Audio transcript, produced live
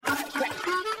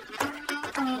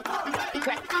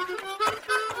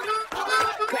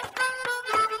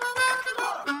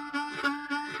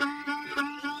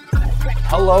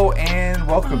Hello and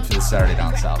welcome to the Saturday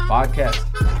Down South podcast.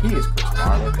 He is Chris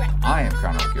Marler. I am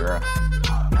Connor O'Gara.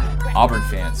 Auburn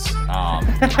fans,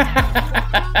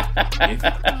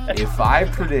 if I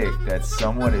predict that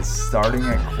someone is starting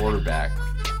at quarterback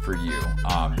for you,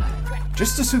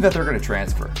 just assume that they're going to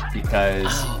transfer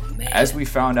because as we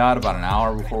found out about an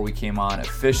hour before we came on,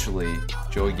 officially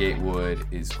Joey Gatewood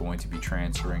is going to be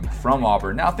transferring from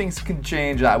Auburn. Now things can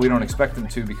change. We don't expect them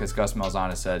to because Gus Malzahn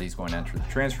has said he's going to enter the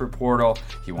transfer portal.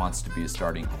 He wants to be a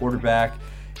starting quarterback.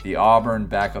 The Auburn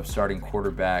backup starting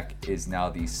quarterback is now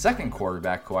the second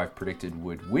quarterback who I've predicted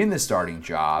would win the starting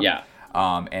job. Yeah.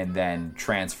 And then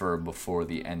transfer before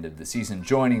the end of the season,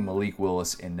 joining Malik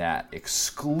Willis in that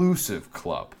exclusive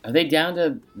club. Are they down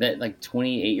to that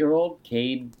 28-year-old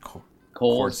Cade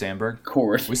Cord Sandberg?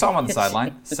 Cord. We saw him on the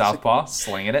sideline. Southpaw,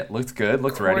 slinging it. Looked good.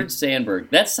 Looked ready. Cord Sandberg.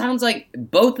 That sounds like,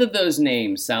 both of those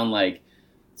names sound like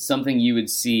something you would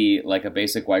see like a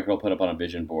basic white girl put up on a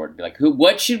vision board. Be like,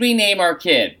 what should we name our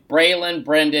kid? Braylon,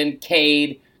 Brendan,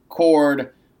 Cade,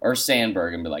 Cord, or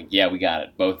Sandberg? And be like, yeah, we got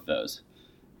it. Both of those.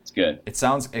 Good.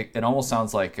 It almost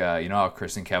sounds like you know how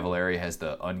Kristen Cavallari has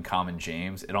the Uncommon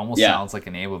James. It almost sounds like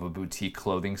a name of a boutique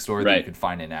clothing store that you could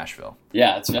find in Nashville.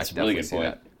 Yeah, that's a really good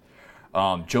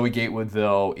point. Joey Gatewood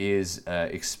though is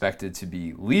expected to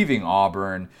be leaving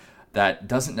Auburn. That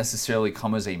doesn't necessarily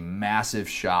come as a massive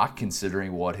shock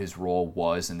considering what his role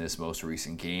was in this most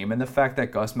recent game and the fact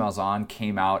that Gus Malzahn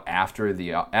came out after the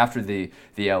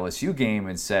LSU game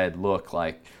and said, "Look,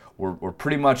 like." We're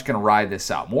pretty much going to ride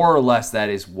this out. More or less, that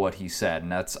is what he said,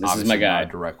 and that's obviously not a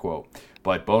direct quote.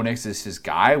 But Bo Nix is his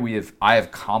guy. I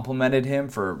have complimented him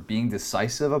for being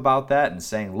decisive about that and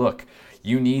saying, look,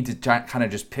 you need to kind of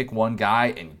just pick one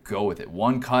guy and go with it.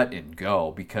 One cut and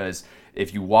go, because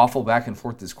if you waffle back and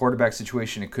forth this quarterback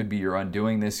situation, it could be your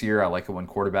undoing this year. I like it when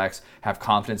quarterbacks have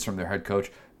confidence from their head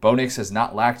coach. Bo Nix has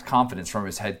not lacked confidence from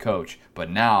his head coach,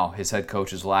 but now his head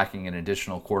coach is lacking an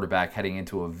additional quarterback heading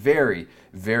into a very,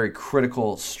 very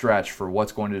critical stretch for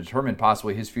what's going to determine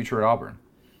possibly his future at Auburn.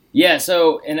 Yeah,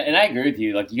 so and I agree with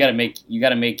you. Like you got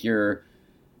to make your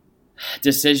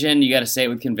decision. You got to say it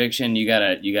with conviction. You got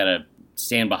to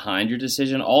stand behind your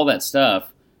decision. All that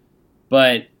stuff.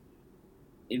 But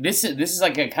this is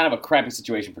like a kind of a crappy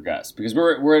situation for Gus because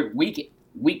we're at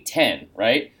week 10,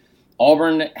 right?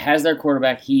 Auburn has their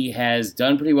quarterback. He has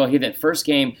done pretty well. He had that first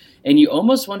game, and you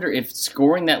almost wonder if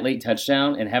scoring that late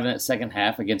touchdown and having that second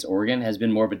half against Oregon has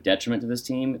been more of a detriment to this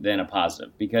team than a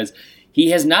positive because he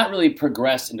has not really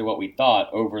progressed into what we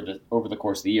thought over the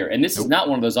course of the year. And this is not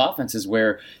one of those offenses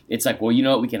where it's like, well, you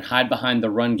know what, we can hide behind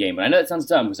the run game. And I know it sounds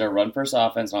dumb because they're a run-first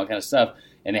offense and all that kind of stuff,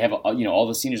 and they have all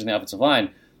the seniors on the offensive line.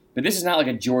 But this is not like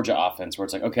a Georgia offense where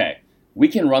it's like, okay, we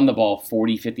can run the ball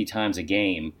 40, 50 times a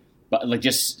game, but like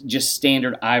just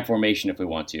standard I formation if we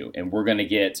want to, and we're going to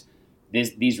get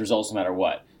these results no matter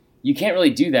what. You can't really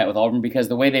do that with Auburn because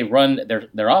the way they run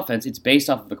their offense, it's based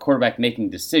off of the quarterback making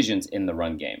decisions in the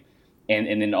run game,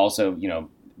 and then also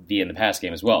via in the pass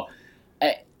game as well.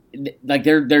 Like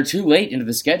they're too late into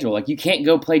the schedule. Like you can't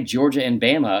go play Georgia and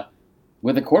Bama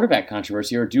with a quarterback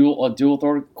controversy or a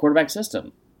dual quarterback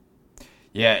system.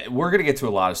 Yeah, we're going to get to a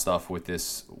lot of stuff with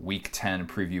this Week 10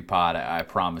 preview pod, I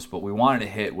promise, but we wanted to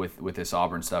hit with this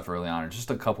Auburn stuff early on, and just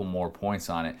a couple more points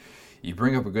on it. You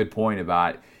bring up a good point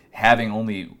about having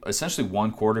only essentially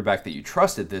one quarterback that you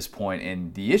trust at this point,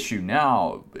 and the issue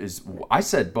now is, I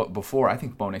said before, I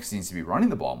think Bo Nix needs to be running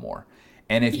the ball more.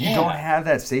 And if you don't have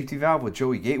that safety valve with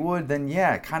Joey Gatewood, then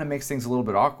it kind of makes things a little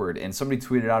bit awkward. And somebody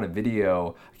tweeted out a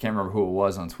video, I can't remember who it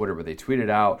was on Twitter, but they tweeted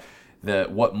out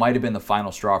what might have been the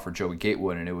final straw for Joey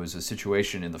Gatewood, and it was a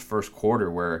situation in the first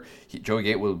quarter where Joey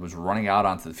Gatewood was running out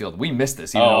onto the field. We missed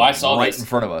this, even though I saw right this in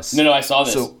front of us. No, I saw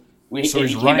this. So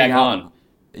he's running back on.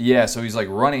 Yeah, so he's like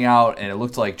running out, and it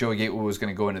looked like Joey Gatewood was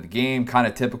going to go into the game, kind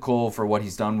of typical for what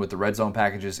he's done with the red zone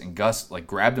packages. And Gus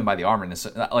grabbed him by the arm, and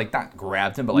not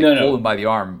grabbed him, but pulled him by the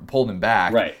arm, pulled him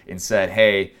back, and said,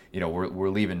 "Hey, we're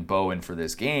leaving Bo in for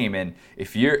this game." And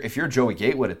if you're Joey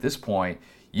Gatewood at this point,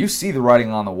 you see the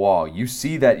writing on the wall. You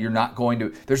see that you're not going to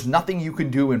 – there's nothing you can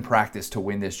do in practice to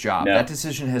win this job. No. That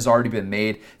decision has already been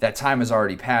made. That time has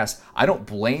already passed. I don't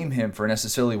blame him for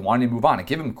necessarily wanting to move on. I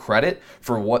give him credit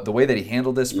for the way that he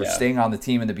handled this, for staying on the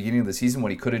team in the beginning of the season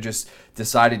when he could have just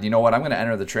decided, you know what, I'm going to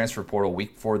enter the transfer portal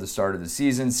week before the start of the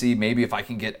season, see maybe if I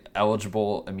can get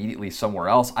eligible immediately somewhere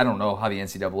else. I don't know how the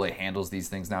NCAA handles these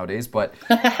things nowadays, but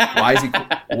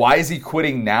why is he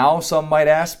quitting now, some might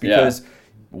ask? Because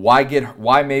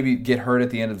why maybe get hurt at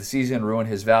the end of the season, ruin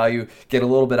his value, get a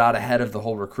little bit out ahead of the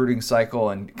whole recruiting cycle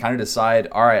and kind of decide,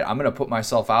 all right, I'm going to put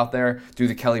myself out there, do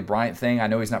the Kelly Bryant thing. I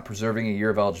know he's not preserving a year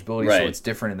of eligibility, so it's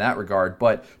different in that regard,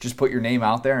 but just put your name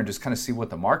out there and just kind of see what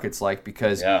the market's like,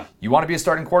 because you want to be a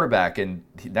starting quarterback, and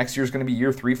next year's going to be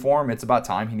year 3 for him. It's about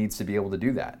time he needs to be able to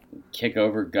do that. Kick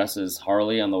over Gus's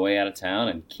Harley on the way out of town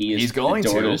and key he's going the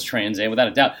door to his Trans Am without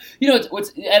a doubt.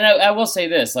 And I will say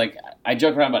this, like, I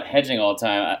joke around about hedging all the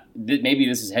time. Maybe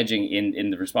this is hedging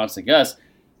in the response to Gus.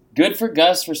 Good for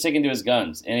Gus for sticking to his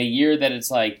guns in a year that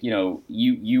it's like,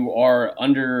 you are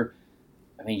under,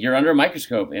 you're under a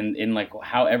microscope in like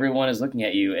how everyone is looking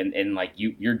at you, and like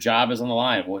your job is on the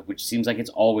line, which seems like it's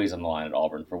always on the line at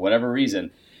Auburn for whatever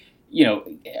reason.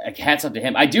 Hats up to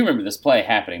him. I do remember this play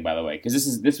happening, by the way,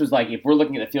 because this was like, if we're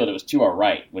looking at the field, it was to our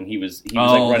right when he was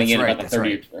running in about the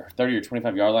 30 or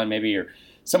 25 yard line maybe, or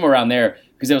somewhere around there,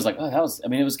 because it was like,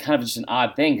 it was kind of just an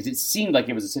odd thing, because it seemed like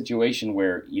it was a situation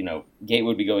where, Gate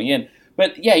would be going in.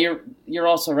 But yeah, you're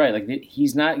also right. Like,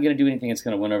 he's not going to do anything that's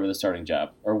going to win over the starting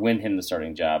job or win him the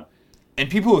starting job. And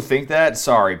people who think that,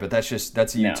 sorry, but that's a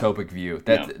utopic view.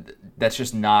 That's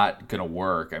just not gonna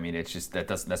work. It's just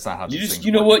that's not how these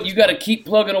things work. What? You got to keep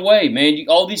plugging away, man.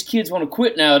 All these kids want to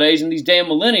quit nowadays, and these damn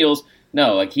millennials.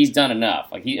 No, like, he's done enough.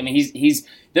 Like, he's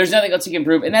there's nothing else he can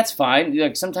prove, and that's fine.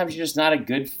 Like, sometimes you're just not a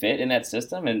good fit in that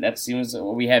system, and that seems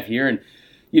what we have here. And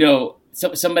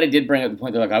somebody did bring up the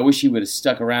point. They're like, I wish he would have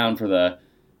stuck around for the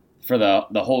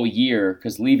whole year,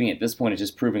 because leaving at this point is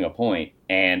just proving a point.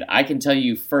 And I can tell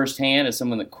you firsthand, as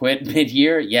someone that quit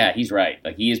mid-year, yeah, he's right.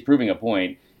 Like, he is proving a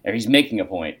point, or he's making a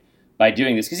point by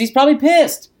doing this, because he's probably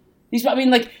pissed. And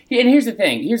here's the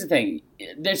thing.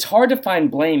 It's hard to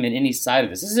find blame in any side of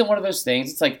this. This isn't one of those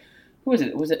things. It's like, who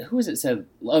was it said?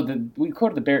 We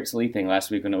quoted the Barrett Sallee thing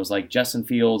last week when it was like, Justin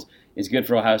Fields is good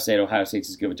for Ohio State. Ohio State's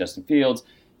is good with Justin Fields.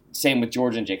 Same with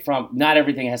Georgia and Jake Fromm. Not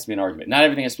everything has to be an argument. Not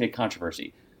everything has to be a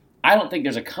controversy. I don't think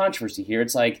there's a controversy here.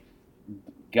 It's like,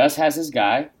 Gus has his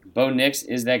guy. Bo Nix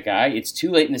is that guy. It's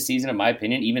too late in the season, in my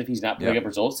opinion, even if he's not putting up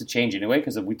results, to change anyway,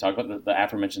 because we talked about the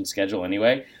aforementioned schedule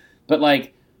anyway. But,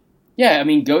 like, yeah,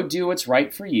 go do what's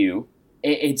right for you.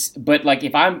 But like,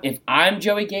 if I'm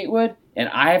Joey Gatewood and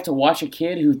I have to watch a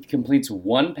kid who completes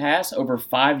one pass over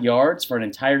 5 yards for an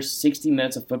entire 60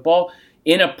 minutes of football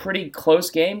in a pretty close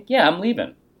game, yeah, I'm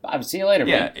leaving. I'll see you later,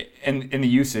 man. Yeah, and in the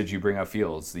usage, you bring up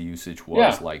Fields. The usage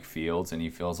was like Fields, and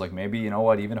he feels like, maybe, you know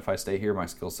what, even if I stay here, my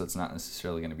skill set's not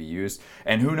necessarily going to be used.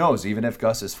 And who knows, even if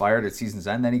Gus is fired at season's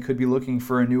end, then he could be looking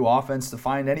for a new offense to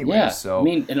find anyway. Yeah, so,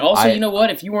 and also, you know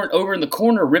what, if you weren't over in the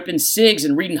corner ripping cigs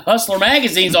and reading Hustler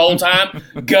magazines the whole time,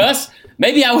 Gus,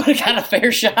 maybe I would have got a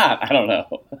fair shot. I don't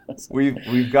know.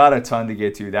 We've got a ton to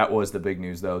get to. That was the big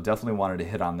news, though. Definitely wanted to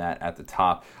hit on that at the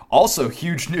top. Also,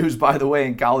 huge news, by the way,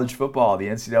 in college football. The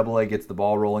NCAA gets the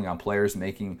ball rolling on players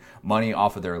making money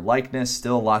off of their likeness.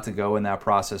 Still a lot to go in that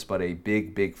process, but a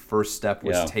big first step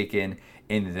was taken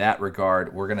in that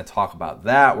regard. We're going to talk about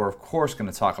that. We're, of course,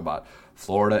 going to talk about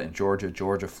Florida and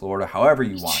Georgia, Florida, however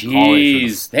you want to call it.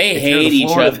 Jeez, they hate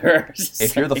each other.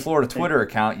 If you're the Florida Twitter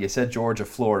account, you said Georgia,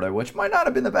 Florida, which might not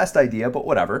have been the best idea, but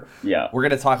whatever. Yeah. We're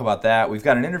going to talk about that. We've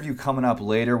got an interview coming up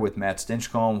later with Matt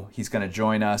Stinchcomb. He's going to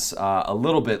join us a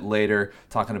little bit later,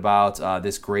 talking about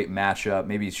this great matchup,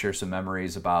 maybe share some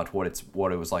memories about what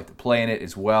it was like to play in it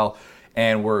as well.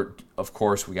 And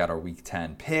we got our Week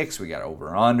 10 picks, we got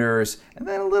over-unders, and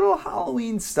then a little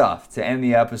Halloween stuff to end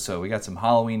the episode. We got some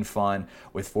Halloween fun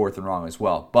with Fourth and Wrong as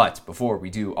well. But before we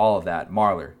do all of that,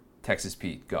 Marler, Texas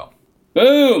Pete, go.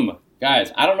 Boom!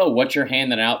 Guys, I don't know what you're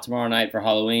handing out tomorrow night for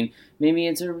Halloween. Maybe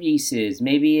it's a Reese's.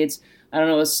 Maybe it's,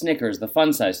 a Snickers, the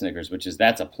fun-size Snickers,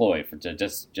 that's a ploy for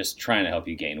just trying to help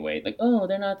you gain weight. Like, oh,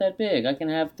 they're not that big. I can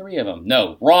have 3 of them.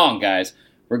 No, wrong, guys.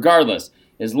 Regardless,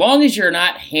 as long as you're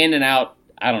not handing out,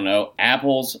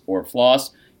 apples or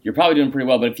floss, you're probably doing pretty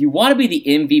well. But if you want to be the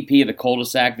MVP of the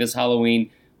cul-de-sac this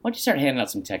Halloween, why don't you start handing out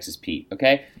some Texas Pete,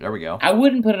 okay? There we go. I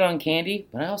wouldn't put it on candy,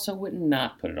 but I also wouldn't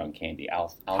not put it on candy.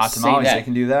 I'll Hot say tamales, that. they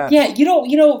can do that. Yeah,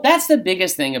 that's the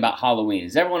biggest thing about Halloween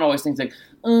is everyone always thinks like,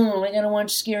 oh, I got to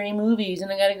watch scary movies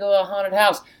and I got to go to a haunted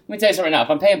house. Let me tell you something right now. If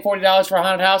I'm paying $40 for a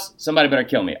haunted house, somebody better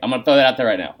kill me. I'm going to throw that out there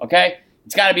right now, okay?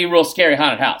 It's got to be a real scary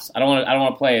haunted house. I don't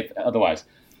want to play it otherwise.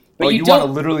 But you want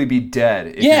to literally be dead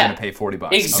if you're going to pay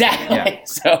 $40. Exactly. Okay, yeah.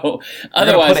 So otherwise, you're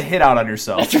gonna put a hit out on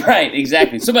yourself. That's right.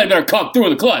 Exactly. Somebody better come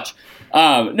through the clutch.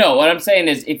 No, what I'm saying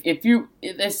is, if you,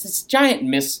 there's this giant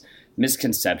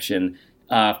misconception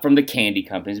from the candy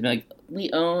companies, be like,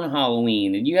 we own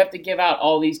Halloween, and you have to give out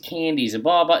all these candies and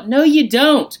blah blah. No, you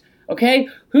don't. Okay,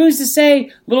 who's to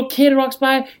say? Little kid walks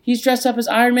by, he's dressed up as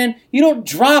Iron Man. You don't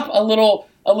drop a little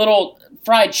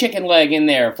fried chicken leg in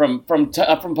there from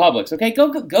Publix. Okay,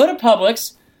 go to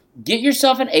Publix. Get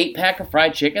yourself an 8-pack of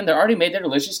fried chicken. They're already made. They're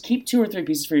delicious. Keep 2 or 3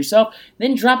 pieces for yourself.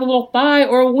 Then drop a little thigh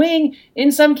or a wing in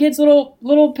some kid's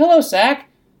little pillow sack.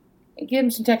 And give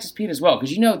him some Texas Pete as well.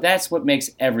 Because you know that's what makes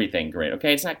everything great.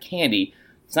 Okay, it's not candy.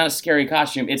 It's not a scary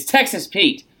costume. It's Texas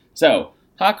Pete. So,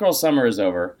 Hot Girl Summer is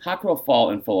over. Hot Girl Fall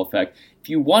in full effect. If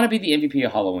you want to be the MVP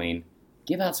of Halloween,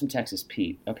 give out some Texas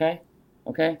Pete. Okay?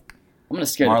 Okay? I'm going to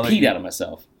scare the Pete out of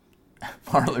myself.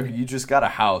 Marla, you just got a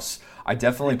house. I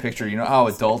definitely picture, you know how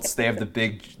adults, they have the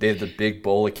big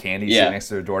bowl of candy sitting next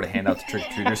to their door to hand out to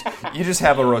trick-or-treaters? You just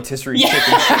have a rotisserie chicken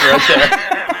right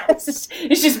there.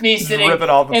 It's just me sitting in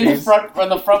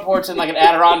the front porch in like an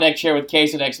Adirondack chair with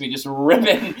queso next to me, just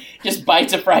ripping just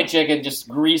bites of fried chicken, just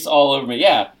grease all over me.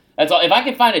 Yeah, that's all. If I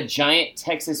could find a giant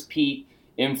Texas Pete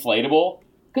inflatable,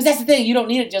 because that's the thing, you don't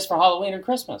need it just for Halloween or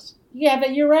Christmas. You have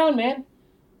that year-round, man.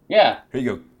 Yeah. Here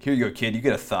you go, kid. You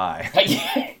get a thigh.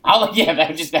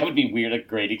 That would be weird, a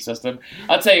grading system.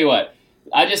 I'll tell you what.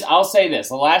 I'll say this.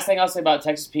 The last thing I'll say about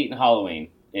Texas Pete and Halloween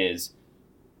is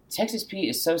Texas Pete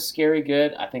is so scary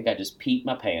good, I think I just peed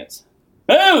my pants.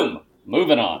 Boom!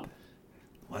 Moving on.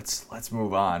 Let's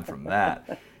move on from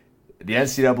that. The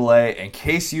NCAA, in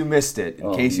case you missed it,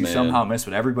 somehow missed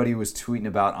what everybody was tweeting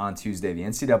about on Tuesday, the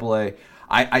NCAA,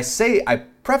 I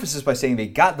preface this by saying they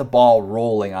got the ball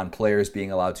rolling on players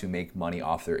being allowed to make money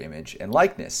off their image and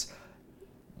likeness.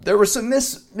 There was some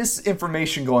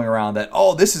misinformation going around that,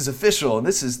 this is official and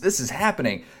this is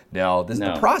happening. No,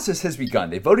 the process has begun.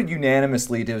 They voted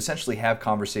unanimously to essentially have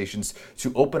conversations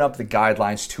to open up the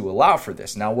guidelines to allow for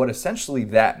this. Now, what essentially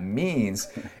that means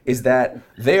is that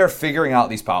they are figuring out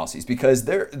these policies because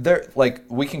they're like,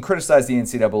 we can criticize the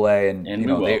NCAA and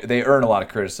they earn a lot of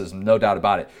criticism, no doubt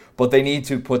about it. But they need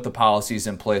to put the policies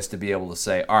in place to be able to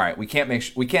say, all right, we can't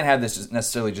have this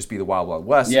necessarily just be the Wild Wild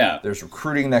West. Yeah. There's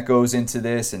recruiting that goes into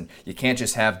this, and you can't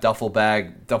just have duffel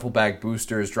bag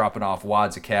boosters dropping off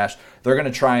wads of cash. They're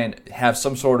going to try and have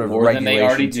some sort of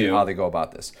regulation to how they go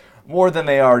about this. More than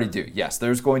they already do. Yes,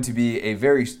 there's going to be a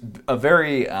very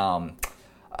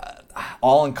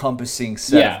all-encompassing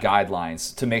set of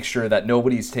guidelines to make sure that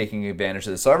nobody's taking advantage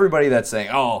of this. So everybody that's saying,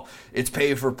 it's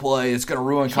pay for play, it's going to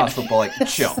ruin college football, like,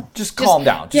 chill. Just calm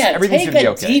down. Everything's going to be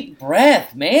okay. Take a deep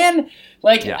breath, man.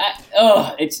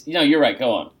 You're right.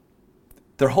 Go on.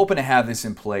 They're hoping to have this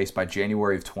in place by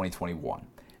January of 2021.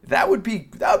 That would be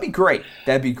great.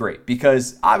 That'd be great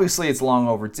because obviously it's long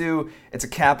overdue. It's a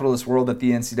capitalist world that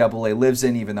the NCAA lives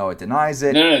in, even though it denies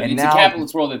it. No. It's a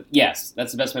capitalist world that, yes,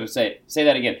 that's the best way to say it. Say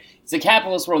that again. It's a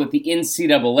capitalist world that the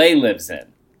NCAA lives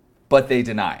in. But they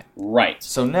deny it. Right.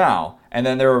 So now, and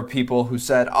then there were people who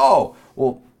said, I'll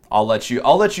let you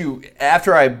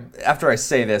after I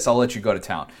say this, I'll let you go to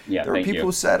town. Yeah, there were people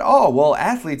who said,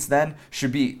 athletes then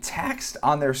should be taxed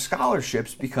on their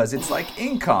scholarships because it's like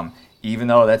income. Even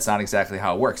though that's not exactly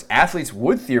how it works. Athletes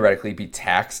would theoretically be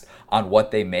taxed on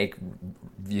what they make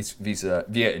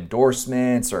via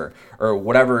endorsements or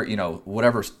whatever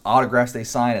autographs they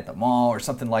sign at the mall or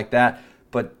something like that.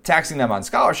 But taxing them on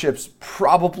scholarships,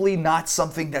 probably not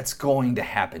something that's going to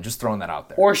happen. Just throwing that out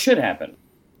there. Or should happen.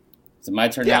 Is it my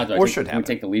turn now? Should happen. Can we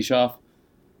take the leash off?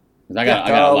 I got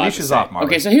a lot leash to is say. off, Mark.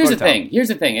 Okay, so here's the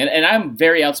thing, and I'm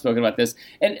very outspoken about this.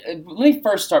 And let me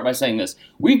first start by saying this.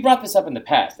 We've brought this up in the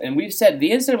past, and we've said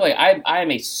the NCAA, I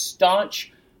am a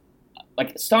staunch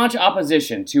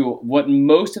opposition to what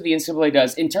most of the NCAA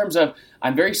does in terms of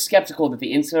I'm very skeptical that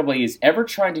the NCAA is ever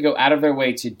trying to go out of their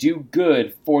way to do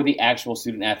good for the actual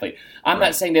student athlete. I'm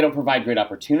not saying they don't provide great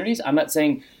opportunities. I'm not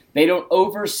saying they don't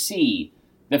oversee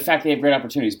the fact they have great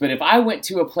opportunities. But if I went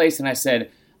to a place and I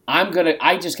said,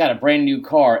 I just got a brand new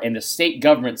car, and the state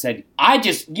government said,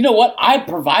 I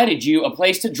provided you a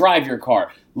place to drive your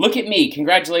car. Look at me,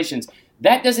 congratulations.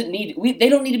 That doesn't need, they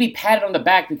don't need to be patted on the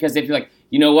back because they feel like,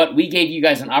 you know what, we gave you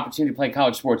guys an opportunity to play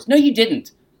college sports. No, you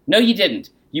didn't.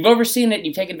 You've overseen it,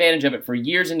 you've taken advantage of it for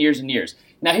years and years and years.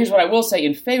 Now, here's what I will say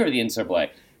in favor of the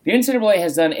NCAA. The NCAA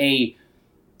has done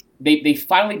they've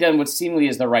finally done what seemingly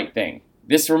is the right thing.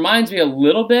 This reminds me a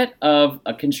little bit of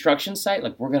a construction site.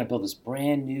 Like, we're going to build this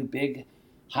brand new big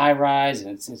high-rise,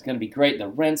 and it's going to be great. The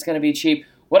rent's going to be cheap.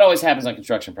 What always happens on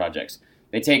construction projects?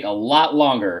 They take a lot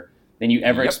longer than you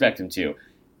ever expect them to.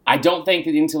 I don't think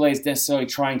that the NCAA is necessarily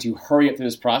trying to hurry up through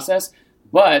this process,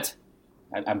 but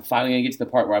I'm finally going to get to the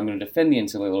part where I'm going to defend the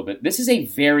NCAA a little bit. This is a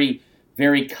very,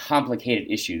 very complicated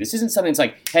issue. This isn't something that's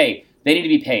like, hey, they need to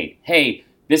be paid. Hey,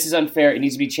 this is unfair. It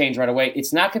needs to be changed right away.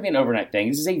 It's not going to be an overnight thing.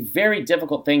 This is a very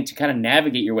difficult thing to kind of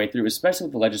navigate your way through, especially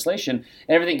with the legislation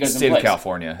and everything goes in place. State of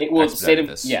California.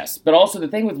 Yes, but also the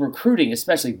thing with recruiting,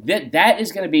 especially, that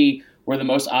is going to be where the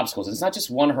most obstacles. It's not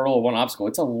just one hurdle or one obstacle.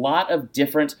 It's a lot of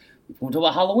different. We went to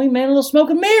Halloween, man. A little smoke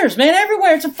and mirrors, man,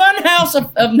 everywhere. It's a fun house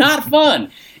of not fun.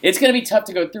 It's going to be tough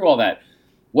to go through all that.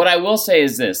 What I will say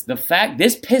is this: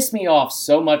 this pissed me off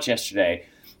so much yesterday.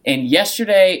 And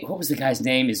yesterday, what was the guy's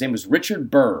name? His name was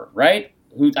Richard Burr, right?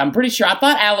 Who I'm pretty sure I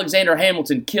thought Alexander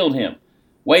Hamilton killed him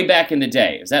way back in the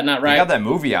day. Is that not right? They got that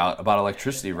movie out about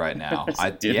electricity right now.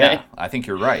 I think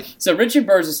you're right. So Richard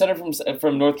Burr is a senator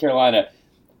from North Carolina.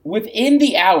 Within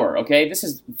the hour, okay, this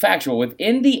is factual,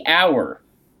 within the hour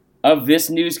of this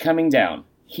news coming down,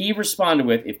 he responded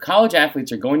with, if college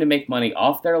athletes are going to make money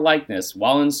off their likeness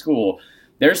while in school,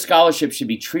 their scholarships should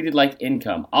be treated like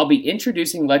income. I'll be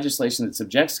introducing legislation that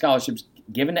subjects scholarships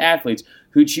given to athletes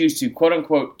who choose to,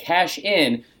 quote-unquote, cash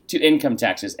in to income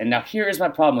taxes. And now here is my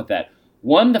problem with that.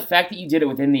 One, the fact that you did it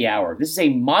within the hour. This is a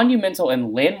monumental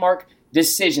and landmark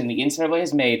decision the NCAA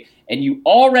has made, and you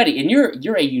already, and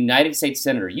you're a United States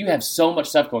senator. You have so much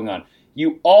stuff going on.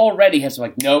 You already have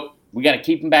to nope, we got to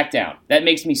keep them back down. That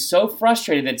makes me so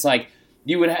frustrated that it's like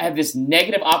you would have this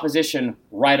negative opposition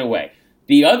right away.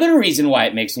 The other reason why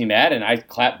it makes me mad, and I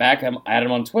clapped back at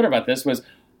him on Twitter about this, was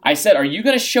I said, are you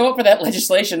going to show up for that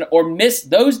legislation or miss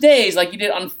those days like you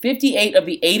did on 58 of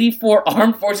the 84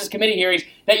 Armed Forces Committee hearings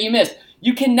that you missed?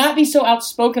 You cannot be so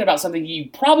outspoken about something you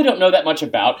probably don't know that much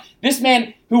about. This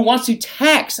man who wants to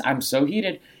tax, I'm so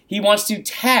heated, he wants to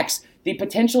tax the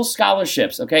potential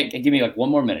scholarships. Okay, give me one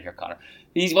more minute here, Connor.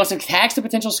 He wants to tax the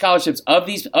potential scholarships of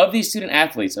these student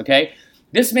athletes, okay?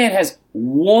 This man has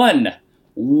one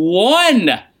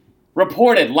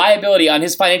reported liability on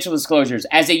his financial disclosures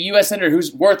as a U.S. senator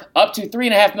who's worth up to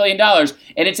 $3.5 million,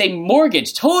 and it's a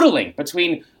mortgage totaling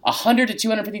between $100,000 to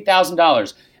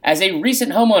 $250,000. As a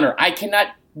recent homeowner, I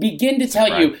cannot begin to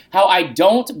tell you how I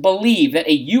don't believe that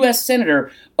a U.S. senator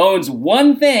owns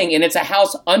one thing, and it's a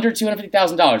house under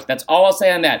 $250,000. That's all I'll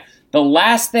say on that. The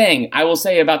last thing I will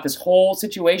say about this whole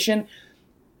situation,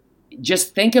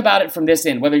 just think about it from this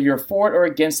end, whether you're for it or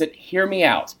against it, hear me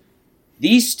out.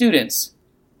 These students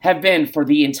have been, for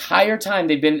the entire time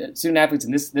they've been student athletes,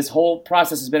 and this whole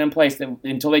process has been in place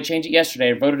until they changed it yesterday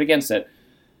or voted against it,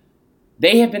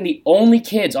 they have been the only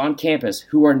kids on campus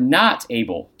who are not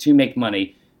able to make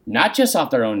money, not just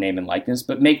off their own name and likeness,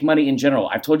 but make money in general.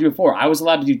 I've told you before, I was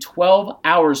allowed to do 12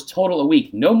 hours total a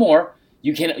week, no more.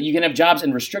 You can have jobs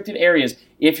in restricted areas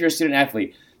if you're a student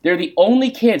athlete. They're the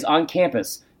only kids on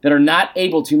campus that are not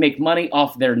able to make money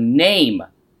off their name.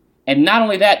 And not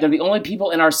only that, they're the only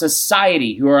people in our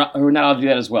society who are not allowed to do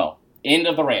that as well. End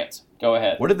of the rant. Go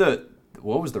ahead.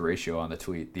 What was the ratio on the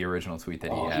tweet, the original tweet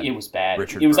that he had? It was bad.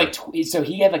 Richard it was Burr. So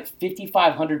he had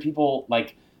 5,500 people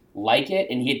like it,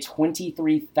 and he had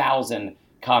 23,000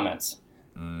 comments.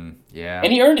 Yeah.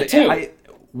 And he earned it too.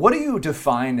 What do you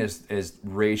define as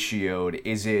ratioed?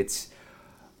 Is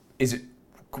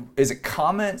it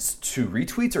comments to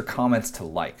retweets or comments to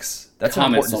likes? That's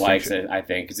comments to likes, I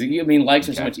think. Because likes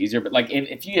are so much easier. But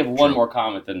if you have one more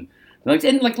comment than likes,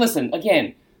 and listen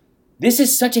again. This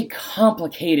is such a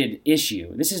complicated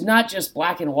issue. This is not just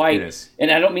black and white. It is.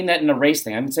 And I don't mean that in a race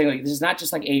thing. I'm saying this is not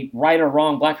just a right or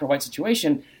wrong, black or white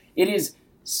situation. It is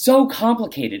so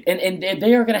complicated. And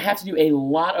they are going to have to do a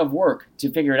lot of work to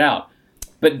figure it out.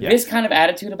 But this kind of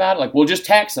attitude about it, we'll just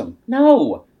tax them.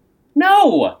 No.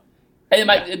 And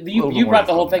you brought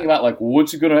the whole thing about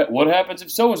what happens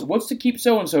if so-and-so, what's to keep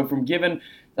so-and-so from giving,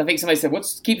 I think somebody said,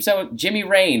 what's to keep Jimmy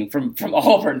Rain from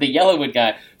Auburn, the Yellowwood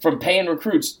guy, from paying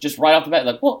recruits just right off the bat?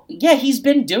 He's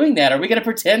been doing that. Are we going to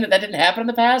pretend that didn't happen in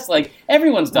the past?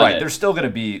 Everyone's done it. Right, there's still going to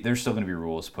be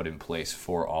rules put in place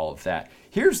for all of that.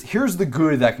 Here's the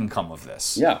good that can come of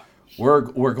this. Yeah.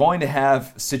 We're going to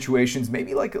have situations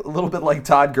maybe a little bit like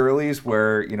Todd Gurley's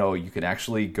where you can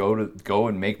actually go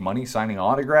and make money signing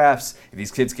autographs. If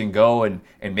these kids can go and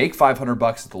make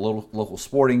 $500 at the local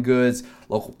sporting goods,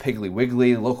 local Piggly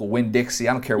Wiggly, local Winn-Dixie.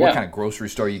 I don't care what kind of grocery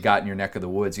store you got in your neck of the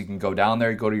woods. You can go down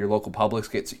there, go to your local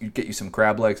Publix, get you some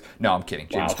crab legs. No, I'm kidding.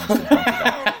 James Winston,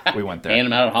 we went there. Hand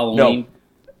them out at Halloween. No.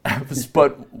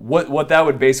 But what that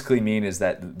would basically mean is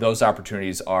that those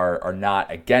opportunities are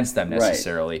not against them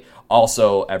necessarily. Right.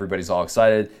 Also, everybody's all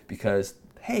excited because,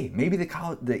 hey, maybe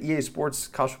the EA Sports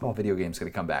college football video game is going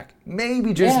to come back.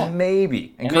 Maybe, just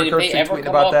maybe. And Kirk Herbstreit tweeting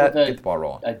about that, get the ball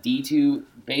rolling. A D2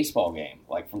 baseball game,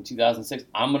 from 2006,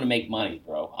 I'm going to make money,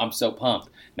 bro. I'm so pumped.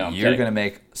 No, You're going to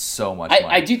make so much money.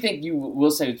 I do think you will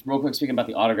say, real quick, speaking about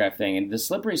the autograph thing, and the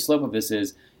slippery slope of this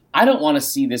is, I don't want to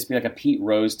see this be like a Pete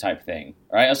Rose type thing.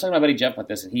 All right, I was talking to my buddy Jeff about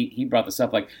this, and he brought this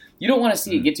up. You don't want to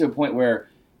see it get to a point where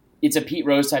it's a Pete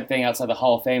Rose type thing outside the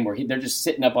Hall of Fame where they're just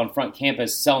sitting up on front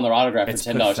campus selling their autograph for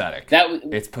 $10. Pathetic.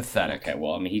 It's pathetic. Okay,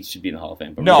 well, I mean, he should be in the Hall of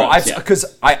Fame. But no,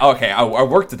 I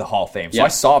worked at the Hall of Fame, so I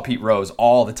saw Pete Rose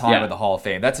all the time at the Hall of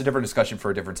Fame. That's a different discussion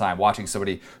for a different time, watching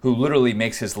somebody who literally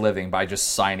makes his living by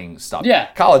just signing stuff.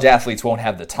 Yeah. College athletes won't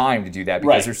have the time to do that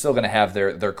because they're still going to have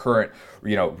their current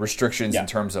restrictions in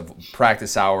terms of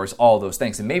practice hours, all those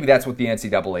things. And maybe that's what the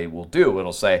NCAA will do.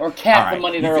 It'll say, or cap the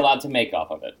money they're allowed to make off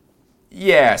of it.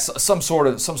 Yeah, some sort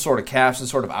of cap, some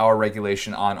sort of hour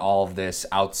regulation on all of this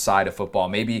outside of football.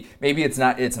 Maybe it's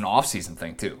an off-season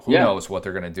thing too. Who knows what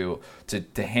they're going to do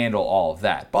to handle all of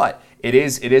that. But it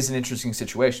is an interesting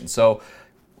situation. So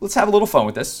let's have a little fun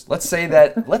with this. Let's say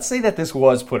that this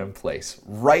was put in place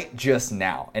right just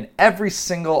now, and every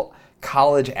single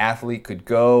college athlete could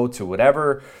go to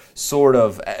whatever sort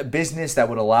of business that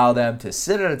would allow them to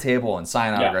sit at a table and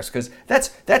sign autographs, because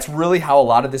that's really how a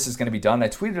lot of this is going to be done. I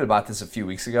tweeted about this a few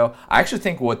weeks ago. I actually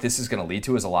think what this is going to lead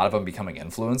to is a lot of them becoming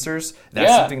influencers.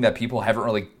 That's something that people haven't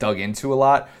really dug into a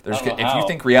lot. If you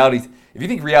think reality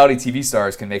TV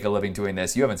stars can make a living doing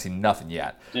this, you haven't seen nothing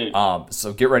yet.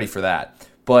 So get ready for that.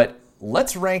 But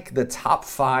let's rank the top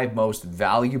 5 most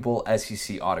valuable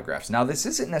SEC autographs. Now, this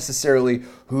isn't necessarily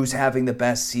who's having the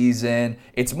best season.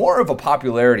 It's more of a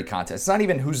popularity contest. It's not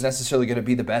even who's necessarily going to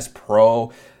be the best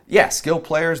pro. Yeah, skill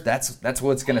players, that's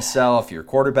what's going to sell. If you're a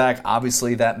quarterback,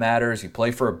 obviously that matters. You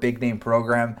play for a big-name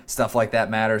program, stuff like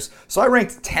that matters. So I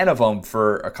ranked 10 of them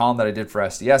for a column that I did for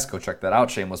SDS. Go check that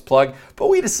out, shameless plug. But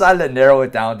we decided to narrow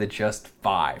it down to just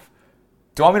 5.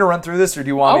 Do you want me to run through this, or do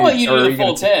you want me to... I want you to do the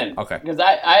full 10. Okay. Because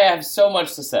I have so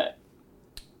much to say.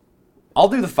 I'll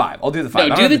do the 5. No, do the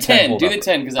 10. Do the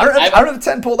 10. Because I don't have the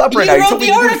 10 pulled up right now. You wrote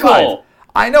the article.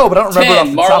 I know, but I don't remember it off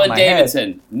the top of my head. 10, Marlon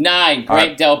Davidson. 9,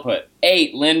 Grant Delpit.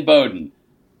 8, Lynn Bowden.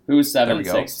 Who was 7 and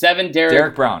 6? 7,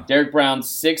 Derek Brown. Derek Brown.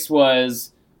 6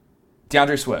 was...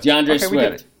 DeAndre Swift. Swift. We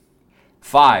get it.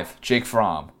 5, Jake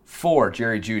Fromm. 4,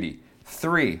 Jerry Jeudy.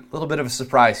 3, a little bit of a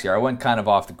surprise here. I went kind of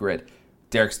off the grid.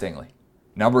 Derek Stingley.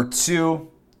 Number 2,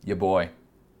 your boy,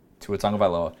 Tua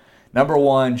Tagovailoa. Number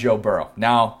 1, Joe Burrow.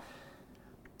 Now,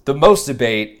 the most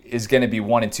debate is going to be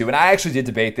 1 and 2, and I actually did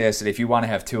debate this, and if you want to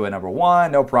have Tua number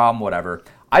 1, no problem, whatever.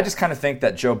 I just kind of think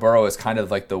that Joe Burrow is kind of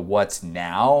like the what's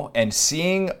now, and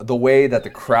seeing the way that the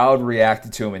crowd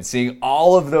reacted to him and seeing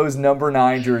all of those number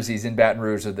 9 jerseys in Baton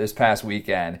Rouge this past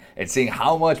weekend and seeing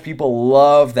how much people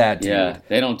love that dude. Yeah,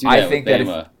 they don't do that with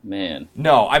Bama, man.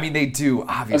 No, I mean, they do,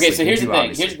 obviously. Okay, so here's the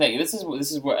thing. This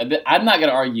is where I'm not going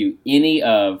to argue any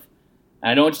of...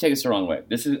 I don't want you to take this the wrong way.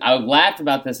 I laughed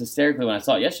about this hysterically when I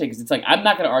saw it yesterday because it's like, I'm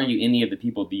not going to argue any of the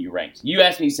people that you ranked. You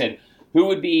asked me, you said,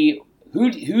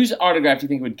 whose autograph do you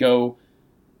think would go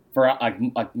for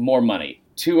like more money,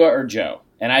 Tua or Joe?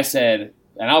 And I said,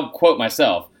 and I'll quote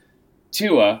myself,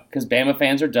 Tua, because Bama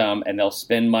fans are dumb and they'll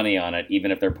spend money on it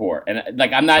even if they're poor. And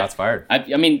like, I'm not... Shots fired.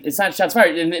 I mean, it's not shots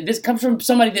fired. And this comes from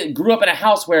somebody that grew up in a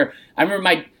house where I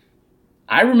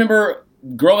remember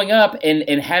growing up and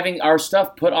having our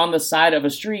stuff put on the side of a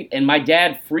street and my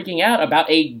dad freaking out about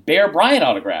a Bear Bryant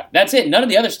autograph. That's it. None of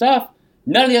the other stuff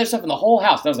in the whole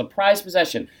house. That was a prized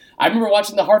possession. I remember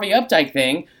watching the Harvey Updike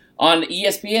thing on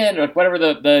ESPN or whatever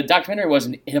the documentary was,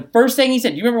 and the first thing he said,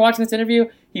 do you remember watching this interview?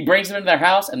 He brings them into their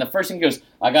house, and the first thing he goes,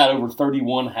 I got over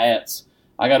 31 hats.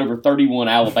 I got over 31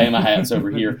 Alabama hats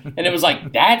over here. And it was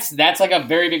like, that's like a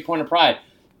very big point of pride.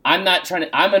 I'm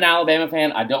an Alabama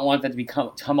fan. I don't want that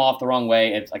to come off the wrong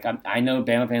way. It's like, I know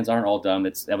Bama fans aren't all dumb.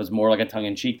 That was more like a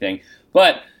tongue-in-cheek thing.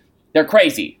 But they're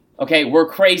crazy. Okay, we're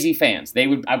crazy fans.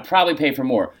 I'd probably pay for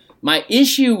more. My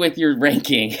issue with your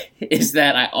ranking is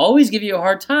that I always give you a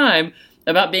hard time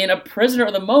about being a prisoner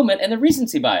of the moment and the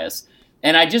recency bias.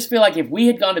 And I just feel like if we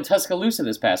had gone to Tuscaloosa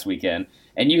this past weekend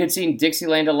and you had seen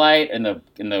Dixieland Delight and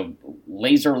the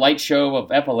laser light show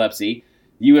of epilepsy,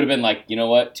 you would have been like, you know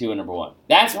what, Tua number 1.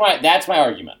 That's my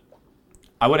argument.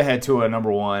 I would have had Tua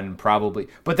number 1 probably,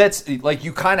 but that's like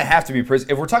you kind of have to be if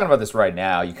we're talking about this right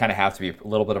now, you kind of have to be a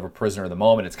little bit of a prisoner of the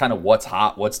moment. It's kind of what's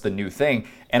hot, what's the new thing,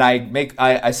 and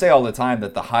I say all the time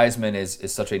that the Heisman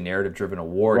is such a narrative driven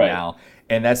award now,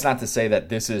 and that's not to say that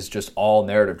this is just all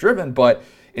narrative driven, but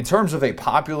in terms of a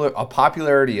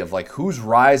popularity of like who's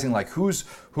rising, like who's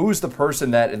the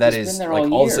person that is like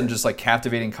all of a sudden just like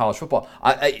captivating college football.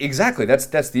 Exactly.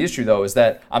 That's the issue though, is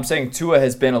that I'm saying Tua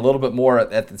has been a little bit more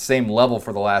at the same level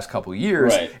for the last couple of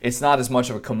years. Right. It's not as much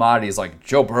of a commodity as like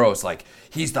Joe Burrow's. Like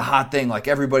he's the hot thing. Like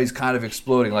everybody's kind of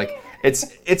exploding. Like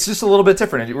it's just a little bit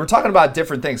different. We're talking about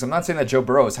different things. I'm not saying that Joe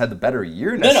Burrow has had the better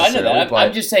year necessarily. No, I know that.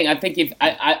 I'm just saying. I think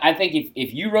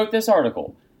if you wrote this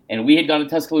article and we had gone to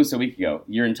Tuscaloosa a week ago,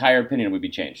 your entire opinion would be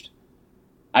changed.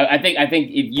 I think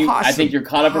you're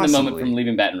caught up in the moment from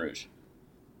leaving Baton Rouge.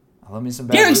 I love me some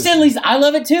Baton Derek Rouge. Stingley's. I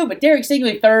love it too, but Derek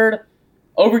Stingley third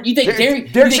over. You think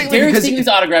Derek Stingley's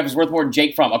autograph is worth more than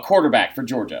Jake Fromm, a quarterback for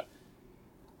Georgia?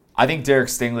 I think Derek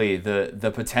Stingley,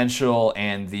 the potential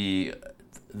and the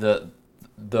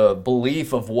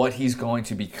belief of what he's going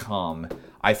to become,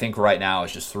 I think right now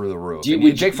is just through the roof.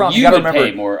 Jake Fromm, you got to remember,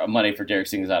 pay more money for Derek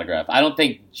Stingley's autograph. I don't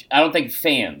think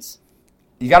fans.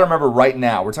 You got to remember right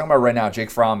now. We're talking about right now.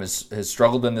 Jake Fromm has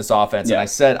struggled in this offense, and I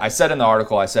said in the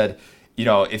article, I said,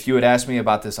 if you had asked me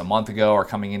about this a month ago or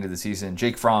coming into the season,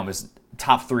 Jake Fromm is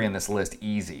top 3 on this list,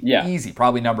 easy. Yeah. Easy,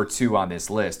 probably number 2 on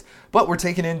this list. But we're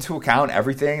taking into account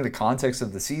everything, the context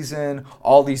of the season,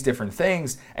 all these different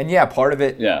things. And yeah, part of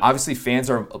it, obviously fans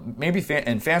are I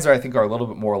think are a little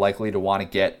bit more likely to want to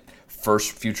get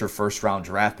future first round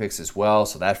draft picks as well.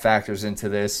 So that factors into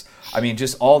this. I mean,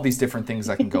 just all these different things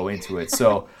that can go into it.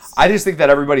 So I just think that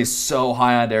everybody's so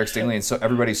high on Derek Stingley and so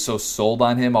everybody's so sold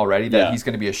on him already that he's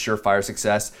going to be a surefire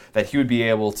success, that he would be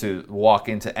able to walk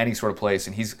into any sort of place.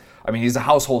 And he's a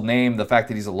household name. The fact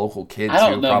that he's a local kid, I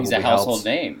don't know if he's a household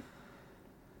name.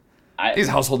 He's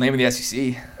a household name in the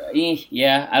SEC.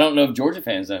 Yeah, I don't know if Georgia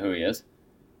fans know who he is.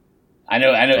 I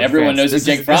know. Everyone knows who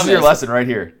Jake Fromm is. This is your lesson right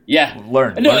here. Yeah,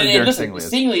 learn. No, learn and listen,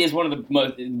 Stingley is one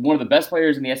of the best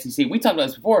players in the SEC. We talked about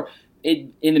this before.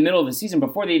 In the middle of the season,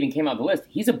 before they even came out on the list,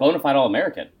 he's a bona fide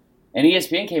All-American. And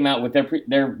ESPN came out with their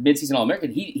midseason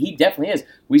All-American. He definitely is.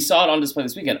 We saw it on display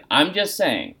this weekend. I'm just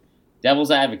saying,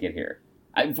 devil's advocate here.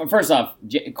 First off,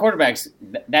 quarterbacks.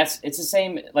 It's the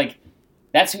same. Like,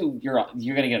 that's who you're going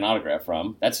to get an autograph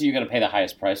from. That's who you're going to pay the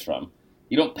highest price from.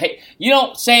 You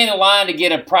don't stay in the line to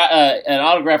get an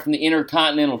autograph from the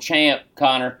Intercontinental Champ,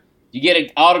 Connor. You get an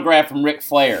autograph from Ric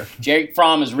Flair. Jake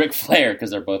Fromm is Ric Flair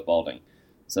because they're both balding.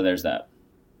 So there's that.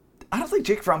 I don't think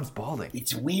Jake Fromm's balding.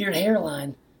 It's a weird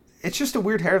hairline. It's just a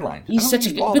weird hairline. He's such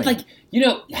a good, but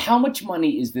how much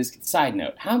money is this? Side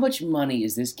note: how much money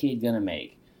is this kid gonna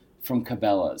make from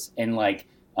Cabela's and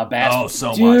a basketball? Oh, so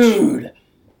much, dude.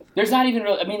 There's not even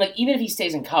really. I mean, even if he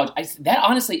stays in college, that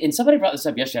honestly, and somebody brought this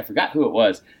up yesterday. I forgot who it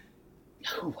was.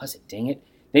 Who was it? Dang it!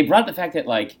 They brought up the fact that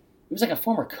it was a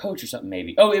former coach or something.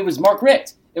 Maybe. Oh, it was Mark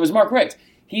Richt.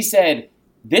 He said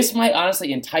this might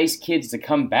honestly entice kids to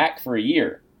come back for a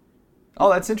year. Oh,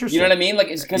 that's interesting. You know what I mean?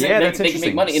 It's because they can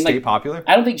make money and stay popular.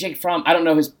 I don't think Jake Fromm. I don't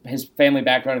know his family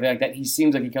background or anything like that. He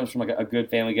seems like he comes from a good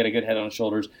family, get a good head on his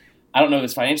shoulders. I don't know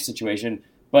his financial situation.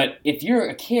 But if you're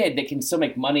a kid that can still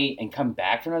make money and come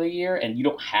back for another year, and you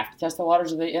don't have to test the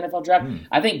waters of the NFL draft,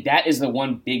 I think that is the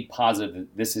one big positive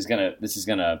that this is gonna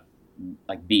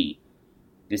be.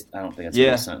 This I don't think that's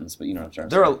a good sentence, but you know what I'm trying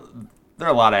to say. There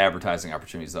are a lot of advertising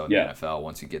opportunities though in the NFL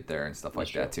once you get there and stuff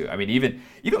like that too. I mean, even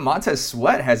Montez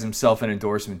Sweat has himself an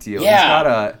endorsement deal.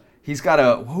 Yeah. He's got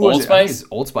a Old Spice?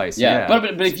 Old Spice. Yeah.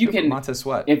 But if you can Montez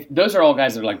Sweat. If those are all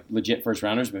guys that are legit first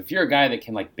rounders, but if you're a guy that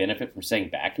can benefit from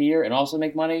staying back a year and also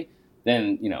make money,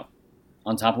 then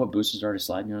on top of what Boosters already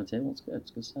sliding on the table, it's good. It's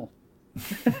good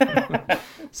stuff.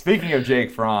 Speaking of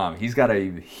Jake Fromm, he's got a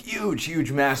huge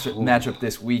matchup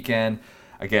this weekend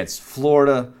against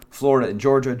Florida and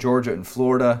Georgia and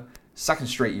Florida. Second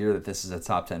straight year that this is a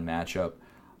top 10 matchup.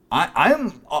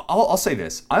 I'll say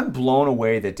this. I'm blown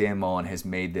away that Dan Mullen has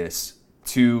made this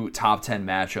 2 top 10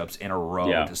 matchups in a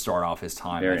row to start off his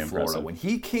time in Florida. Impressive. When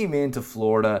he came into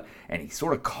Florida and he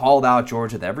sort of called out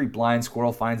Georgia, that every blind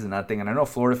squirrel finds in that thing. And I know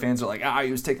Florida fans are like,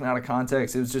 he was taken out of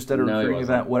context. It was just at a recruiting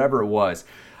event, whatever it was.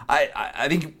 I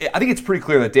think it's pretty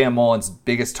clear that Dan Mullen's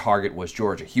biggest target was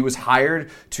Georgia. He was hired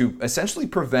to essentially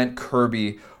prevent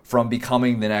Kirby from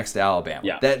becoming the next Alabama.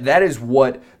 Yeah. That is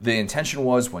what the intention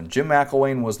was when Jim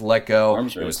McElwain was let go.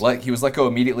 He was let go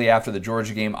immediately after the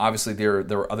Georgia game. Obviously, there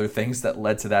were other things that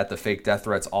led to that, the fake death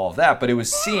threats, all of that. But it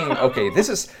was seeing, okay,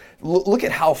 look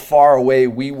at how far away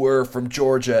we were from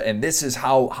Georgia, and this is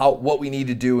how what we need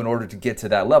to do in order to get to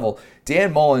that level.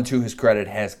 Dan Mullen, to his credit,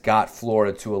 has got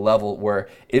Florida to a level where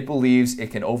it believes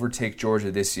it can overtake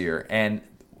Georgia this year. And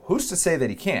who's to say that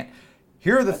he can't?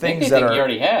 Here are the things that he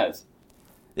already has.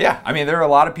 Yeah, I mean, there are a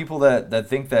lot of people that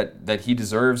think that he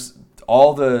deserves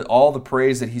all the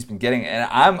praise that he's been getting, and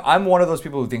I'm one of those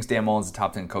people who thinks Dan Mullen's the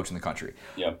top 10 coach in the country.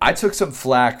 Yep. I took some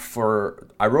flack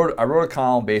I wrote a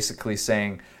column basically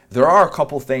saying there are a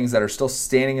couple things that are still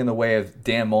standing in the way of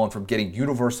Dan Mullen from getting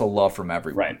universal love from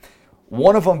everyone. Right.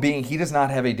 One of them being he does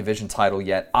not have a division title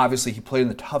yet. Obviously, he played in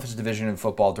the toughest division in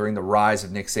football during the rise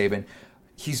of Nick Saban.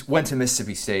 He went to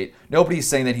Mississippi State. Nobody's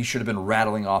saying that he should have been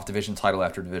rattling off division title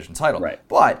after division title. Right.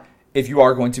 But if you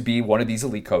are going to be one of these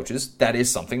elite coaches, that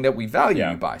is something that we value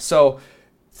you by. So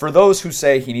For those who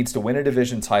say he needs to win a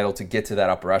division title to get to that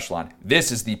upper echelon,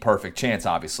 this is the perfect chance,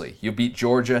 obviously. You beat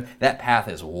Georgia. That path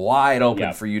is wide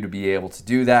open for you to be able to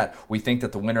do that. We think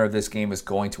that the winner of this game is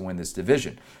going to win this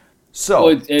division.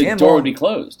 So, the door would be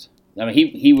closed. I mean,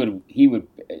 he would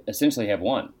essentially have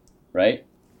won, right?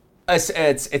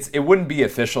 It wouldn't be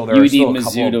official. There you are would still need a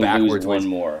couple Mizzou of backwards to lose one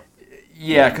more.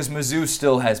 Yeah, because Mizzou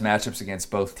still has matchups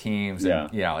against both teams.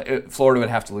 And, Florida would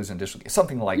have to lose an additional game,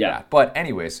 something like that. But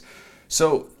anyways,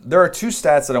 so there are two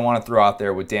stats that I want to throw out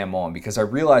there with Dan Mullen because I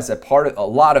realize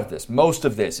that most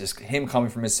of this is him coming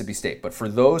from Mississippi State. But for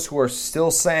those who are still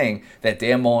saying that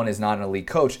Dan Mullen is not an elite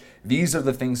coach, these are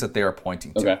the things that they are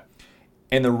pointing to. Okay.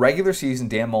 In the regular season,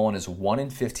 Dan Mullen is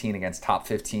 1-15 against top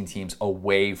 15 teams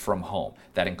away from home.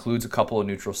 That includes a couple of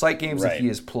neutral site games that he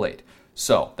has played.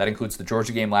 So that includes the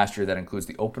Georgia game last year. That includes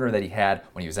the opener that he had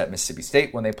when he was at Mississippi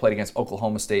State when they played against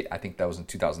Oklahoma State. I think that was in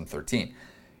 2013.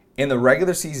 In the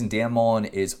regular season, Dan Mullen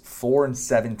is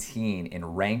 4-17 in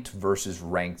ranked versus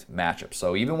ranked matchups.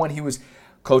 So even when he was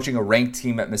coaching a ranked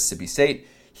team at Mississippi State,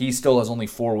 he still has only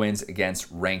 4 wins against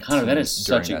ranked teams. That is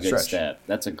during such a that good stretch. stat.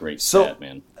 That's a great stat,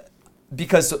 man.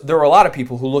 Because there were a lot of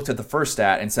people who looked at the first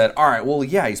stat and said, all right, well,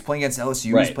 yeah, he's playing against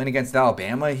LSU, he's playing against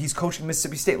Alabama, he's coaching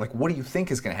Mississippi State. Like, what do you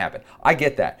think is going to happen? I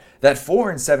get that. That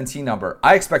 4-17 number,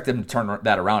 I expect them to turn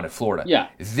that around at Florida. Yeah.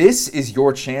 This is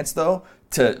your chance, though,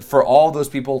 for all those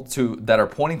people that are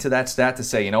pointing to that stat to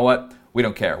say, you know what, we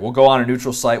don't care. We'll go on a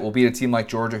neutral site. We'll beat a team like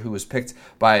Georgia, who was picked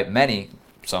by many,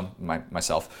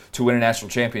 myself, to win a national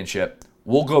championship.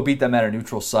 We'll go beat them at a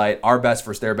neutral site. Our best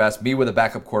versus their best. Me with a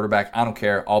backup quarterback. I don't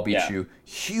care. I'll beat you.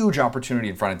 Huge opportunity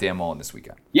in front of Dan Mullen this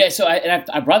weekend. Yeah, so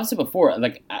I brought this up before.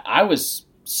 Like, I was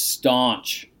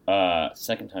staunch.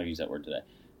 Second time I used that word today.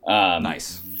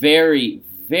 Nice. Very,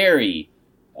 very.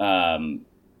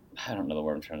 I don't know the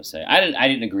word I'm trying to say. I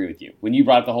didn't agree with you when you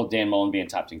brought up the whole Dan Mullen being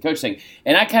top 10 coach thing,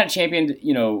 and I kind of championed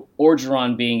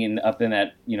Orgeron being up in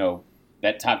that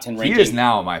that top 10 ranking. He is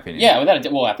now, in my opinion. Yeah,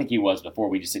 I think he was before.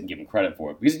 We just didn't give him credit for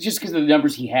it. Because of the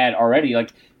numbers he had already.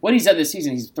 Like, what he's done this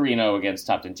season, he's 3-0 against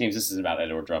top 10 teams. This isn't about Ed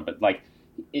Orgeron, but, like,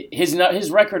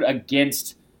 his record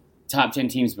against top 10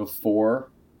 teams before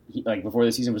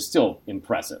the season was still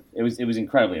impressive. It was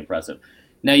incredibly impressive.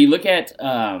 Now, you look at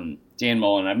Dan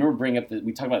Mullen, I remember bringing up,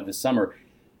 we talked about it this summer,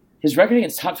 his record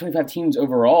against top 25 teams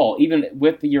overall, even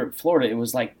with the year at Florida, it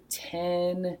was like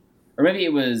 10, or maybe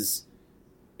it was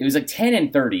like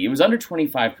 10-30. It was under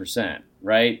 25%,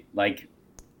 right? Like,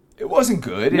 it wasn't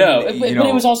good. No, but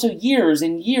it was also years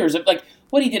and years of, like,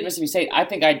 what he did at Mississippi State. I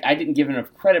think I didn't give him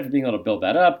enough credit for being able to build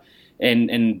that up, and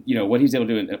what he was able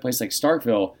to do in a place like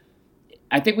Starkville.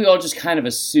 I think we all just kind of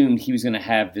assumed he was going to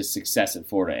have this success at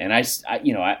Florida, and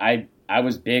I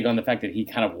was big on the fact that he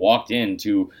kind of walked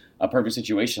into a perfect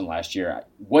situation last year.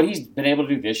 What he's been able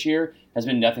to do this year has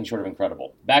been nothing short of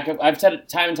incredible. I've said it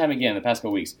time and time again in the past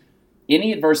couple weeks.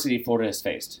 Any adversity Florida has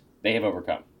faced, they have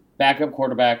overcome. Backup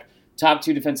quarterback, top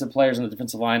 2 defensive players on the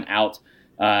defensive line out.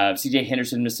 C.J.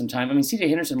 Henderson missed some time. I mean, C.J.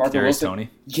 Henderson, Marco Wilson,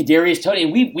 Kadarius Toney,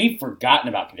 and we've forgotten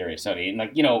about Kadarius Toney. And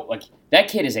that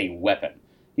kid is a weapon.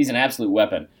 He's an absolute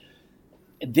weapon.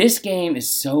 This game is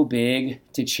so big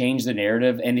to change the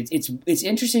narrative, and it's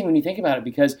interesting when you think about it,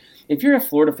 because if you're a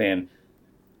Florida fan,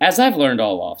 as I've learned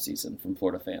all offseason from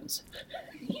Florida fans,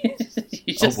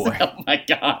 oh my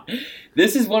God.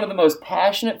 This is one of the most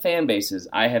passionate fan bases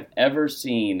I have ever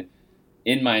seen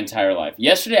in my entire life.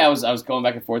 Yesterday I was going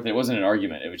back and forth, and it wasn't an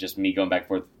argument. It was just me going back and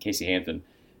forth with Casey Hampton.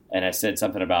 And I said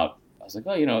something about, I was like,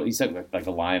 he said like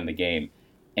the line in the game.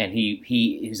 And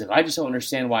he's like, I just don't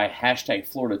understand why hashtag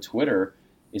Florida Twitter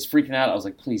is freaking out. I was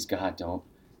like, please, God, don't.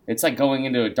 It's like going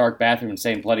into a dark bathroom and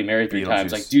saying Bloody Mary 3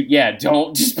 times. Like, dude,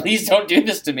 please don't do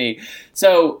this to me.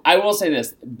 So I will say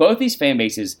this. Both these fan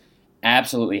bases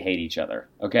absolutely hate each other,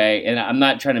 okay? And I'm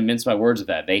not trying to mince my words with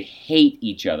that. They hate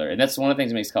each other. And that's one of the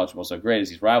things that makes college football so great is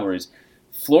these rivalries.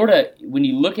 Florida, when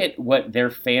you look at what their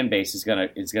fan base is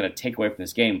gonna take away from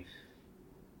this game,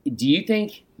 do you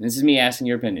think, this is me asking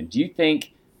your opinion, do you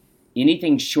think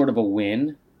anything short of a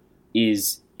win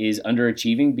is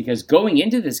underachieving? Because going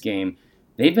into this game,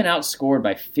 they've been outscored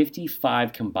by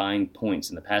 55 combined points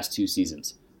in the past 2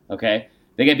 seasons. Okay,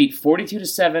 they got beat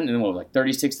 42-7, and then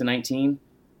 36-19.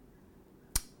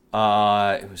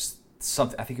 It was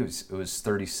something. I think it was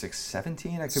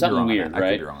 36-17. I could something be wrong weird, on that. right?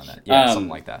 I could be wrong on that. Yeah, something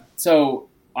like that. So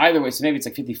either way, so maybe it's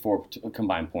like 54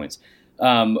 combined points.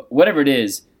 Whatever it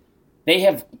is, they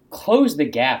have closed the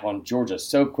gap on Georgia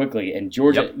so quickly, and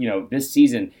Georgia, this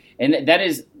season, and that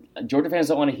is. Georgia fans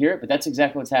don't want to hear it, but that's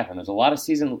exactly what's happened. There's a lot of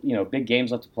season, big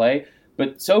games left to play.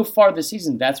 But so far this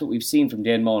season, that's what we've seen from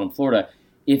Dan Mullen in Florida.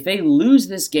 If they lose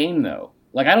this game, though,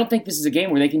 I don't think this is a game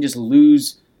where they can just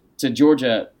lose to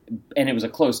Georgia, and it was a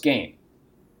close game.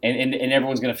 And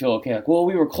everyone's going to feel okay. Like, well,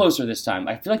 we were closer this time.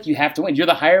 I feel like you have to win. You're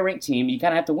the higher-ranked team. You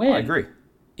kind of have to win. I agree.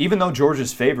 Even though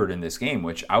Georgia's favored in this game,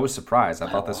 which I was surprised.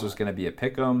 I thought this was going to be a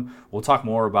pick'em. We'll talk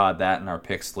more about that in our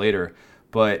picks later.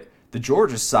 But the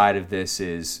Georgia side of this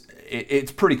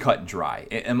it's pretty cut and dry.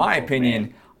 In my opinion,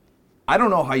 man. I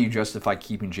don't know how you justify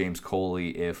keeping James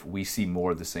Coley if we see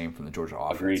more of the same from the Georgia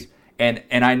offense. Agreed.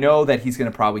 And I know that he's going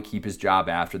to probably keep his job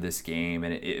after this game,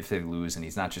 and if they lose, and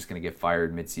he's not just going to get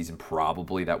fired midseason,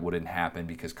 probably that wouldn't happen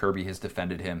because Kirby has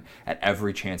defended him at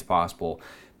every chance possible.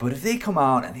 But if they come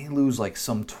out and they lose like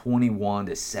some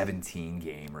 21-17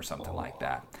 game or something like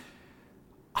that,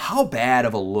 how bad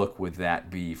of a look would that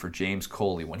be for James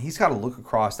Coley when he's got to look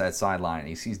across that sideline and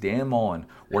he sees Dan Mullen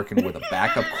working with a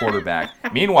backup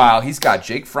quarterback? Meanwhile, he's got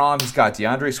Jake Fromm, he's got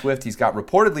DeAndre Swift, he's got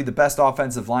reportedly the best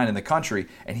offensive line in the country,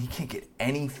 and he can't get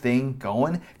anything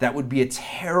going. That would be a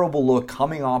terrible look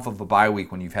coming off of a bye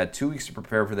week when you've had 2 weeks to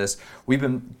prepare for this. We've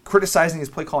been criticizing his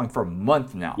play calling for a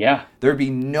month now. Yeah. There'd be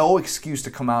no excuse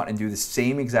to come out and do the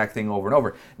same exact thing over and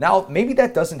over. Now, maybe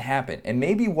that doesn't happen, and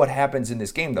maybe what happens in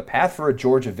this game, the path for a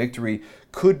Georgia victory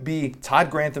could be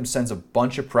Todd Grantham sends a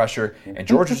bunch of pressure, and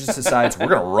Georgia just decides we're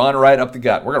going to run right up the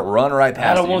gut. We're going to run right past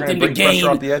it. I don't want them to gain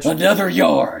another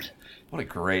yard. What a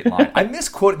great line. I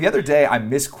misquoted the other day. I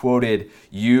misquoted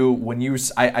you when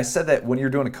I said that when you were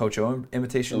doing a Coach O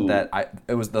imitation. Ooh. That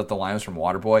it was the line was from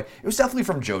Waterboy. It was definitely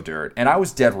from Joe Dirt, and I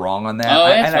was dead wrong on that. Oh,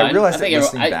 that's fine. I realized that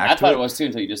listening back to it. I thought it was too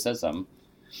until you just said something.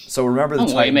 So remember the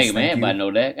Titans. Why you make a man, but I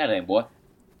know that. Goddamn boy.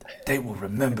 They will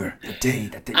remember the day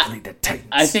that they played the Titans.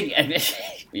 I think,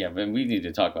 yeah, but we need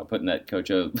to talk about putting that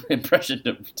Coach O impression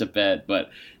to bed. But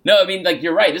no, I mean, like,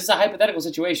 you're right. This is a hypothetical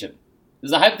situation.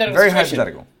 Very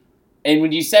hypothetical. And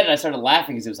when you said it, I started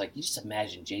laughing because it was like, you just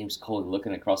imagine James Coley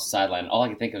looking across the sideline. All I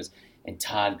could think of was, and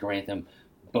Todd Grantham,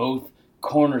 both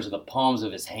corners of the palms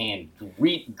of his hand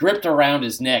gripped around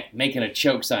his neck, making a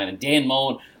choke sign. And Dan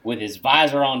Mullen with his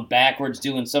visor on backwards,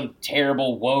 doing some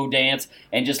terrible woe dance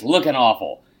and just looking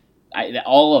awful.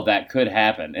 All of that could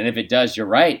happen, and if it does, you're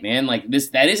right, man. Like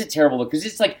that is a terrible look because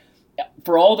it's like,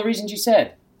 for all the reasons you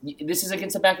said, this is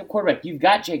against a backup quarterback. You've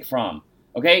got Jake Fromm,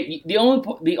 okay. The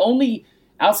only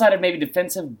outside of maybe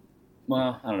defensive,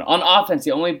 well, I don't know, on offense,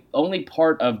 the only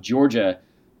part of Georgia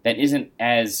that isn't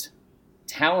as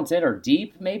talented or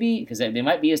deep, maybe because they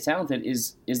might be as talented,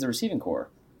 is the receiving core,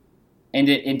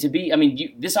 and to be, I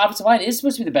mean, this offensive line is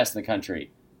supposed to be the best in the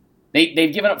country.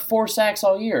 They've given up 4 sacks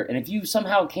all year, and if you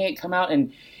somehow can't come out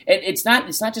and it's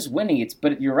not just winning,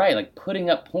 but you're right, like putting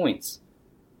up points.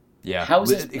 Yeah,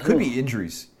 it could be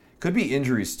injuries. Could be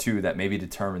injuries too that maybe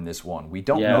determine this one. We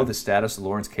don't know the status of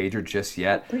Lawrence Cager just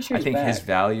yet. Pretty sure I think back. His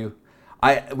value.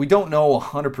 We don't know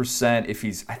 100% if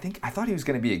he's. I thought he was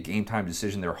going to be a game time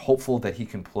decision. They're hopeful that he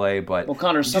can play, but well,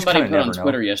 Connor, somebody put on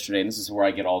Twitter yesterday, and this is where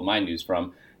I get all my news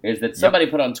from. Is that somebody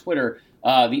put on Twitter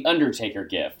the Undertaker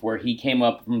gif where he came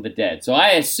up from the dead. So I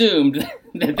assumed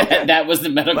that was the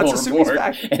medical report,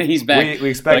 and he's back. We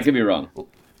expect, but I could be wrong.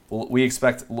 We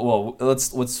expect. Well,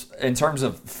 let's in terms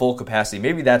of full capacity.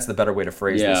 Maybe that's the better way to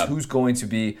phrase this. Who's going to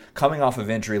be coming off of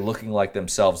injury, looking like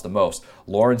themselves the most?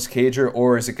 Lawrence Cager,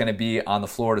 or is it going to be on the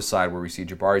Florida side where we see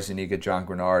Jabari Zuniga, John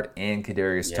Grenard, and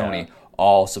Kadarius Toney?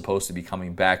 All supposed to be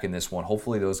coming back in this one.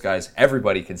 Hopefully those guys,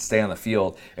 everybody can stay on the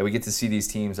field, and we get to see these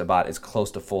teams about as close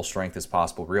to full strength as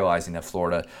possible, realizing that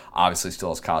Florida obviously still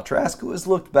has Kyle Trask, who has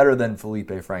looked better than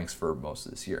Felipe Franks for most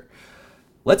of this year.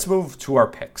 Let's move to our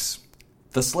picks.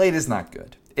 The slate is not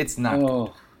good. It's not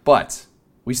good. But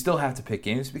we still have to pick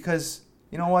games because,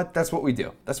 you know what? That's what we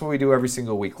do. That's what we do every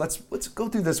single week. Let's go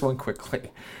through this one quickly.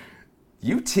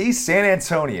 UT San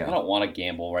Antonio. I don't want to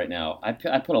gamble right now. I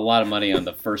put a lot of money on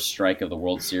the first strike of the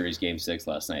World Series Game 6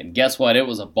 last night. And guess what? It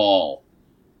was a ball.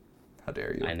 How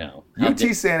dare you? I know. UT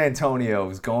San Antonio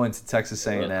is going to Texas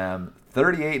A&M.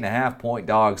 38.5-point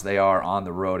dogs they are on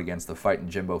the road against the fighting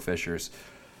Jimbo Fishers.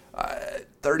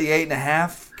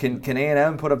 38.5. Can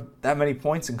A&M put up that many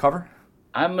points and cover?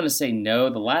 I'm going to say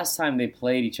no. The last time they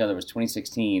played each other was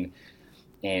 2016.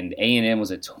 And A&M was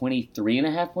a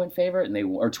 23.5-point favorite,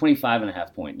 or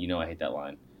 25.5-point. You know I hate that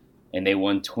line. And they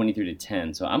won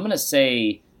 23-10. So I'm going to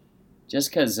say, just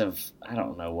because of, I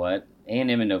don't know what, A&M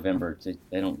in November,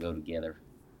 they don't go together.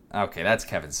 Okay, that's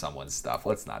Kevin Someone's stuff.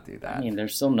 Let's not do that. I mean,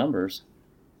 there's still numbers.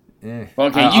 Well,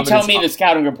 okay, you tell me the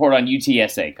scouting report on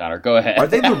UTSA, Connor. Go ahead. Are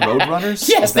they the Roadrunners?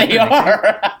 Yes, they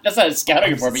are. That's not a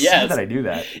scouting report, but yes. That I do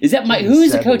that. Is that Mike? Who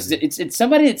is the coach? It's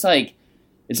somebody that's like,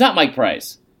 it's not Mike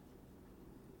Price.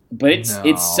 But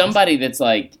it's somebody that's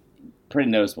like pretty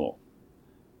noticeable.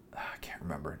 I can't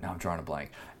remember. Now I'm drawing a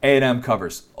blank. A&M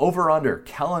covers. Over under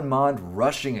Kellen Mond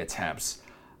rushing attempts.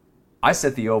 I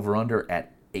set the over-under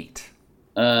at 8.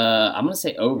 I'm going to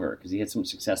say over because he had some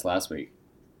success last week.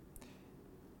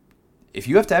 If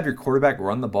you have to have your quarterback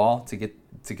run the ball to get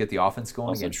the offense going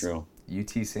Also against true.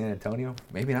 UT San Antonio,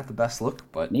 maybe not the best look,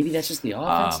 but maybe that's just the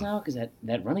offense now because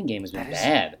that running game has been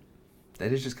bad.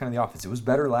 That is just kind of the offense. It was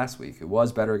better last week. It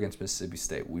was better against Mississippi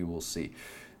State. We will see.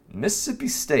 Mississippi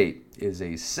State is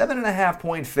a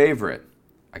 7.5-point favorite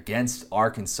against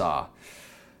Arkansas.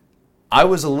 I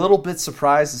was a little bit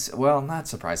surprised. Well, not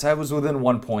surprised. I was within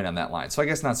 1 point on that line, so I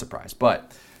guess not surprised.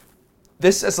 But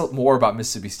this says more about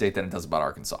Mississippi State than it does about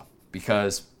Arkansas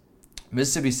because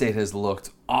Mississippi State has looked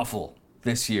awful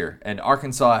this year, and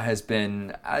Arkansas has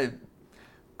been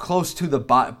close to the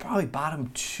probably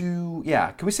bottom 2.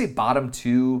 Yeah, can we say bottom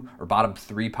 2 or bottom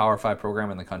 3 Power 5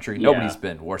 program in the country? Yeah. Nobody's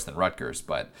been worse than Rutgers,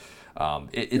 but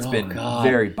it's been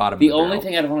very bottom. The only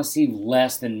thing I'd want to see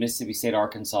less than Mississippi State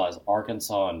Arkansas is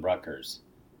Arkansas and Rutgers.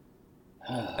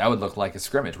 That would look like a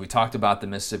scrimmage. We talked about the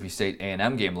Mississippi State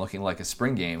A&M game looking like a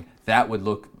spring game. That would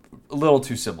look a little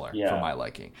too similar for my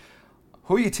liking.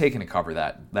 Who are you taking to cover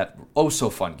that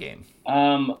oh-so-fun game?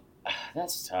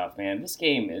 That's tough, man. This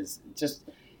game is just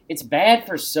 – it's bad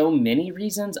for so many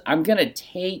reasons. I'm going to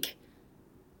take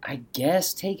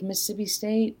Mississippi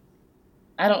State.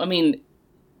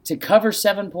 To cover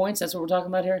 7 points, that's what we're talking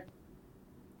about here?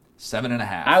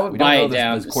 7.5. I would buy it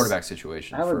down. The quarterback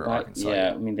situation for Arkansas.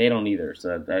 Yeah, they don't either,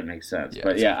 so that makes sense. Yeah,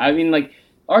 but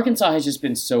Arkansas has just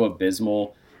been so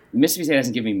abysmal. Mississippi State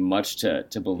hasn't given me much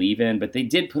to believe in, but they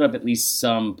did put up at least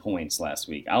some points last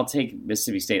week. I'll take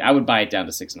Mississippi State. I would buy it down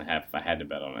to 6.5 if I had to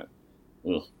bet on it.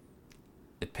 Ugh.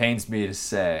 It pains me to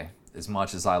say, as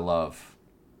much as I love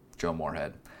Joe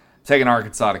Moorhead, I'm taking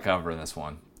Arkansas to cover in this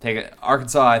one.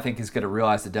 Arkansas, I think, is going to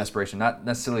realize the desperation. Not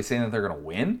necessarily saying that they're going to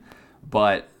win,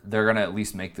 but they're going to at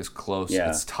least make this close. Yeah.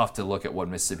 It's tough to look at what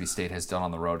Mississippi State has done on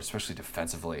the road, especially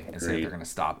defensively, and say that they're going to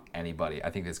stop anybody.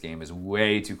 I think this game is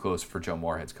way too close for Joe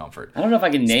Moorhead's comfort. I don't know if I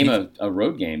can name a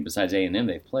road game besides A&M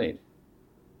they've played.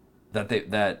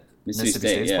 That Mississippi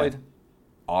State's played?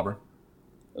 Auburn.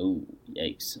 Oh,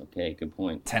 yikes. Okay, good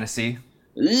point. Tennessee.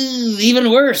 Ooh, even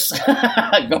worse.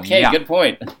 Okay, Good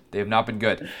point. They have not been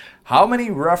good. How many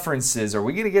references are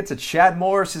we going to get to Chad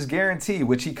Morris's guarantee,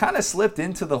 which he kind of slipped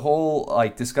into the whole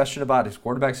discussion about his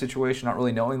quarterback situation, not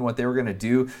really knowing what they were going to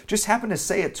do. Just happened to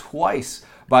say it twice,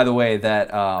 by the way,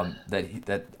 that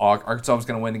Arkansas was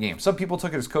going to win the game. Some people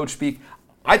took it as coach speak.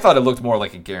 I thought it looked more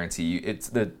like a guarantee. It's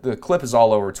the clip is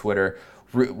all over Twitter.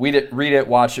 Read it,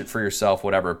 watch it for yourself,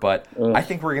 whatever. But I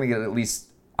think we're going to get at least.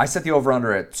 I set the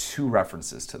over/under at 2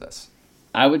 references to this.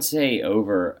 I would say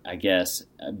over. I guess.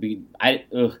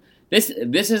 This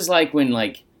is like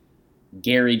when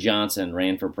Gary Johnson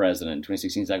ran for president in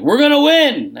 2016. He's like, "We're gonna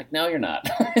win." Like, no, you're not.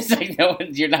 It's like, no,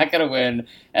 you're not gonna win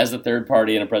as the third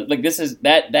party in a president. Like, this is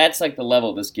that's like the level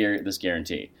of this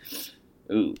guarantee.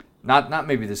 Ooh. Not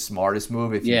maybe the smartest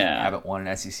move if you haven't won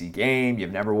an SEC game,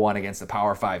 you've never won against a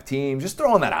Power 5 team. Just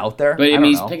throwing that out there. But I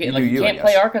mean, you can't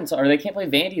play Arkansas, or they can't play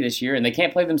Vandy this year, and they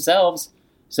can't play themselves.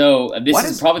 So this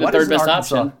is probably the third best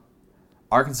option.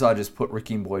 Arkansas just put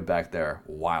Rakeem Boyd back there.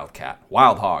 Wildcat.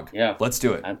 Wild Hog. Yeah. Let's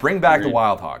do it. Bring back the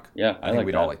Wild Hog. Yeah, I think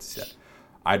we'd all like to see that.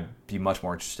 I'd be much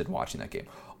more interested in watching that game.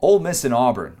 Ole Miss and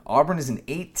Auburn. Auburn is an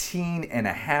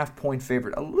 18.5-point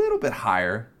favorite, a little bit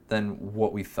higher than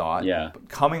what we thought. Yeah. But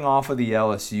coming off of the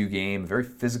LSU game, very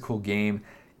physical game,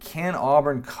 can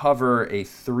Auburn cover a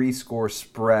 3-score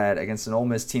spread against an Ole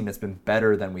Miss team that's been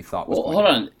better than we thought was going to be? Hold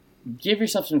on. Give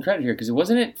yourself some credit here, because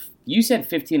you said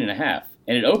 15.5,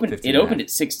 and it opened at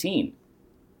 16.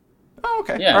 Oh,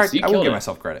 okay. Yeah, all right. So I will give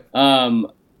myself credit.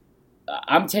 I'm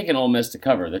taking Ole Miss to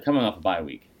cover. They're coming off a bye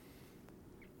week.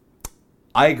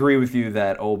 I agree with you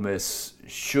that Ole Miss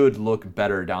should look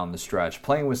better down the stretch,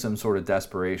 playing with some sort of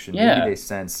desperation. Yeah. Maybe they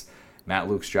sense Matt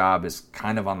Luke's job is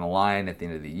kind of on the line at the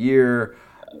end of the year.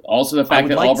 Also, the fact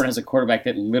that Auburn has a quarterback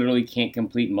that literally can't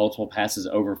complete multiple passes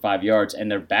over 5 yards, and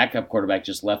their backup quarterback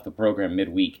just left the program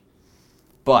midweek.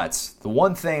 But the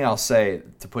one thing I'll say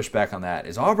to push back on that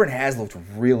is Auburn has looked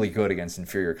really good against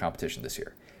inferior competition this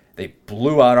year. They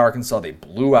blew out Arkansas. They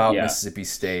blew out Mississippi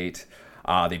State.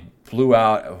 They blew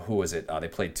out, who was it? They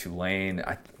played Tulane.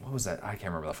 What was that? I can't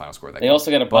remember the final score of that game. They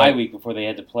also got a bye week before they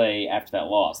had to play after that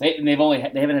loss. They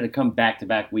haven't had to come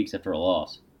back-to-back weeks after a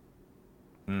loss.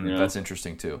 That's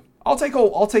interesting too. I'll take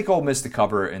Ole Miss to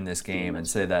cover in this game and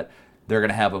say that they're going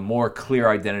to have a more clear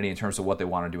identity in terms of what they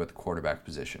want to do at the quarterback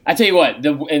position. I tell you what,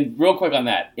 and real quick on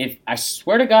that, if I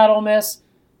swear to God, Ole Miss,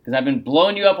 because I've been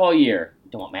blowing you up all year.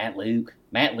 Don't want Matt Luke,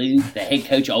 the head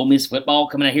coach of Ole Miss football,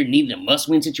 coming out here needing a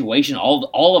must-win situation.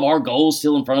 All of our goals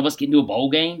still in front of us, getting to a bowl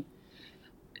game.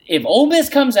 If Ole Miss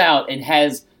comes out and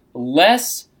has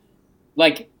less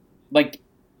like,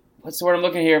 what's the word I'm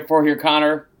looking for here,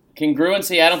 Connor?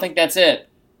 Congruency. I don't think that's it.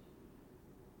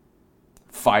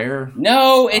 Fire?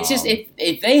 No, it's just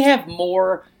if they have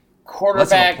more quarterback.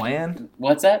 Less of a plan?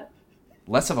 What's that?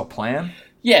 Less of a plan?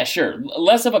 Yeah, sure.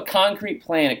 Less of a concrete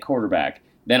plan at quarterback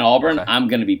than Auburn. Okay. I'm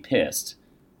going to be pissed.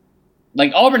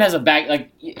 Like Auburn has a back.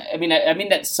 Like I mean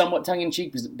that somewhat tongue in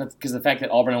cheek, because the fact that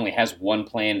Auburn only has one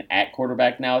plan at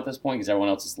quarterback now at this point because everyone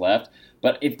else is left.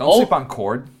 But if don't sleep on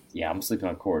Cord. Yeah, I'm sleeping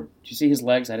on Cord. Did you see his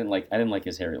legs? I didn't like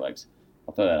his hairy legs.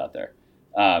 I'll throw that out there.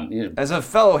 As a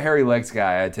fellow hairy legs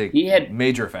guy, I take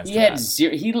major offense to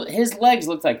that. His legs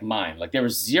looked like mine. Like there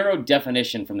was zero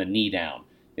definition from the knee down.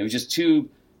 It was just too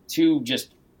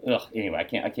just. Ugh. Anyway, I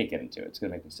can't get into it. It's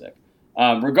gonna make me sick.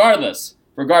 Regardless,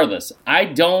 I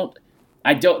don't.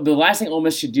 The last thing Ole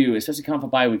Miss should do, especially coming off a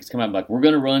bye week, is come out and be like, we're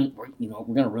gonna run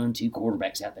two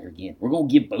quarterbacks out there again. We're gonna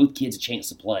give both kids a chance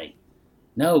to play.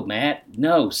 No, Matt.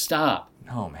 No, stop.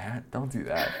 No, Matt. Don't do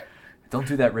that. Don't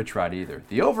do that, Rich Rod, either.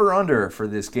 The over-under for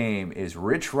this game is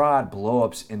Rich Rod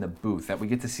blow-ups in the booth that we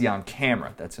get to see on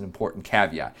camera. That's an important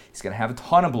caveat. He's going to have a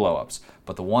ton of blow-ups,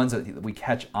 but the ones that we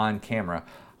catch on camera,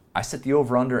 I set the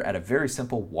over-under at a very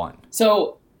simple 1.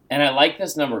 So, and I like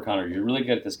this number, Connor. You're really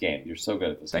good at this game. You're so good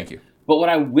at this game. Thank you. But what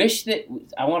I wish that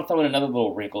 – I want to throw in another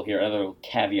little wrinkle here, another little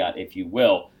caveat, if you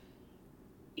will.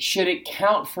 Should it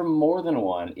count for more than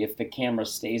 1 if the camera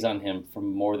stays on him for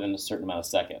more than a certain amount of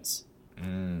seconds?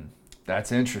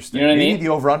 That's interesting. You know what I mean? Maybe the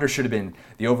over-under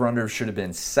should have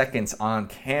been seconds on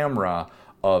camera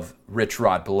of Rich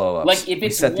Rod blow-ups. Like if it's we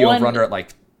set the over-under at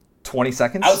like 20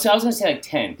 seconds? I was going to say like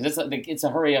 10 because it's a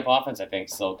hurry-up offense, I think,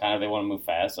 so kind of they want to move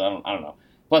fast, so I don't know.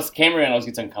 Plus, cameraman always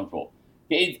gets uncomfortable.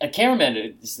 A cameraman,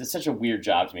 it's such a weird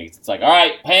job to me. It's like, all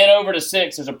right, pan over to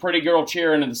 6. There's a pretty girl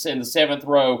cheering in the 7th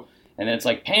row. And then it's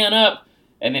like, pan up.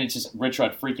 And then it's just Rich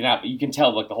Rod freaking out. But you can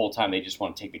tell like the whole time they just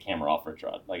want to take the camera off Rich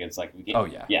Rod. Like, it's like, oh,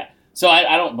 yeah. Yeah. So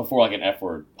I don't, before like an F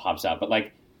word pops out. But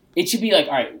like, it should be like,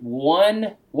 all right,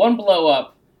 one blow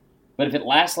up. But if it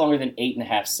lasts longer than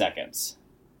 8.5 seconds,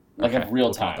 like okay, of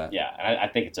real time. Yeah. I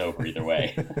think it's over either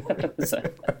way.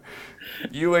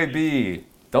 UAB.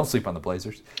 Don't sleep on the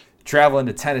Blazers. Traveling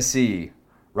to Tennessee,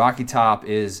 Rocky Top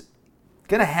is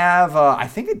going to have, I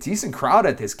think, a decent crowd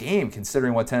at this game,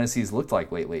 considering what Tennessee's looked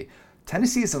like lately.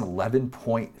 Tennessee is an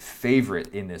 11-point favorite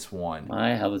in this one.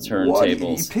 My, how the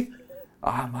turntables.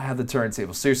 My, how the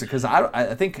turntables. Seriously, because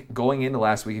I think going into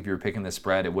last week, if you were picking the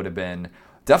spread, it would have been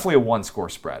definitely a one-score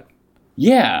spread.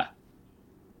 Yeah.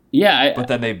 Yeah. But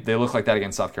then they look like that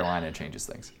against South Carolina, and it changes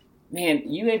things. Man,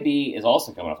 UAB is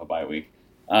also coming off a bye week.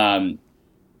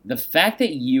 The fact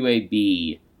that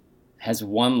UAB has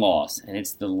one loss, and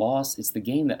it's the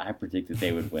game that I predicted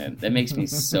they would win. That makes me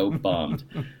so bummed.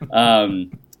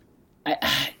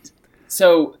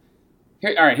 So,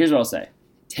 all right, here's what I'll say.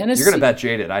 Tennessee. You're going to bet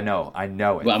jaded. I know it.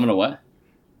 Well, I'm going to what?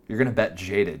 You're going to bet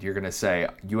jaded. You're going to say,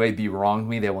 UAB wronged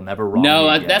me. They will never wrong me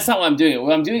again. That's not what I'm doing.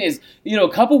 What I'm doing is, a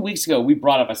couple weeks ago, we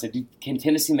brought up, I said, can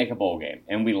Tennessee make a bowl game?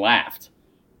 And we laughed.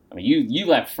 I mean, you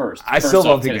laughed first. I still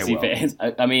don't think they will. Fans.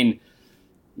 I mean,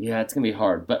 yeah, it's going to be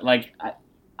hard. But, like,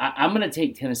 I'm going to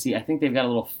take Tennessee. I think they've got a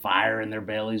little fire in their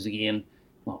bellies again.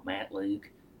 Well, Matt Luke.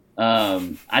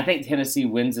 I think Tennessee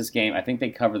wins this game. I think they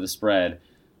cover the spread.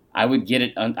 I would get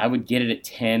it at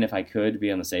 10 if I could, to be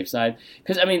on the safe side.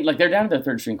 Because, I mean, like, they're down to their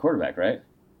third-string quarterback, right?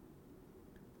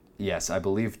 Yes, I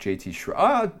believe JT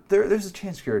Shroot. There's a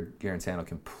chance Garantano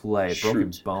can play.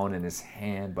 Broken bone in his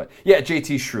hand. But, yeah,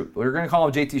 JT Shroot. We're going to call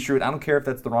him JT Shroot. I don't care if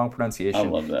that's the wrong pronunciation. I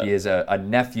love that. He is a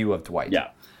nephew of Dwight.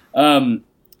 Yeah. I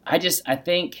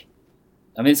think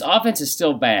this offense is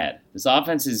still bad. This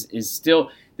offense is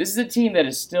still – this is a team that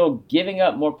is still giving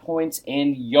up more points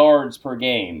and yards per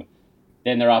game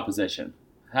than their opposition.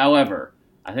 However,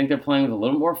 I think they're playing with a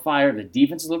little more fire. The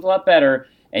defense has looked a lot better.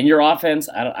 And your offense,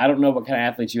 I don't know what kind of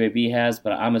athletes UAB has,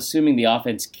 but I'm assuming the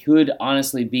offense could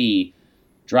honestly be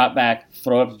drop back,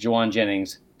 throw it up to Jawan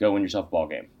Jennings, go win yourself a ball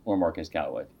game, or Marcus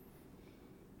Callaway.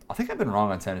 I think I've been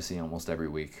wrong on Tennessee almost every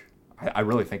week. I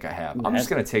really think I have. I'm just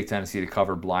going to take Tennessee to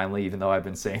cover blindly, even though I've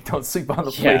been saying don't sleep on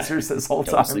the Blazers this whole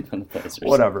time. Don't sleep on the Blazers.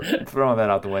 Whatever. Throwing that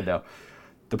out the window.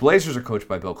 The Blazers are coached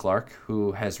by Bill Clark,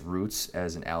 who has roots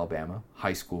as an Alabama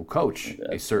high school coach.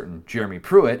 A certain Jeremy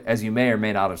Pruitt, as you may or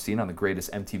may not have seen on the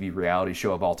greatest MTV reality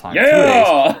show of all time, 2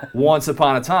 Days. Once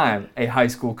upon a time, a high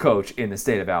school coach in the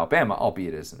state of Alabama,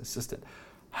 albeit as an assistant.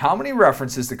 How many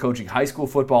references to coaching high school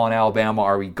football in Alabama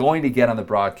are we going to get on the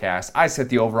broadcast? I set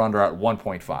the over-under at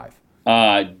 1.5.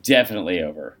 Definitely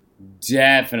over.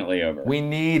 Definitely over. We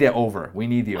need it over. We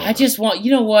need the over. I just want,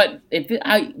 you know what?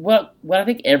 What I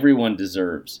think everyone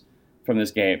deserves from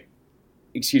this game,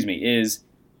 is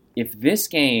if this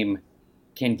game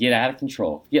can get out of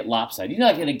control, get lopsided. You know,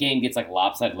 like in a game gets like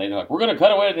lopsided later, like we're going to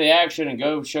cut away to the action and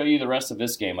go show you the rest of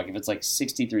this game. Like if it's like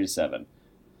 63-7,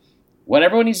 what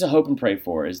everyone needs to hope and pray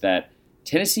for is that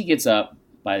Tennessee gets up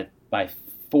by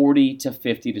 40 to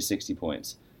 50 to 60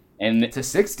 points, and to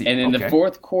 60, and then the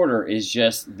fourth quarter is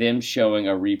just them showing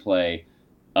a replay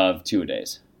of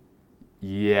two-a-days.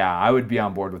 Yeah, I would be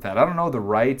on board with that. I don't know the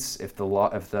rights if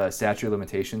the statute of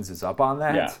limitations is up on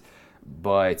that. Yeah.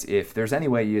 But if there's any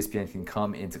way ESPN can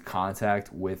come into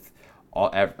contact with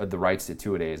the rights to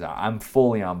two-a-days, I'm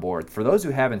fully on board. For those who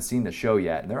haven't seen the show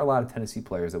yet, and there are a lot of Tennessee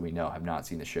players that we know have not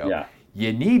seen the show,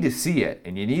 you need to see it,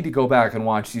 and you need to go back and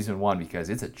watch season 1 because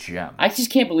it's a gem. I just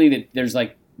can't believe that there's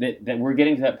like that we're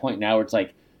getting to that point now where it's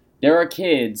like there are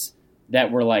kids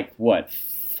that were like, what,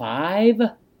 5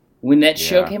 when that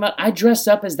show came out? We dressed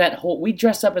up as that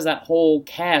whole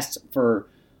cast for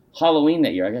Halloween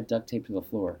that year. I got duct taped to the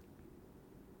floor.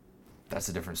 That's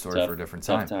a different story for a different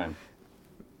time. Tough time.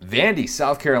 Vandy,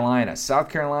 South Carolina. South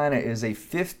Carolina is a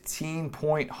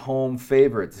 15-point home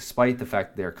favorite, despite the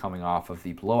fact they're coming off of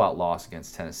the blowout loss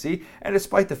against Tennessee, and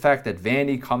despite the fact that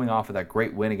Vandy, coming off of that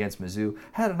great win against Mizzou,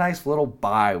 had a nice little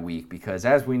bye week, because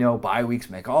as we know, bye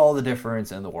weeks make all the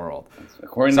difference in the world.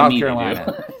 According South to me,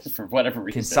 Carolina, for whatever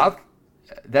reason.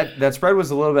 That spread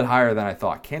was a little bit higher than I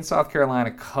thought. Can South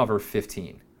Carolina cover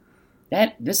 15?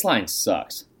 This line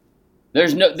sucks.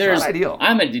 There's not ideal.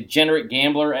 I'm a degenerate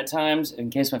gambler at times, in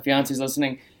case my fiance's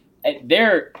listening.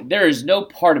 There is no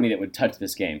part of me that would touch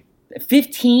this game.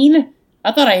 15?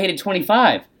 I thought I hated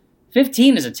 25.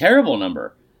 15 is a terrible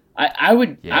number. I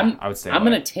would say I'm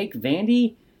going to take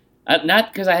Vandy,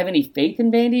 not because I have any faith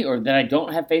in Vandy or that I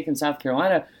don't have faith in South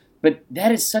Carolina, but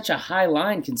that is such a high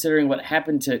line considering what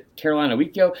happened to Carolina a week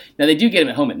ago. Now, they do get them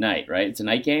at home at night, right? It's a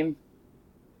night game?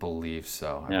 I believe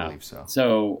so.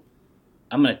 So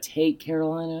I'm going to take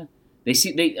Carolina.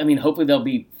 Hopefully they'll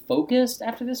be focused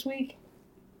after this week.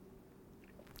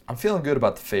 I'm feeling good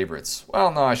about the favorites.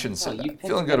 Well, no, I shouldn't say that. You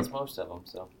feeling good about most of them,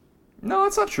 so. No,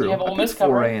 that's not true. You have Ole Miss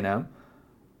for A&M.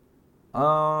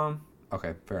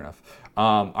 Okay, fair enough.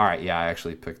 All right, yeah, I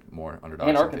actually picked more underdogs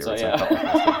and Arkansas,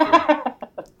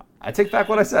 I take back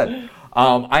what I said.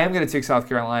 I am going to take South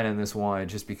Carolina in this one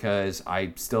just because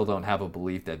I still don't have a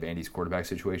belief that Vandy's quarterback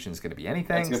situation is going to be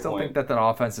anything. Still think that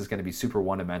offense is going to be super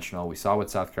one-dimensional. We saw what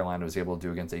South Carolina was able to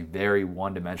do against a very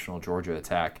one-dimensional Georgia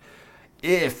attack.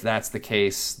 If that's the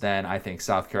case, then I think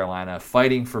South Carolina,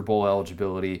 fighting for bowl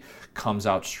eligibility, comes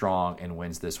out strong and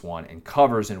wins this one and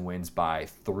covers and wins by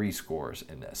 3 scores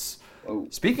in this. Oh.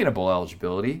 Speaking of bowl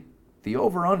eligibility, the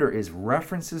over-under is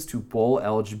references to bowl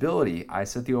eligibility. I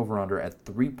set the over-under at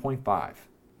 3.5.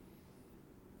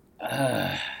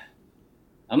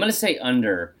 I'm going to say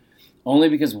under, only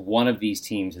because one of these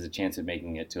teams has a chance of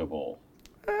making it to a bowl.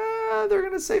 They're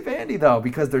going to say Vandy, though,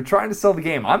 because they're trying to sell the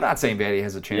game. I'm not saying Vandy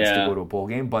has a chance to go to a bowl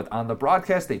game, but on the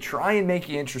broadcast, they try and make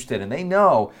you interested, and they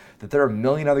know that there are a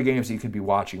million other games that you could be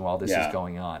watching while this is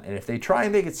going on. And if they try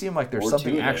and make it seem like there's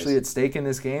something actually at stake in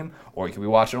this game, or you could be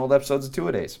watching old episodes of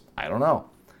Two-A-Days, I don't know.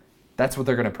 That's what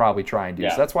they're going to probably try and do.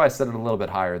 So that's why I set it a little bit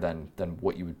higher than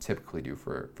what you would typically do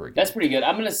for a game. That's pretty good.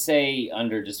 I'm going to say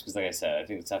under just because, like I said, I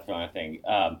think the South Carolina thing.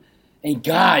 And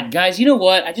God, guys, you know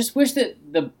what? I just wish that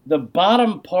the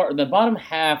bottom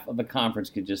half of the conference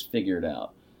could just figure it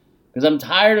out. Because I'm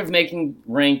tired of making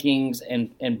rankings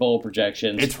and bowl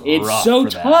projections. It's so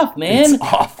tough, man. It's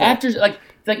awful. After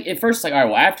at first, it's like, all right,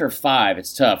 well, after 5,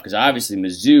 it's tough because obviously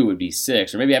Mizzou would be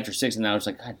 6, or maybe after 6, and now it's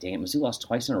like, God damn, Mizzou lost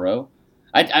twice in a row.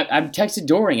 I texted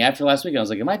Doring after last week, and I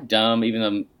was like, am I dumb? Even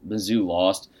though Mizzou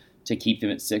lost to keep them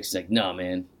at 6, he's like, no,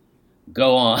 man.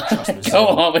 Go on. Go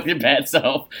on with your bad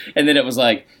self. And then it was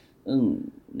like, ooh,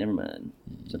 never mind.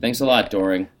 So thanks a lot,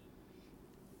 Doring.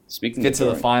 Get to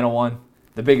the final one.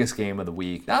 The biggest game of the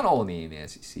week, not only in the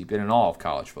SEC, but in all of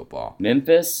college football.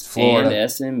 Memphis Florida and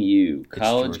SMU.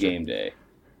 College game day.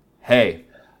 Hey,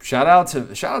 shout out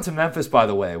to Memphis, by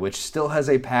the way, which still has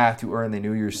a path to earn the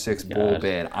New Year's Six bowl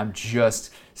bid. I'm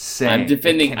just saying. I'm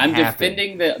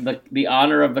defending the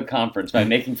honor of the conference by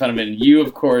making fun of it. And you,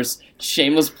 of course,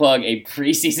 shameless plug, a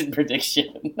preseason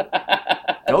prediction.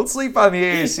 Don't sleep on the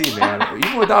AAC, man.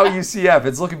 Even without UCF,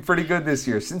 it's looking pretty good this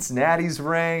year. Cincinnati's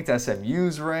ranked,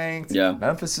 SMU's ranked,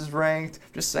 Memphis is ranked.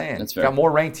 Just saying. That's fair. Got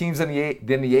more ranked teams than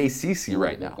the ACC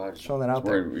right now. Showing that out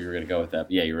there. We were going to go with that.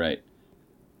 But yeah, you're right.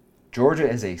 Georgia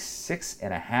is a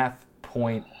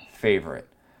 6.5-point favorite.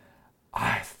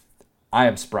 I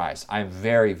am surprised. I am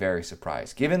very, very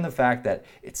surprised. Given the fact that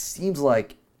it seems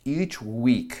like each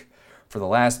week for the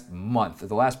last month,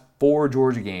 the last 4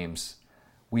 Georgia games,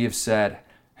 we have said,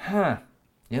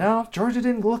 Georgia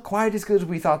didn't look quite as good as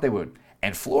we thought they would.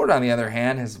 And Florida, on the other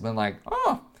hand, has been like,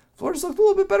 Florida's looked a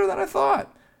little bit better than I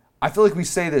thought. I feel like we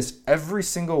say this every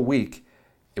single week.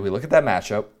 If we look at that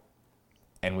matchup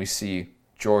and we see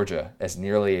Georgia as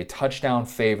nearly a touchdown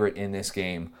favorite in this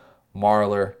game,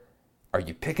 Marler, are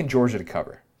you picking Georgia to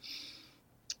cover?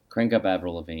 Crank up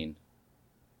Avril Lavigne.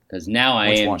 Because now I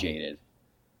am jaded.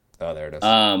 Oh, there it is.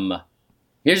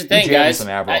 Here's the thing, guys. Some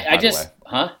Avril, I just,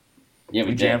 huh? Yeah,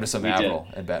 we jammed to some Avril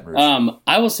and Baton Rouge.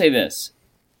 I will say this.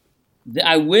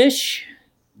 I wish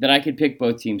that I could pick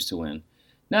both teams to win.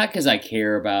 Not because I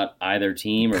care about either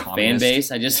team or fan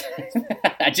base. I just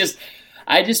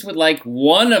would like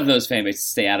one of those fan bases to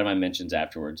stay out of my mentions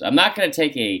afterwards. I'm not going to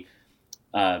take a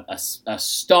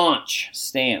staunch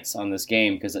stance on this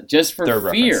game because just for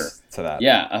fear to that.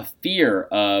 Yeah, a fear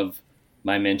of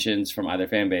my mentions from either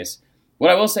fan base.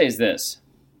 What I will say is this: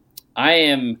 I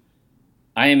am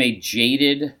a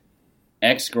jaded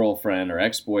ex-girlfriend or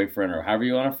ex-boyfriend or however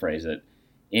you want to phrase it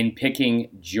in picking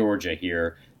Georgia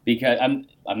here because I'm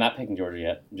not picking Georgia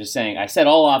yet. I'm just saying I said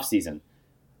all offseason,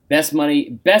 best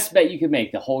bet you could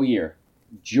make the whole year,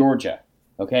 Georgia.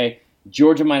 Okay,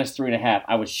 Georgia minus 3.5.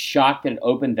 I was shocked that it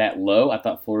opened that low. I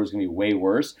thought Florida was going to be way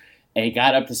worse, and it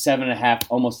got up to 7.5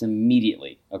 almost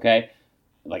immediately. Okay.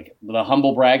 Like the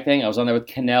humble brag thing, I was on there with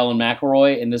Cannell and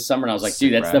McElroy in this summer, and I was like,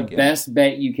 dude, that's the best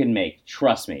bet you can make.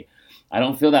 Trust me. I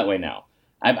don't feel that way now.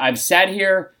 I've sat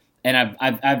here, and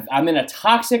I'm in a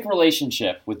toxic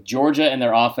relationship with Georgia and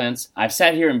their offense. I've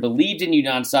sat here and believed in you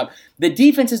nonstop. The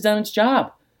defense has done its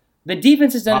job. The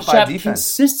defense has done its job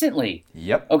consistently.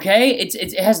 Yep. Okay?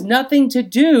 It has nothing to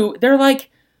do. They're like,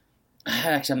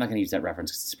 actually, I'm not going to use that reference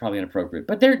because it's probably inappropriate.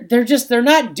 But they're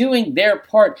not doing their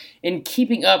part in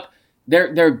keeping up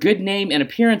their good name and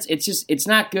appearance. It's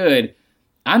not good.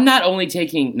 I'm not only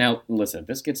taking now. Listen, if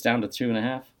this gets down to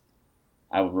 2.5,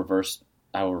 I will reverse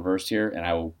here and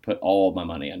I will put all of my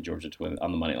money on Georgia to win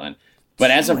on the money line. But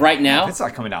as of right now, it's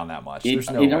not coming down that much. There's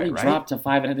no way, right? It dropped to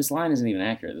 5.5. This line isn't even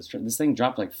accurate. This thing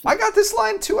dropped like. I got this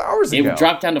line 2 hours ago. It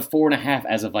dropped down to 4.5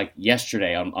 as of like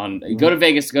yesterday on Go to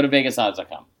Vegas. Go to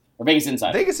VegasOdds.com or Vegas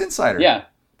Insider. Vegas Insider. Yeah.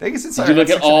 Vegas Insider. Did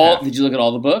you look at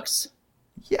all the books?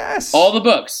 Yes. All the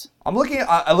books. I'm looking at.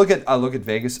 I look at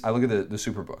Vegas. I look at the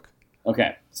Superbook.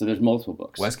 Okay, so there's multiple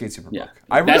books. Westgate Superbook. Yeah.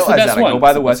 I realize that. I go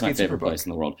by the Westgate Superbook. Superbook. Place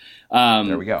in the world.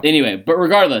 There we go. Anyway, but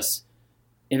regardless,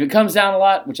 if it comes down a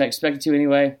lot, which I expect it to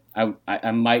anyway,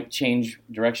 I might change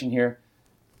direction here.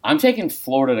 I'm taking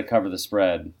Florida to cover the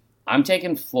spread. I'm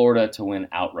taking Florida to win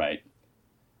outright.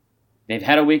 They've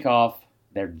had a week off.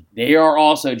 They are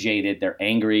also jaded. They're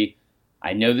angry.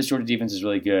 I know this Georgia defense is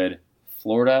really good.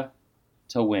 Florida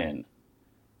to win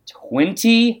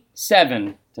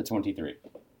 27-23.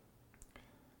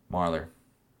 Marler,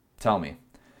 tell me,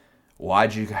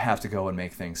 why'd you have to go and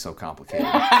make things so complicated?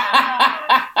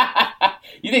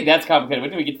 You think that's complicated?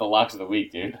 When do we get to the locks of the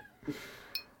week, dude?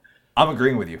 I'm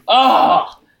agreeing with you.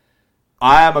 Oh,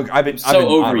 I've been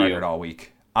on you. record all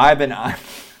week.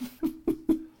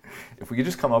 If we could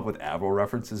just come up with Avril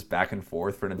references back and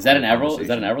forth for an Is that an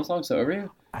Avril song? So over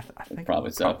you? I think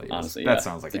probably so. Honestly, that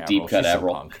sounds like it's Avril. A deep cut She's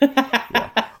Avril. So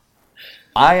yeah.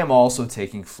 I am also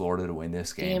taking Florida to win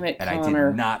this game, Damn it, and Connor.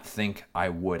 I did not think I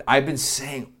would. I've been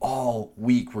saying all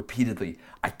week repeatedly,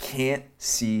 I can't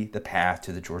see the path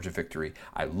to the Georgia victory.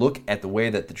 I look at the way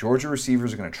that the Georgia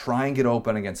receivers are going to try and get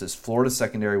open against this Florida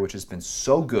secondary, which has been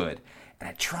so good, and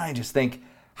I try and just think,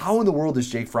 how in the world is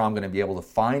Jake Fromm going to be able to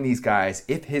find these guys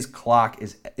if his clock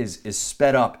is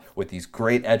sped up with these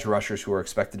great edge rushers who are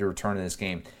expected to return in this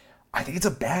game? I think it's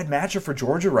a bad matchup for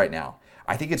Georgia right now.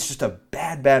 I think it's just a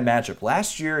bad matchup.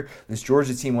 Last year, this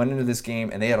Georgia team went into this game,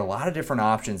 and they had a lot of different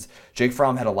options. Jake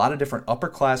Fromm had a lot of different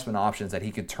upperclassmen options that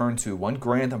he could turn to when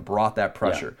Grantham brought that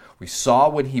pressure. Yeah. We saw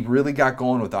when he really got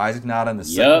going with Isaac Nada in the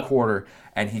second quarter,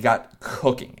 and he got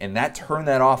cooking, and that turned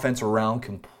that offense around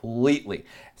completely.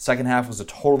 Second half was a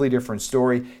totally different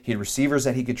story. He had receivers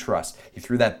that he could trust. He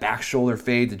threw that back shoulder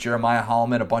fade to Jeremiah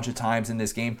Holloman a bunch of times in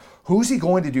this game. Who's he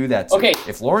going to do that to? Okay.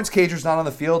 If Lawrence Cager's not on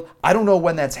the field, I don't know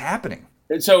when that's happening.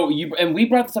 So we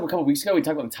brought this up a couple weeks ago. We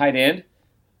talked about the tight end.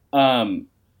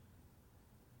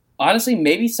 Honestly,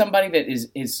 maybe somebody that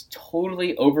is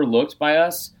totally overlooked by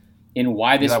us in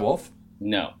why this. Eli Wolf?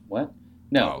 No. What?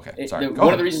 No. Oh, okay. Sorry.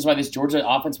 One of the reasons why this Georgia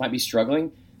offense might be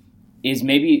struggling is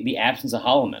maybe the absence of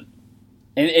Holloman.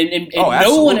 And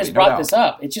no one has brought this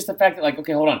up. It's just the fact that, like,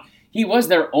 okay, hold on. He was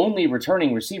their only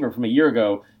returning receiver from a year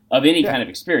ago of any kind of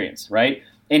experience, right?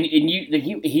 And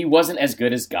he wasn't as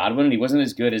good as Godwin, and he wasn't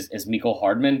as good as Mecole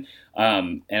Hardman,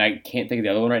 and I can't think of the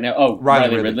other one right now. Oh,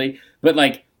 Riley Ridley. But,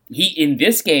 like, in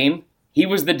this game, he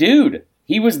was the dude.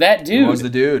 He was that dude. He was the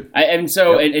dude.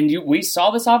 We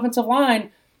saw this offensive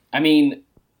line. I mean,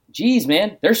 geez,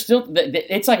 man, they're still.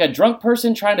 It's like a drunk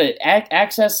person trying to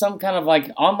access some kind of like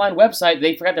online website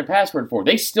they forgot their password for.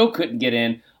 They still couldn't get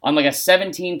in on like a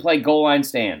 17-play goal line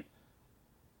stand.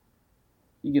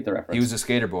 You get the reference. He was a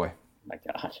skater boy. My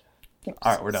God.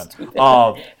 All right, we're done.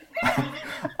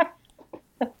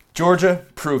 Georgia,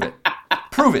 prove it.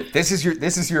 Prove it. This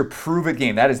is your prove it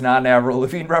game. That is not an Avril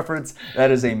Lavigne reference.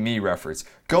 That is a me reference.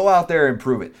 Go out there and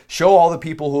prove it. Show all the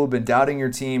people who have been doubting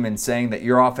your team and saying that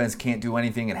your offense can't do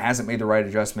anything and hasn't made the right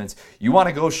adjustments. You want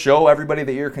to go show everybody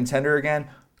that you're a contender again?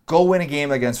 Go win a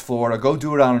game against Florida. Go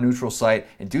do it on a neutral site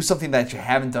and do something that you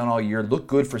haven't done all year. Look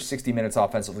good for 60 minutes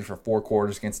offensively for 4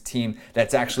 quarters against a team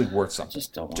that's actually worth something.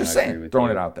 Just saying,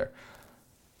 throwing it out there.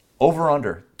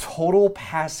 Over-under, total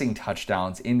passing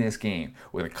touchdowns in this game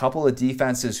with a couple of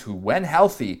defenses who, when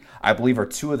healthy, I believe are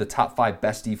 2 of the top 5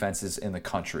 best defenses in the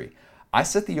country. I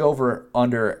set the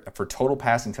over-under for total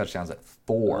passing touchdowns at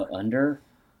 4. Under?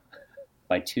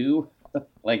 By 2?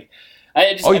 Think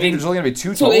there's only going to be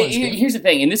 2 total in this game? Here's the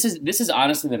thing, and this is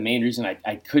honestly the main reason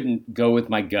I couldn't go with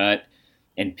my gut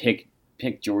and pick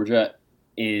Georgia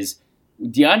is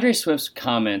DeAndre Swift's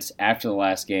comments after the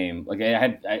last game. Like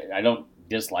I don't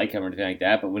dislike him or anything like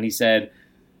that, but when he said,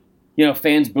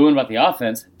 fans booing about the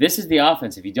offense, this is the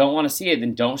offense. If you don't want to see it,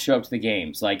 then don't show up to the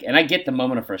games. And I get the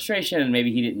moment of frustration, and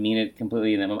maybe he didn't mean it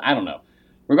completely in that moment. I don't know.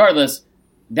 Regardless,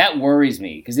 that worries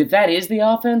me, because if that is the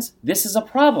offense, this is a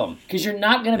problem, because you're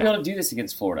not going to be able to do this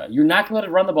against Florida. You're not going to be able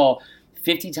to run the ball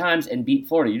 50 times and beat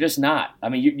Florida. You're just not. I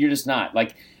mean, you're just not.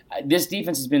 This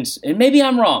defense has been, and maybe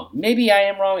I'm wrong. Maybe I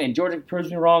am wrong, and Georgia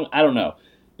proves me wrong. I don't know.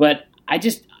 But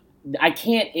I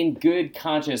can't in good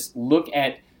conscience look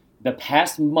at the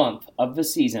past month of the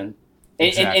season.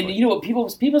 And you know what, people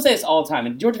say this all the time.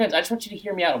 And Georgia fans, I just want you to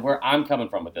hear me out of where I'm coming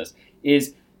from with this.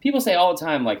 Is people say all the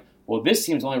time, well, this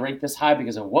team's only ranked this high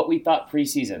because of what we thought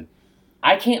preseason.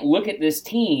 I can't look at this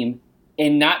team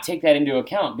and not take that into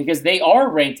account, because they are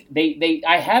ranked.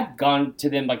 I have gone to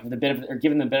them with the benefit, or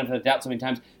given them the benefit of the doubt so many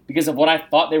times because of what I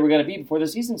thought they were going to be before the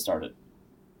season started.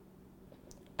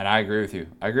 And I agree with you.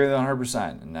 I agree with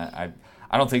 100%. And I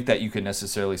don't think that you can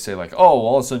necessarily say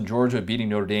all of a sudden Georgia beating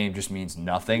Notre Dame just means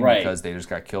nothing because they just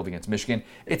got killed against Michigan.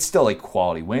 It's still a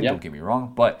quality win, Don't get me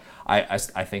wrong. But I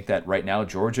think that right now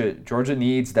Georgia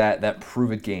needs that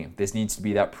prove-it game. This needs to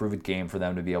be that prove-it game for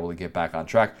them to be able to get back on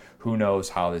track. Who knows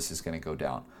how this is going to go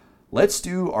down. Let's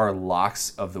do our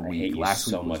locks of the week. I hate you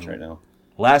so much right now.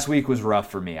 Last week was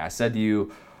rough for me. I said to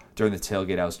you, during the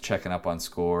tailgate, I was checking up on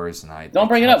scores, and don't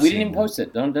bring it up. We didn't even post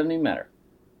it. Doesn't even matter.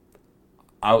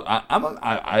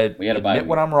 I admit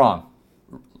when I'm wrong.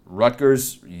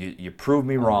 Rutgers, you proved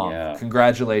me wrong. Yeah.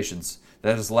 Congratulations.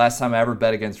 That is the last time I ever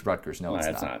bet against Rutgers. No, it's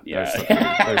not. Yeah.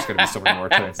 There's going to be so many more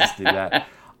chances to do that.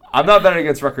 I'm not betting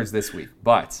against Rutgers this week,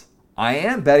 but I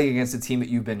am betting against a team that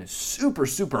you've been super,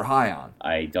 super high on.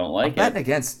 I don't like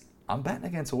I'm betting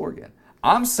against Oregon.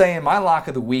 I'm saying my lock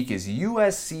of the week is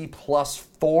USC plus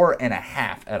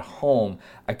 4.5 at home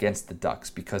against the Ducks,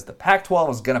 because the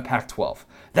Pac-12 is going to Pac-12.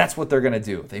 That's what they're going to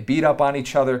do. They beat up on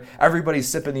each other. Everybody's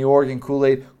sipping the Oregon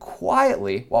Kool-Aid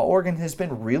quietly, while Oregon has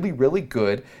been really, really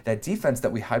good. That defense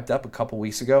that we hyped up a couple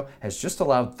weeks ago has just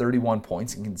allowed 31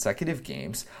 points in consecutive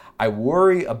games. I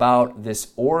worry about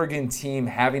this Oregon team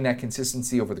having that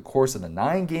consistency over the course of the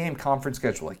 9-game conference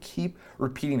schedule. I keep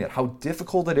repeating it, how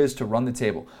difficult it is to run the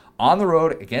table. On the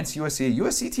road against USC, a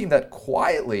USC team that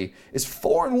quietly is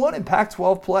 4-1 in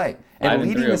Pac-12 play and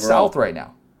leading the South right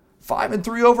now.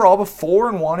 5-3 overall, but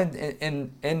 4-1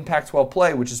 in Pac-12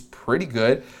 play, which is pretty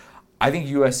good. I think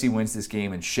USC wins this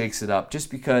game and shakes it up, just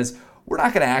because we're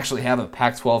not going to actually have a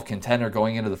Pac-12 contender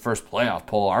going into the first playoff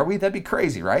poll, are we? That'd be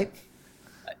crazy, right?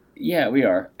 Yeah, we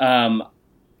are.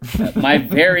 My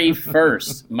very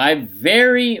first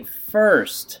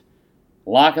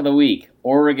lock of the week,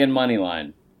 Oregon money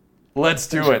line. Let's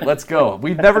do it. Let's go.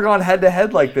 We've never gone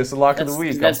head-to-head like this in lock of the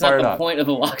week. That's not the point of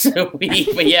the locks of the week,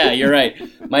 but yeah, you're right.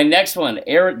 My next one,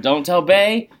 Don't Tell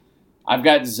Bay. I've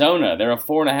got Zona. They're a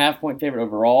 4.5-point favorite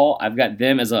overall. I've got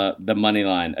them as the money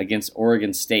line against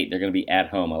Oregon State. They're going to be at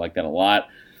home. I like that a lot.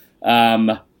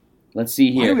 Let's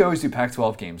see here. Why do we always do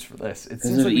Pac-12 games for this? It's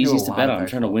the easiest to bet on. I'm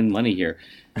trying to win money here.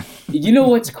 You know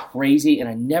what's crazy, and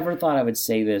I never thought I would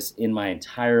say this in my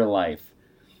entire life,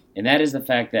 and that is the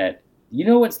fact that, you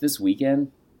know what's this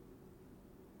weekend?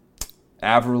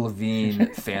 Avril Lavigne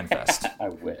Fan Fest. I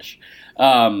wish.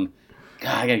 God,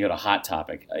 I got to go to Hot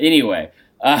Topic. Anyway,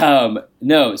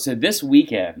 no, so this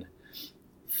weekend,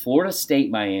 Florida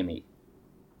State, Miami.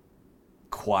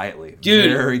 Quietly. Dude,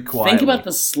 very quietly. Think about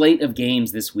the slate of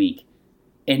games this week,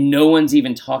 and no one's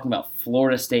even talking about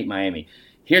Florida State, Miami.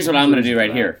 Here's what I'm going to do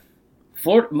right here.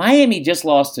 Miami just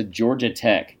lost to Georgia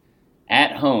Tech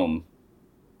at home.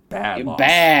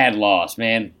 Bad loss,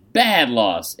 man. Bad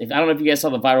loss. I don't know if you guys saw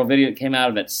the viral video that came out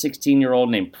of that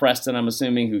 16-year-old named Preston, I'm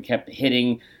assuming, who kept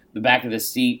hitting the back of the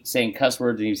seat, saying cuss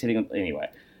words, and he was hitting them. Anyway.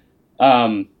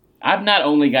 I've not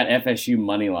only got FSU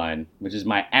money line, which is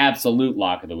my absolute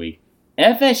lock of the week.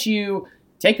 FSU,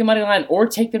 take the money line or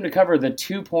take them to cover the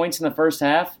 2 points in the first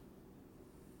half.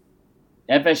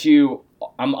 FSU,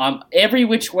 I'm every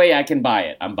which way I can buy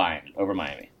it, I'm buying it over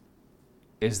Miami.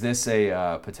 Is this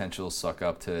a potential suck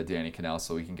up to Danny Cannell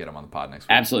so we can get him on the pod next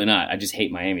week? Absolutely not. I just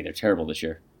hate Miami. They're terrible this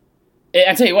year.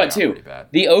 I tell you what, too. Bad.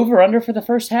 The over-under for the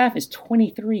first half is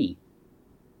 23.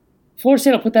 Florida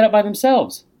State will put that up by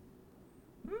themselves.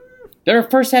 They're a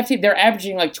first half team. They're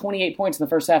averaging like 28 points in the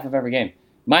first half of every game.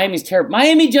 Miami's terrible.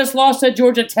 Miami just lost to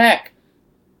Georgia Tech.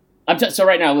 So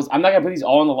right now, I'm not going to put these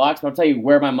all in the locks, but I'll tell you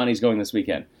where my money's going this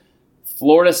weekend.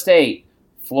 Florida State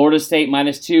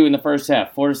 -2 in the first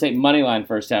half. Florida State money line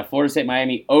first half. Florida State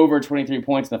Miami over 23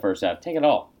 points in the first half. Take it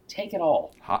all. Take it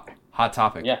all. Hot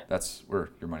topic. Yeah. That's where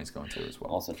your money's going to as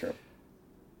well. Also true.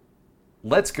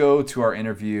 Let's go to our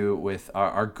interview with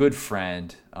our good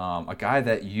friend, a guy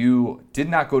that you did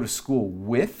not go to school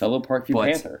with. Fellow Parkview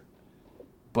Panther.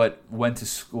 But went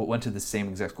to the same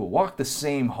exact school, walked the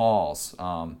same halls.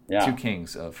 Two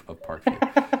kings of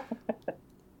Parkview.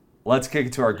 Let's kick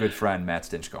it to our good friend, Matt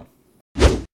Stinchcomb.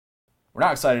 We're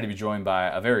now excited to be joined by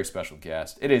a very special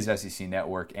guest. It is SEC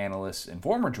Network analyst and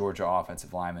former Georgia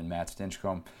offensive lineman Matt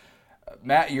Stinchcomb.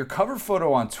 Matt, your cover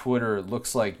photo on Twitter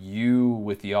looks like you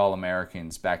with the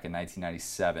All-Americans back in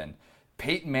 1997.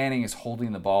 Peyton Manning is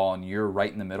holding the ball, and you're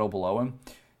right in the middle below him.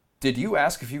 Did you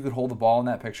ask if you could hold the ball in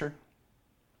that picture?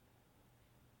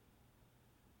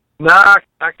 No,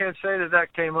 I can't say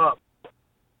that came up.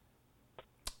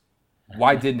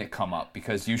 Why didn't it come up?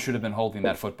 Because you should have been holding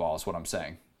that football is what I'm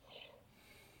saying.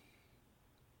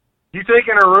 You think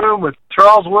in a room with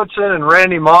Charles Woodson and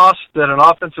Randy Moss that an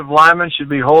offensive lineman should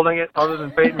be holding it other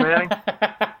than Peyton Manning?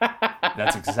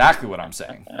 That's exactly what I'm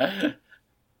saying.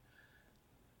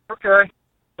 Okay.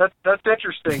 That's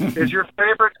interesting. Is your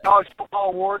favorite college football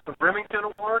award the Remington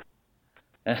Award?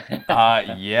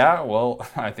 Yeah, well,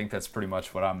 I think that's pretty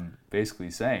much what I'm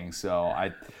basically saying. So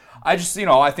I just,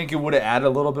 I think it would have added a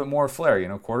little bit more flair.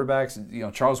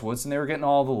 Quarterbacks, Charles Woodson, they were getting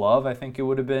all the love. I think it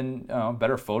would have been a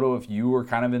better photo if you were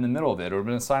kind of in the middle of it. It would have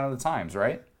been a sign of the times,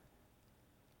 right?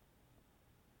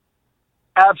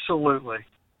 Absolutely.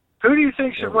 Who do you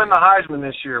think should win the Heisman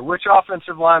this year? Which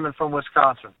offensive lineman from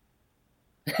Wisconsin?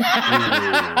 Ooh,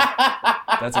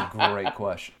 that's a great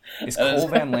question. Is Cole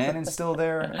Van Lanen still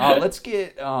there? Let's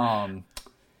get who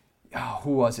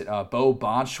was it? Bo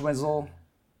Bonschwinzel.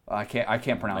 I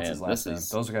can't pronounce his last name.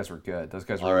 Those guys were good. Those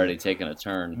guys were already taking a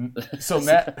turn. So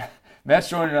Matt's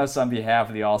joining us on behalf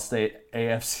of the All-State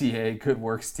AFCA Good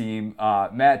Works team.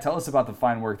 Matt, tell us about the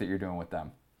fine work that you're doing with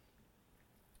them.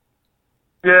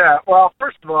 Yeah, well,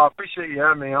 first of all, I appreciate you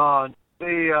having me on.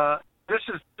 This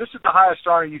is the highest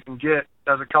honor you can get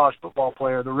as a college football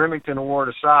player, the Remington Award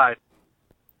aside,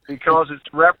 because it's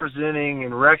representing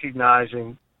and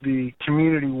recognizing the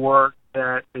community work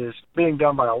that is being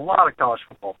done by a lot of college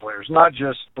football players, not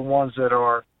just the ones that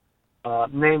are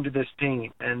named to this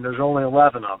team, and there's only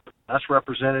 11 of them. That's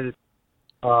represented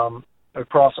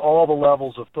across all the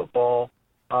levels of football.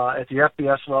 At the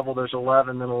FBS level, there's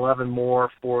 11, then 11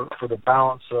 more for the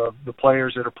balance of the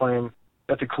players that are playing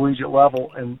at the collegiate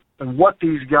level. And what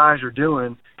these guys are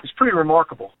doing is pretty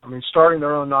remarkable. I mean, starting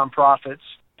their own nonprofits,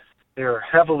 they're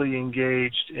heavily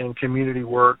engaged in community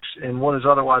works in what is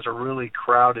otherwise a really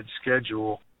crowded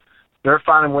schedule. They're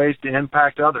finding ways to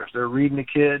impact others. They're reading to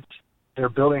kids. They're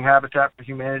building Habitat for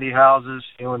Humanity houses.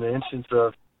 In the instance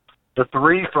of the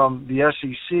three from the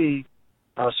SEC,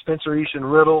 Spencer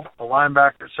Eason-Riddle, a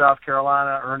linebacker at South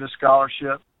Carolina, earned a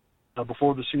scholarship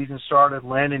before the season started.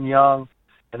 Landon Young,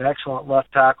 an excellent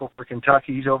left tackle for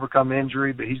Kentucky. He's overcome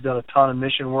injury, but he's done a ton of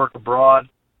mission work abroad.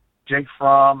 Jake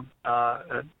Fromm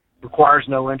requires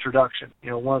no introduction.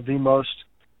 One of the most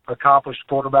accomplished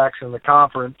quarterbacks in the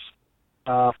conference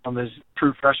from his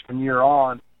true freshman year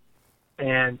on,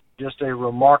 and just a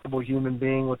remarkable human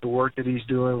being with the work that he's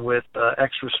doing with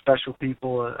Extra Special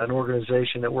People, an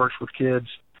organization that works with kids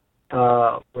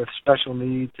with special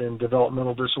needs and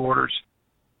developmental disorders.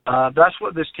 That's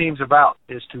what this team's about,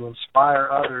 is to inspire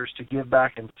others to give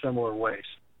back in similar ways.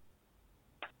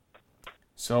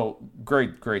 So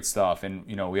great stuff. And,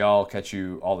 we all catch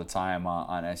you all the time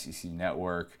on SEC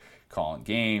Network, calling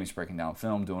games, breaking down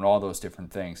film, doing all those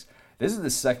different things. This is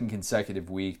the second consecutive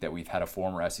week that we've had a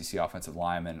former SEC offensive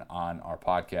lineman on our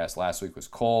podcast. Last week was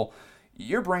Cole.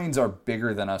 Your brains are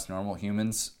bigger than us normal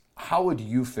humans. How would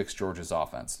you fix Georgia's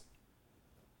offense?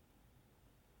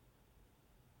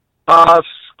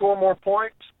 Score more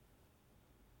points.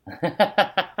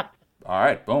 All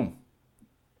right, boom.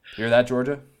 Hear that,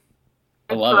 Georgia?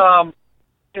 I love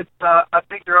it. I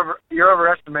think you're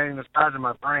overestimating the size of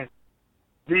my brain.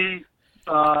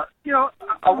 I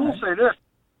will say this: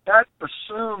 that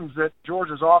assumes that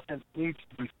Georgia's offense needs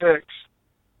to be fixed.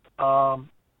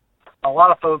 A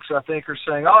lot of folks, I think, are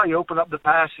saying, "Oh, you open up the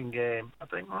passing game." I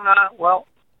think, nah. Well,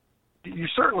 you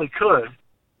certainly could.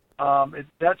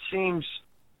 That seems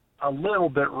a little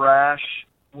bit rash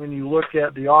when you look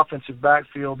at the offensive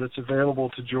backfield that's available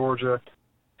to Georgia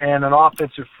and an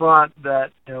offensive front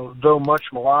that, though much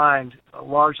maligned,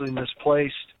 largely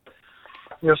misplaced.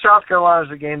 South Carolina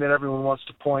is a game that everyone wants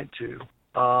to point to.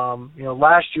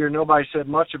 Last year nobody said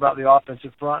much about the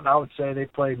offensive front, and I would say they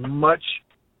played much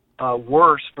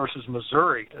worse versus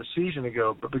Missouri a season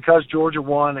ago. But because Georgia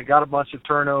won and got a bunch of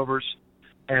turnovers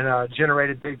and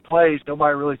generated big plays,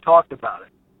 nobody really talked about it.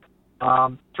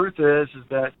 Truth is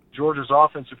that Georgia's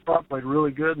offensive front played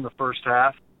really good in the first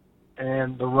half,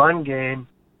 and the run game,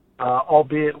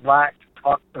 albeit lacked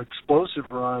explosive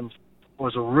runs,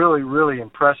 was a really, really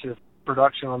impressive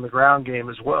production on the ground game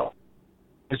as well.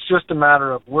 It's just a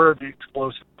matter of where the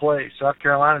explosive plays. South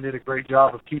Carolina did a great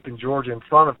job of keeping Georgia in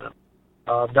front of them.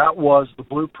 That was the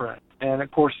blueprint. And,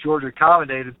 of course, Georgia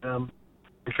accommodated them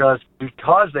because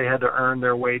they had to earn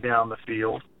their way down the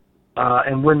field.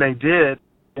 And when they did,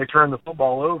 they turned the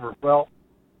football over. Well,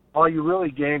 all you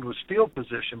really gained was field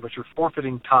position, but you're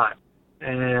forfeiting time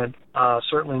and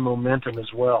certainly momentum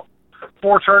as well.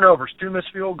 4 turnovers, 2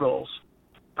 missed field goals.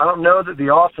 I don't know that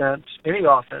any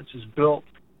offense is built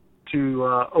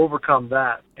to overcome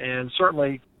that. And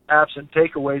certainly absent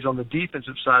takeaways on the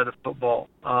defensive side of football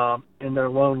in their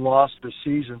lone loss this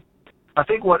season. I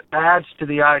think what adds to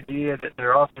the idea that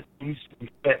their offense needs to be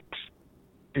fixed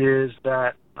is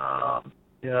that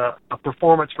a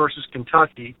performance versus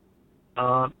Kentucky,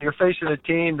 you're facing a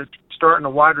team that's starting a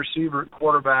wide receiver at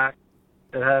quarterback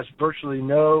that has virtually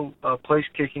no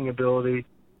place-kicking ability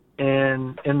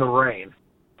in the rain.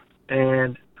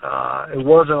 And it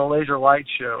wasn't a laser light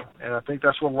show, and I think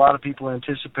that's what a lot of people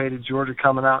anticipated Georgia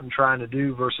coming out and trying to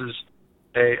do versus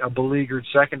a beleaguered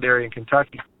secondary in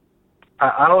Kentucky.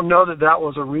 I don't know that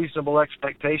was a reasonable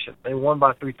expectation. They won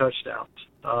by 3 touchdowns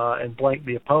and blanked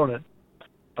the opponent.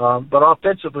 But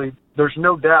offensively, there's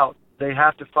no doubt they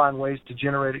have to find ways to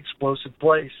generate explosive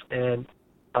plays, and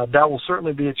that will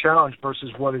certainly be a challenge versus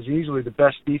what is easily the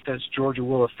best defense Georgia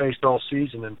will have faced all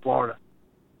season in Florida.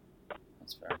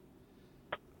 That's fair.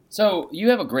 So you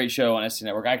have a great show on SC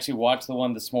Network. I actually watched the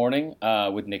one this morning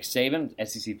with Nick Saban,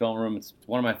 SEC Film Room. It's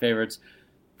one of my favorites.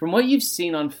 From what you've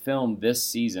seen on film this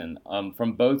season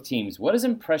from both teams, what has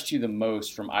impressed you the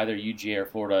most from either UGA or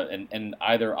Florida, and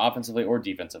either offensively or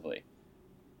defensively?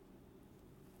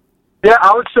 Yeah,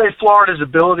 I would say Florida's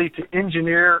ability to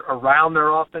engineer around their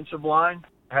offensive line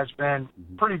has been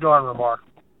pretty darn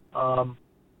remarkable.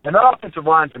 And that offensive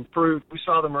line's improved. We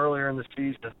saw them earlier in the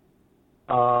season.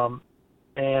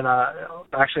 And I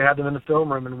actually had them in the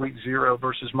film room in week 0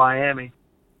 versus Miami.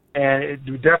 And it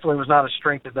definitely was not a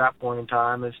strength at that point in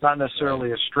time. It's not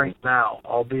necessarily a strength now,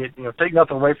 albeit, take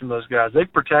nothing away from those guys.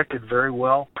 They've protected very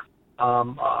well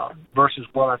versus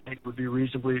what I think would be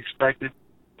reasonably expected.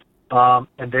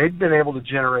 And they've been able to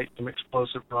generate some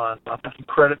explosive runs. I think you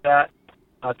credit that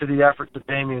to the efforts of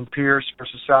Damian Pierce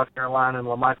versus South Carolina and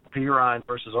LaMichael Pirine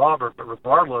versus Auburn. But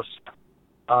regardless,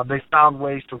 they found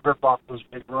ways to rip off those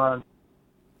big runs.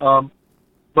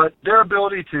 But their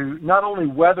ability to not only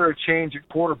weather a change at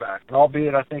quarterback, and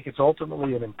albeit I think it's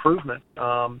ultimately an improvement,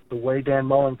 the way Dan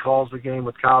Mullen calls the game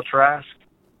with Kyle Trask,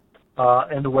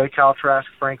 and the way Kyle Trask,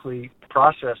 frankly,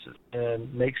 processes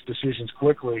and makes decisions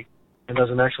quickly and does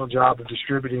an excellent job of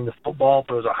distributing the football,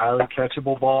 throws a highly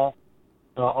catchable ball.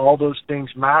 All those things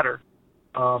matter.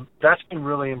 That's been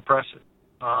really impressive,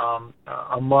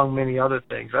 among many other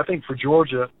things. I think for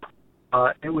Georgia,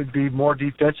 it would be more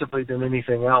defensively than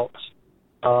anything else.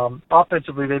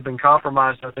 Offensively, they've been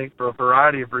compromised, I think, for a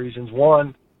variety of reasons.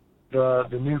 One, the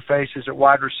new faces at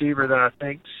wide receiver that I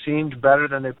think seemed better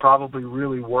than they probably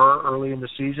really were early in the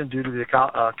season due to the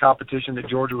competition that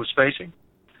Georgia was facing.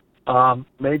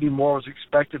 Maybe more was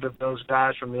expected of those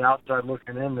guys from the outside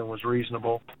looking in than was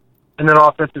reasonable. And then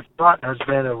offensive front has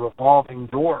been a revolving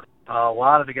door. A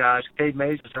lot of the guys, Cade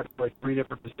Mays has had to play 3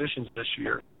 different positions this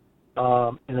year,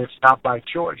 and it's not by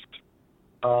choice.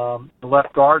 The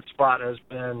left guard spot has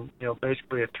been,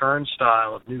 basically a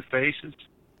turnstile of new faces.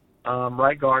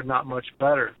 Right guard, not much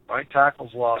better. Right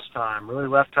tackle's lost time. Really,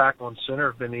 left tackle and center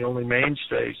have been the only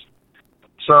mainstays.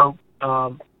 So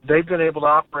they've been able to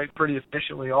operate pretty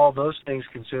efficiently, all those things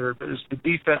considered. But it's the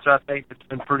defense, I think, that's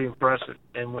been pretty impressive.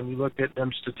 And when you look at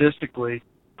them statistically,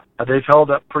 they've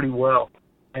held up pretty well.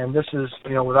 And this is,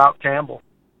 without Campbell,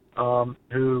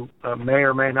 who may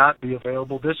or may not be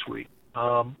available this week.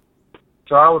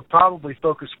 So I would probably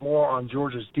focus more on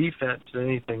Georgia's defense than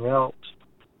anything else.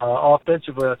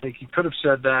 Offensively, I think you could have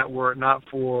said that were it not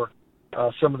for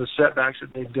some of the setbacks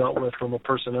that they've dealt with from a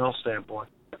personnel standpoint.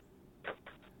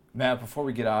 Matt, before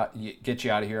we get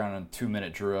you out of here on a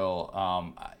 2-minute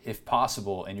drill, if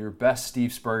possible, in your best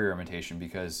Steve Spurrier imitation,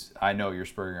 because I know your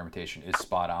Spurrier imitation is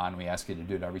spot on. We ask you to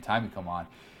do it every time you come on.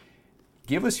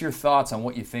 Give us your thoughts on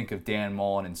what you think of Dan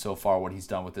Mullen and so far what he's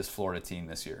done with this Florida team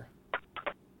this year.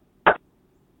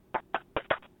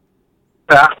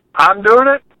 I'm doing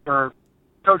it, or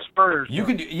Coach Spurrier's You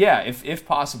can do, yeah, if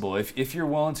possible. If you're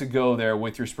willing to go there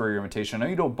with your Spurrier imitation. I know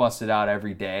you don't bust it out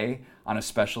every day on a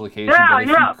special occasion, but if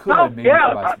you could, maybe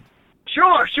provide some.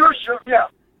 Sure, yeah.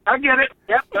 I get it.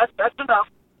 Yep, that's enough.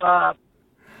 I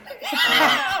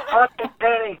think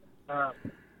Danny,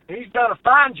 he's done a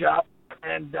fine job,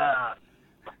 and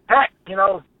heck, a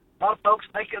lot of folks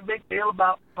make a big deal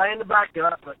about playing the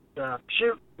backup, but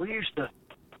shoot,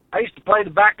 I used to play the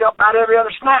backup about every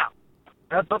other snap.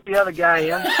 I'd put the other guy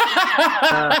in,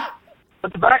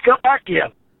 put the backup back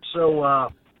in. So I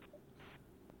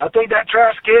think that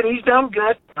Trask kid, he's done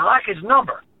good. I like his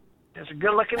number. It's a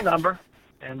good-looking number.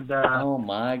 And oh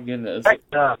my goodness! Heck,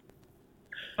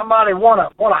 somebody won a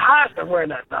Heisman wearing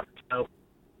that number.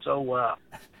 So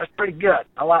that's pretty good.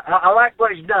 I like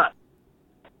what he's done.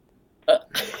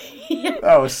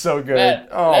 That was so good. Man,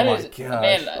 my gosh.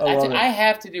 Man, I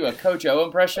have to do a Coach O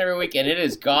impression every week, and it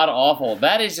is god-awful.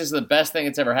 That is just the best thing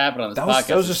that's ever happened on this podcast.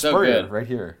 That was just so good. Right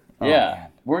here. Yeah.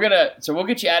 We'll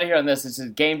get you out of here on this. It's a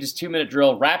game, just 2-minute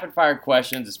drill, rapid-fire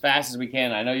questions as fast as we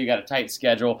can. I know you got a tight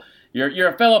schedule. You're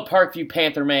a fellow Parkview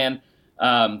Panther man,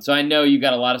 so I know you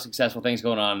got a lot of successful things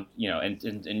going on,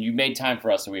 and you made time for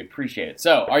us, so we appreciate it.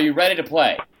 So, are you ready to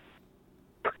play?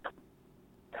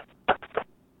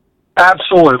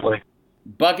 Absolutely.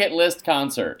 Bucket list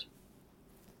concert.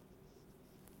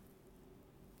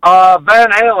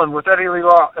 Van Halen with David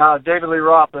Lee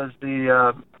Roth as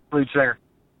the lead singer.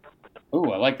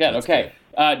 Ooh, I like that. Okay.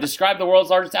 Describe the world's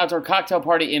largest outdoor cocktail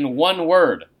party in one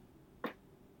word.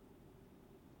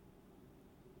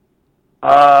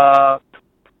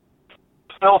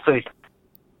 Filthy.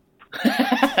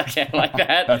 Okay, I like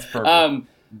that. That's perfect.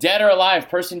 Dead or alive,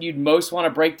 person you'd most want to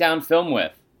break down film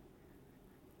with.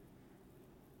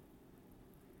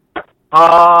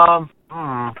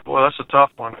 Boy, that's a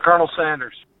tough one. Colonel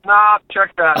Sanders. Nah,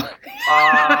 check that.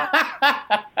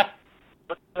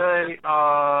 Let's say,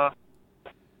 I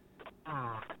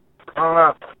don't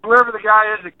know. Whoever the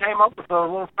guy is that came up with the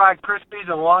little fried Krispies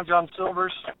and Long John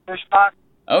Silver's fish pot.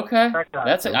 Okay,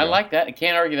 that's it. I like that. I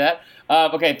can't argue that.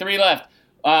 Okay, 3 left.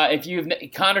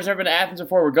 If Connor's never been to Athens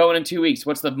before, we're going in 2 weeks.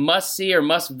 What's the must-see or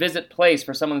must-visit place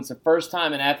for someone that's the first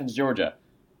time in Athens, Georgia?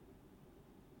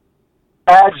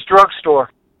 Ad's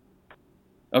Drugstore.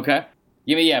 Okay.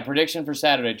 Give me, prediction for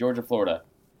Saturday, Georgia, Florida.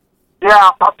 Yeah,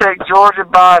 I'll take Georgia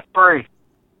by 3.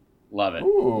 Love it.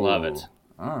 Ooh. Love it.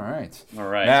 All right.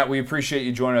 Matt, we appreciate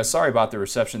you joining us. Sorry about the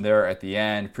reception there at the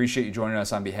end. Appreciate you joining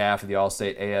us on behalf of the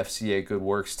All-State AFCA Good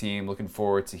Works team. Looking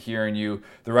forward to hearing you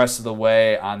the rest of the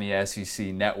way on the SEC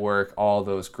Network, all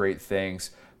those great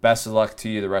things. Best of luck to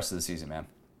you the rest of the season, man.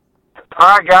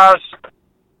 All right, guys.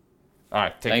 All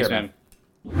right, Thanks, care,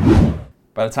 man.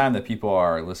 By the time that people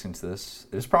are listening to this,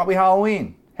 it's probably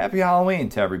Halloween. Happy Halloween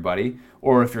to everybody.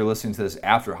 Or if you're listening to this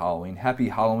after Halloween, happy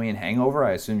Halloween hangover.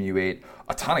 I assume you ate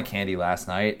a ton of candy last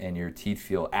night and your teeth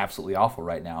feel absolutely awful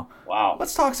right now. Wow.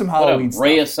 Let's talk some Halloween stuff. What a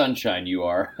ray of sunshine you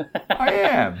are. I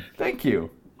am. Thank you.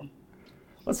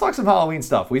 Let's talk some Halloween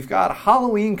stuff. We've got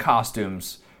Halloween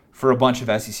costumes for a bunch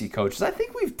of SEC coaches. I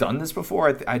think we've done this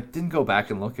before. I didn't go back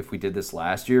and look if we did this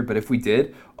last year, but if we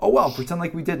did, oh well, pretend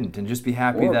like we didn't and just be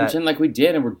happy or that... pretend like we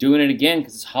did and we're doing it again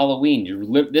because it's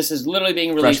Halloween. This is literally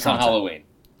being released on Halloween.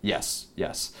 Yes.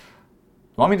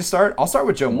 Want me to start? I'll start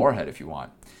with Joe Moorhead if you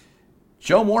want.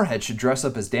 Joe Moorhead should dress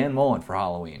up as Dan Mullen for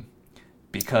Halloween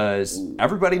because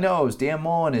everybody knows Dan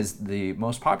Mullen is the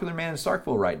most popular man in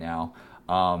Starkville right now,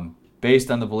 based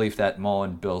on the belief that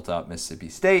Mullen built up Mississippi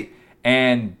State,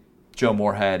 and Joe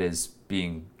Moorhead is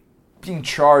being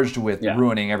charged with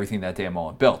ruining everything that Dan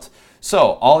Mullen built.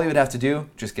 So all he would have to do,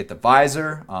 just get the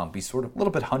visor, be sort of a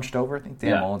little bit hunched over. I think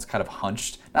Dan Mullen's kind of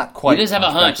hunched. Not quite. He does have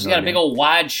a hunch. He's got a big old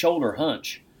wide shoulder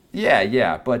hunch.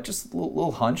 Yeah, but just a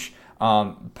little hunch.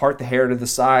 Part the hair to the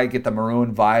side, get the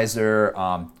maroon visor.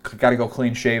 Got to go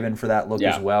clean shaven for that look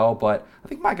as well. But I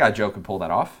think my guy Joe can pull that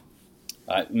off.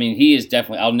 I mean, he is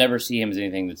definitely. I'll never see him as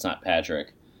anything that's not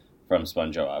Patrick from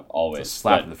SpongeBob. Always It's a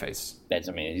slap in the face. That's.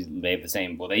 I mean, they have the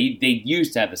same. Well, they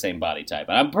used to have the same body type,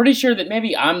 and I'm pretty sure that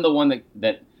maybe I'm the one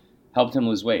that helped him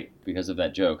lose weight because of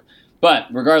that joke. But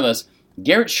regardless,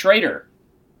 Garrett Schrader,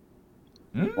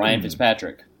 Ryan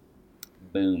Fitzpatrick,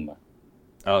 boom.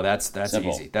 Oh, that's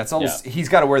Simple. easy. That's all. Yeah. He's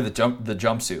got to wear the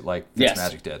jumpsuit like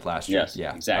Fitzmagic did last year. Yes,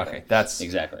 yeah, exactly. Okay, that's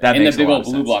exactly. That and makes the big a lot old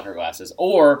of blue sense. blocker glasses,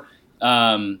 or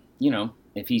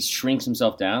if he shrinks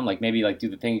himself down, like maybe like do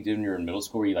the thing you did when you were in middle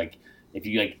school, where you like if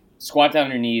you like squat down on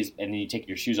your knees and then you take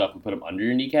your shoes off and put them under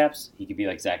your kneecaps, he could be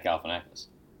like Zach Galifianakis.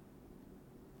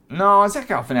 No, Zach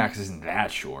Galifianakis isn't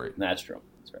that short. That's true.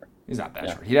 That's fair. He's not that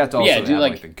short. He'd have to also have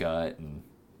like the gut and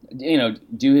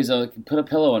do his put a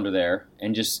pillow under there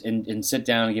and just and sit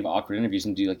down and give awkward interviews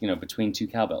and do between two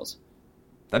cowbells.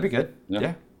 That'd be good.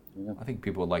 Yeah. I think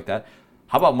people would like that.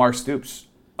 How about Mark Stoops,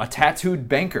 a tattooed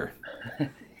banker?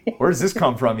 Where does this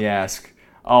come from, you ask?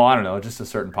 Oh, I don't know. Just a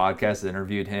certain podcast that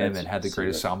interviewed him and had the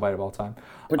greatest soundbite of all time.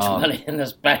 Put your money in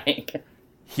this bank.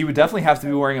 He would definitely have to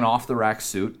be wearing an off-the-rack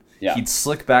suit. Yeah. He'd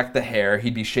slick back the hair.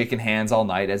 He'd be shaking hands all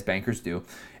night, as bankers do.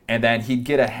 And then he'd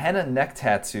get a henna neck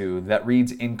tattoo that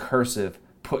reads in cursive,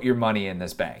 "Put your money in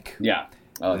this bank." Yeah.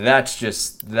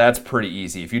 That's pretty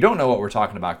easy. If you don't know what we're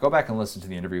talking about, go back and listen to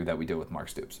the interview that we did with Mark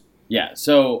Stoops. Yeah,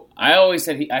 so I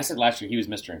said last year he was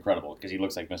Mr. Incredible because he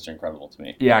looks like Mr. Incredible to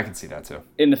me. Yeah, I can see that too.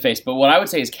 In the face. But what I would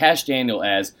say is Cash Daniel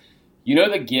as,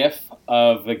 the gif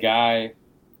of the guy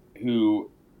who,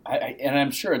 and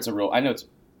I'm sure it's it's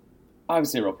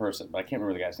obviously a real person, but I can't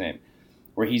remember the guy's name,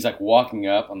 where he's like walking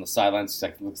up on the sidelines,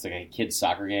 looks like a kid's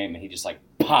soccer game, and he just like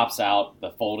pops out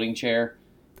the folding chair.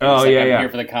 Oh, I'm yeah. here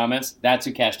for the comments. That's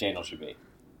who Cash Daniel should be.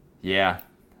 Yeah.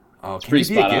 Oh, it's can he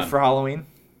be a gift for Halloween?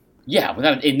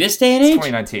 Yeah, in this day and age?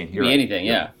 2019. You're right. Anything,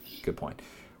 yeah. Good point.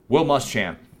 Will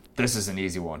Muschamp. This is an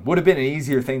easy one. Would have been an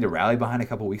easier thing to rally behind a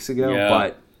couple weeks ago,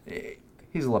 but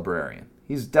he's a librarian.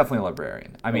 He's definitely a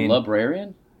librarian. I mean,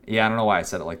 librarian? Yeah, I don't know why I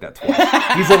said it like that twice.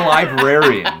 He's a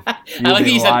librarian.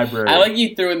 I like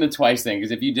you threw in the twice thing,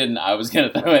 because if you didn't, I was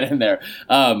going to throw it in there.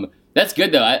 That's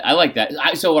good, though. I like that.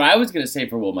 So what I was going to say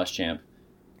for Will Muschamp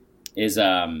is,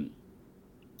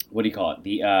 what do you call it?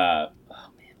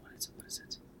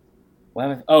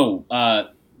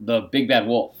 The Big Bad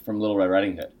Wolf from Little Red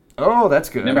Riding Hood. Oh, that's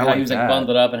good. Remember how he was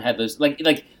bundled up and had those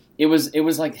it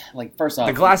was like first off,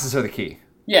 the glasses are the key.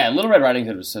 Yeah, Little Red Riding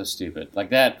Hood was so stupid. Like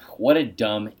that, what a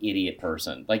dumb idiot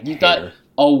person. Like you thought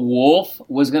a wolf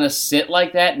was gonna sit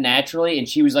like that naturally, and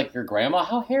she was like your grandma.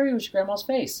 How hairy was your grandma's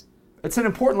face? It's an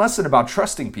important lesson about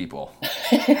trusting people.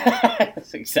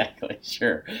 Exactly,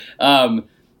 sure.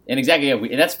 And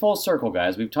exactly, that's full circle,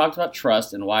 guys. We've talked about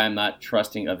trust and why I'm not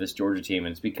trusting of this Georgia team,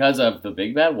 and it's because of the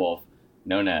Big Bad Wolf,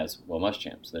 known as Will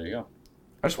Muschamp. So there you go.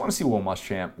 I just want to see Will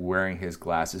Muschamp wearing his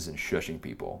glasses and shushing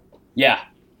people. Yeah.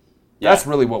 That's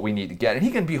really what we need to get. And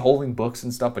he can be holding books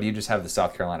and stuff, but he just have the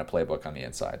South Carolina playbook on the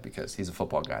inside because he's a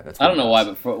football guy. That's I don't know why,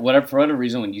 but for whatever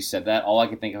reason, when you said that, all I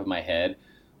could think of in my head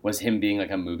was him being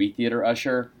like a movie theater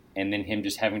usher, and then him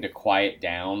just having to quiet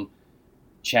down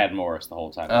Chad Morris the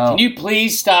whole time. Oh. Can you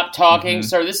please stop talking? Mm-hmm.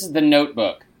 Sir, this is the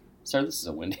Notebook. Sir, this is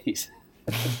a Wendy's.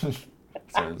 Sir,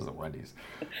 this is a Wendy's.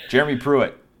 Jeremy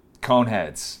Pruitt,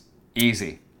 Coneheads.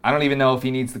 Easy. I don't even know if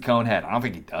he needs the cone head. I don't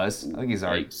think he does. I think he's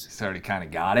already kind of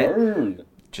got it. Burned.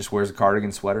 Just wears a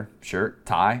cardigan, sweater, shirt,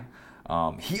 tie.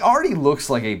 He already looks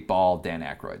like a bald Dan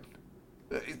Aykroyd.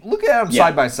 Look at them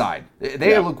side by side.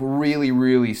 They look really,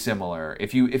 really similar.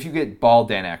 If you get bald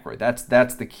Dan Aykroyd,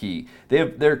 that's the key.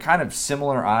 They're kind of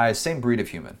similar eyes, same breed of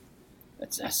human.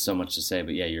 That's so much to say,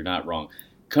 but yeah, you're not wrong.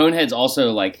 Coneheads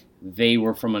also they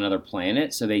were from another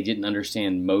planet, so they didn't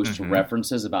understand most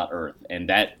references about Earth, and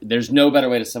that there's no better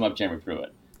way to sum up Jeremy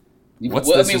Pruitt. What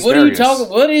are you talking?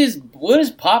 What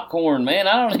is popcorn, man?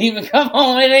 I don't even come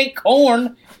on. It ain't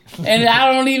corn, and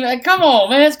I don't even come on,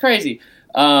 man. It's crazy.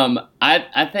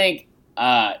 I think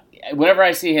whenever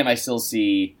I see him, I still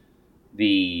see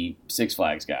the Six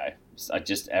Flags guy.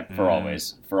 For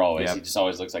always. Yep. He just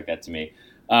always looks like that to me.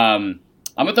 I'm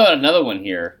gonna throw out another one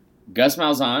here. Gus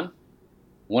Malzahn,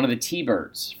 one of the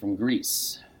T-Birds from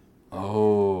Greece.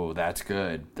 Oh, that's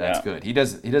good. That's good. He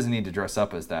doesn't need to dress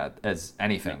up as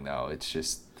anything though. It's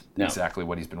just exactly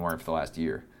what he's been wearing for the last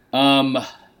year.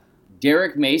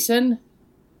 Derek Mason.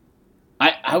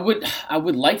 I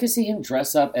would like to see him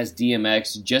dress up as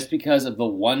DMX just because of the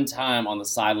one time on the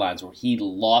sidelines where he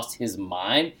lost his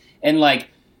mind and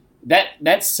that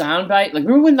soundbite.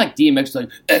 Remember when DMX was like,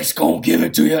 "X gon' give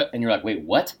it to you," and you're like, "Wait,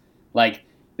 what?"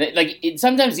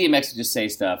 Sometimes DMX would just say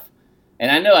stuff,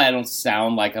 and I know I don't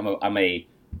sound like I'm a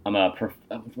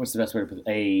what's the best way to put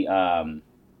it?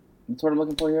 That's what I'm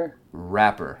looking for here.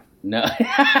 Rapper. No.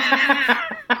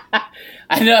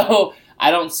 I know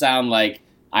I don't sound like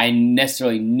I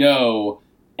necessarily know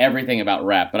everything about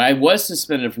rap, but I was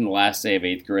suspended from the last day of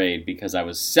 8th grade because I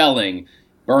was selling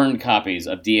burned copies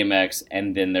of DMX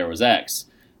and Then There Was X.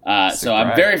 So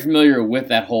I'm very familiar with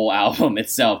that whole album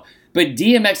itself. But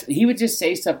DMX, he would just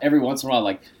say stuff every once in a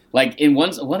while, like in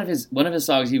one of his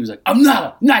songs, he was like, "I'm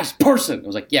not a nice person." I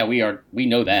was like, "Yeah, we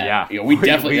know that. Yeah, we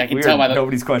definitely. I can tell by the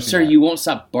nobody's question. Sir, you won't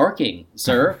stop barking,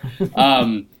 sir."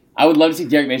 I would love to see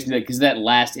Derek Mason do that because that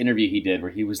last interview he did where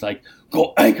he was like,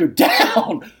 "Go anchor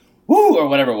down, woo," or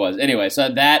whatever it was. Anyway, so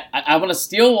that I want to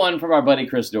steal one from our buddy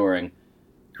Chris Doring.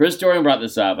 Chris Doring brought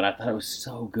this up, and I thought it was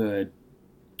so good.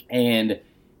 And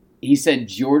he said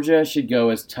Georgia should go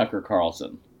as Tucker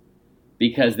Carlson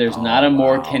because there's not a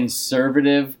more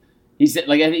conservative. He said,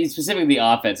 like, I think specifically the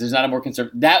offense. There's not a more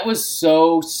conservative. That was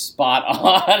so spot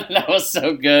on. That was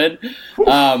so good.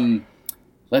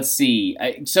 Let's see.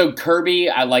 So Kirby,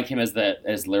 I like him as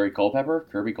Larry Culpepper.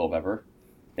 Kirby Culpepper.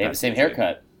 They have the same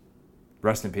haircut.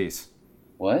 Rest in peace.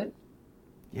 What?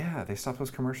 Yeah, they stopped those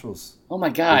commercials. Oh my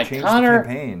God, they changed Connor! the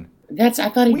campaign. I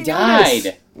thought he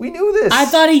died. We knew this. I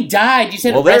thought he died. You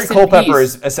said Larry rest in Culpepper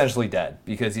peace. is essentially dead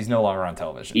because he's no longer on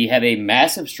television. He had a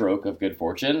massive stroke of good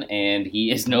fortune, and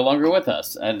he is no longer with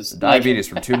us. Diabetes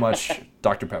from too much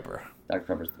Dr. Pepper. Dr.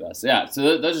 Pepper's the best. Yeah,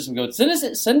 so those are some good.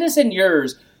 Send us in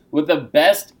yours with the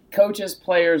best coaches,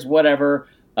 players, whatever,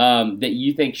 that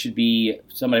you think should be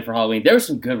somebody for Halloween. There were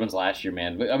some good ones last year,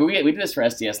 man. We did this for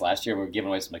SDS last year. We were giving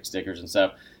away some like stickers and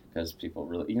stuff because people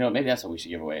really, maybe that's what we should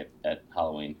give away at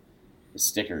Halloween. Is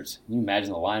stickers. Can you imagine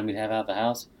the line we'd have out the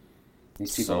house?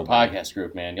 These people in the podcast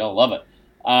group, man. Y'all love it.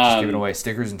 Just giving away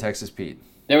stickers in Texas Pete.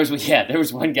 There was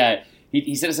one guy.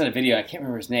 He sent us in a video. I can't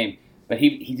remember his name, but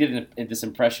he did this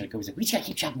impression. He was like, "We just gotta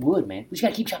keep chopping wood, man. We just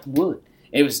gotta keep chopping wood."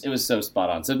 It was so spot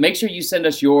on. So make sure you send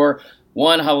us your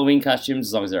Halloween costumes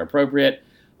as long as they're appropriate.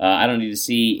 I don't need to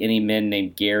see any men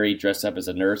named Gary dressed up as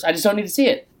a nurse. I just don't need to see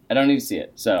it. I don't need to see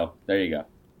it. So there you go.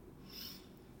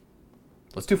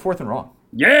 Let's do fourth and wrong.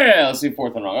 Yeah, let's do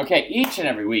fourth and wrong. Okay, each and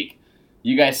every week,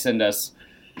 you guys send us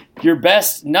your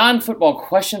best non-football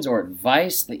questions or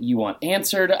advice that you want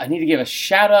answered. I need to give a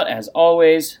shout-out, as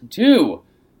always, to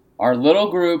our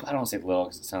little group. I don't want to say little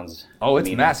because it sounds it's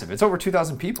mean. Massive. It's over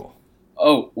 2,000 people.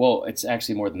 Oh, well, it's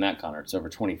actually more than that, Connor. It's over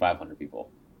 2,500 people.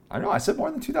 I know. I said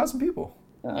more than 2,000 people.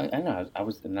 I know. I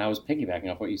was piggybacking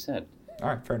off what you said. All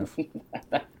right, fair enough.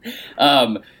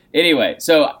 Anyway,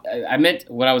 so I meant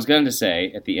what I was going to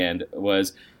say at the end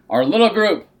was our little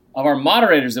group of our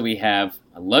moderators that we have.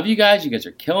 I love you guys. You guys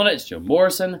are killing it. It's Joe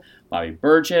Morrison, Bobby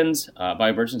Burchins.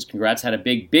 Bobby Burchins, congrats, had a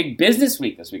big business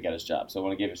week this week at his job. So I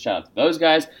want to give a shout out to those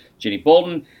guys. Jenny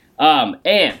Bolton,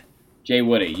 and Jay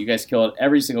Woody. You guys kill it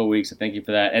every single week, so thank you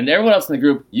for that. And everyone else in the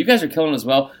group, you guys are killing it as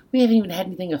well. We haven't even had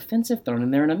anything offensive thrown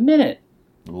in there in a minute.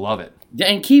 Love it.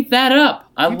 And keep that up.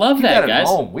 I love that, guys.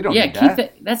 Home. We don't need keep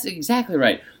that. That's exactly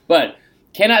right. But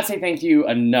cannot say thank you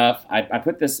enough. I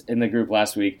put this in the group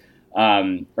last week,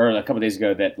 or a couple days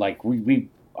ago, that like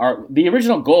the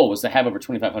original goal was to have over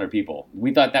 2,500 people.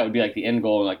 We thought that would be like the end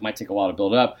goal, and like might take a while to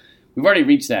build up. We've already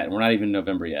reached that, and we're not even in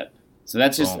November yet. So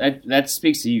that's just that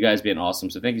speaks to you guys being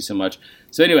awesome. So thank you so much.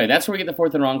 So anyway, that's where we get the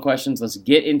fourth and wrong questions. Let's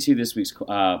get into this week's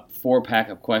 4-pack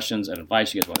of questions and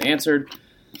advice you guys want answered.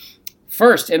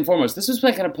 First and foremost, this was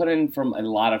kind of put in from a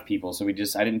lot of people, so I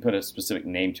didn't put a specific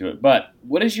name to it. But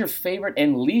what is your favorite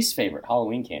and least favorite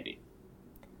Halloween candy?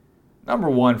 Number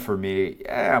one for me,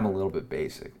 I'm a little bit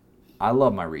basic. I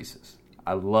love my Reese's.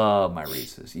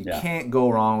 You can't go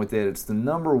wrong with it. It's the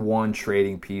number one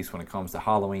trading piece when it comes to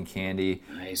Halloween candy.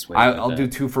 Nice way. I'll do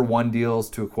 2-for-1 deals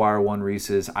to acquire one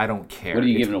Reese's. I don't care. What are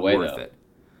you giving away, though? It.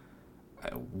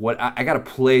 I got to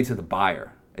play to the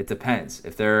buyer. It depends.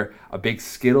 If they're a big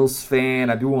Skittles fan,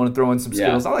 I do want to throw in some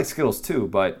Skittles. I like Skittles too,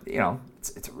 but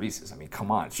it's a Reese's. I mean,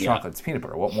 come on, it's chocolate, it's peanut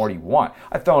butter. What more do you want?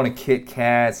 I throw in a Kit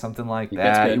Kat, something like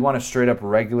that. You want a straight up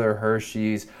regular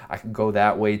Hershey's? I can go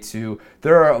that way too.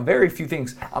 There are very few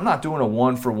things. I'm not doing a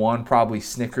 1-for-1. Probably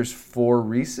Snickers for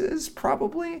Reese's.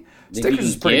 Probably Snickers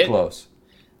is pretty close.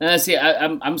 See,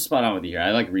 I'm spot on with you here.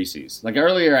 I like Reese's. Like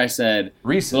earlier, I said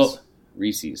Reese's.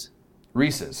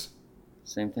 Reese's.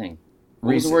 Same thing.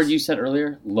 What Reese's. was the word you said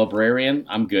earlier? Librarian?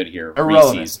 I'm good here.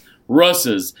 Irrelevant. Reese's.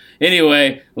 Russes.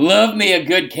 Anyway, love me a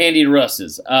good candied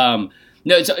Russes. No,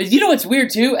 so, what's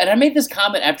weird too? And I made this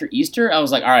comment after Easter. I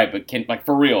was like, all right, but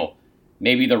for real,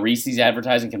 maybe the Reese's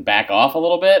advertising can back off a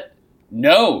little bit?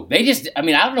 No. They just, I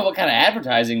don't know what kind of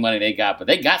advertising money they got, but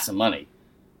they got some money.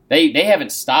 They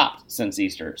haven't stopped since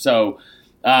Easter. So,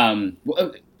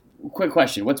 quick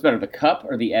question. What's better, the cup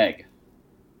or the egg?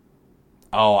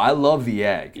 Oh, I love the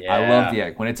egg. Yeah. I love the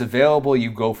egg. When it's available,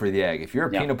 you go for the egg. If you're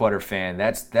a Yeah. peanut butter fan,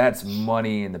 that's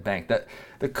money in the bank.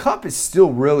 The cup is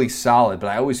still really solid, but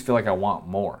I always feel like I want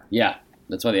more. Yeah,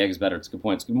 that's why the egg is better. It's a good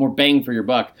point. It's more bang for your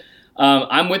buck.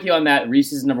 I'm with you on that.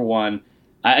 Reese's is number one.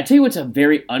 I tell you what's a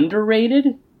very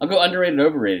underrated. I'll go underrated,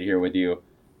 overrated here with you,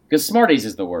 because Smarties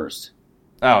is the worst.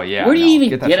 Oh yeah. Where do you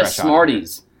even that get a trash out of here.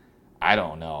 Smarties? I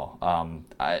don't know.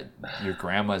 Your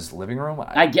grandma's living room.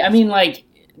 I mean, like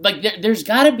there's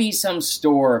got to be some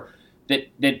store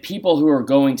that people who are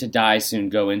going to die soon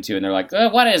go into, and they're like,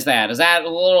 what is that? Is that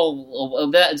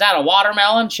a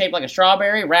watermelon shaped like a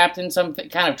strawberry wrapped in some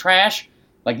kind of trash?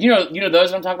 Like you know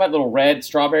those I'm talking about, little red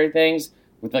strawberry things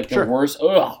with like the worst.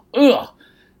 Ugh.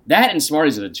 That and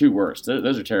Smarties are the two worst.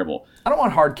 Those are terrible. I don't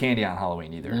want hard candy on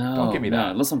Halloween either. No, Don't give me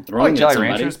that. Unless I'm I throwing like it Jolly at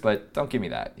somebody. Ranchers, but don't give me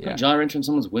that. Yeah, Jolly Rancher in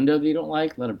someone's window that you don't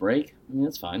like, let it break. I mean,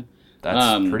 that's fine.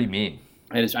 That's pretty mean.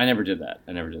 I never did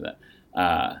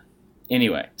that.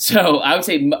 Anyway, so I would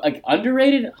say like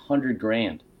underrated,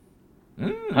 $100,000.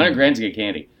 $100,000's a good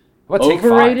candy. What?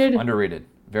 Overrated? Take 5. Underrated.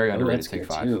 Very underrated. That's Take good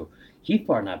 5. too. Heath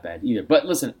Bar not bad either. But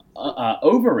listen,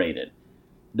 overrated.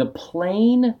 The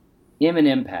plain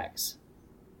M&M packs.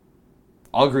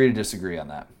 I'll agree to disagree on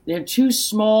that. They're too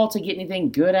small to get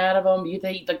anything good out of them. You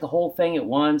eat like the whole thing at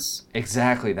once.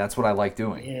 Exactly. That's what I like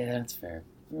doing. Yeah, that's fair.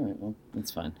 All right, well,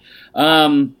 that's fine. All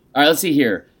right, let's see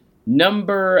here.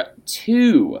 Number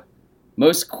 2.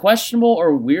 Most questionable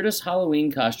or weirdest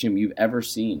Halloween costume you've ever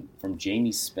seen, from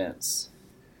Jamie Spence.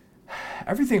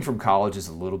 Everything from college is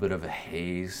a little bit of a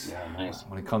haze. Yeah, nice.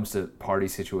 When it comes to party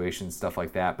situations, stuff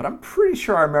like that. But I'm pretty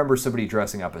sure I remember somebody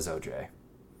dressing up as OJ.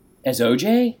 As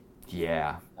OJ?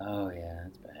 Yeah. Oh, yeah,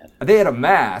 that's bad. They had a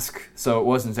mask, so it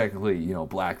wasn't technically,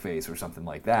 blackface or something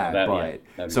like that.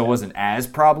 So it wasn't as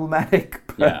problematic.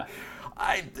 But Yeah.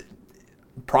 I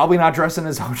probably not dressing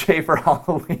as OJ for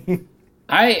Halloween.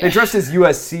 They dressed as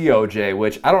USC OJ,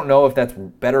 which I don't know if that's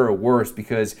better or worse,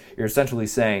 because you're essentially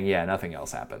saying, yeah, nothing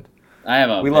else happened. I have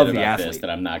a we bit love the about athlete. this that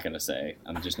I'm not going to say.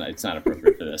 I'm just not. It's not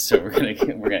appropriate for this, so we're gonna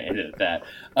end it at that.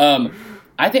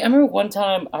 I remember one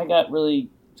time I got really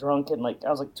drunk and I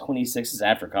was like 26. This is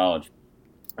after college,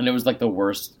 and it was like the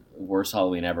worst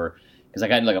Halloween ever, because I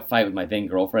got in like a fight with my then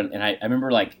girlfriend, and I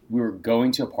remember we were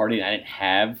going to a party and I didn't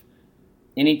have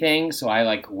anything, so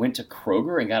I went to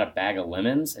Kroger and got a bag of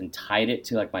lemons and tied it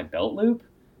to my belt loop,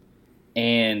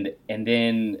 and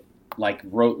then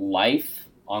wrote life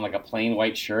on a plain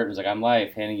white shirt. It was I'm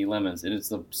life, handing you lemons, and it's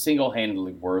the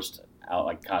single-handedly worst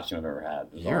costume I've ever had.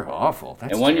 You're awful.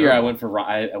 That's and one terrible.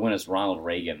 year I went as Ronald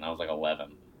Reagan, and I was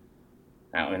 11.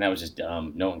 And that was just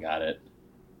dumb. No one got it.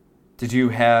 Did you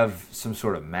have some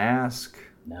sort of mask?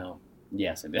 No.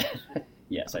 Yes, I did.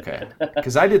 Yes, I did.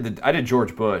 Because I did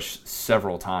George Bush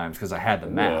several times because I had the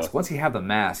mask. Whoa. Once you have the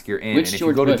mask, you're in. Which and if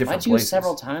George you go to Bush? different Why'd you go places,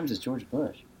 several times as George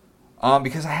Bush?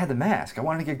 Because I had the mask. I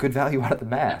wanted to get good value out of the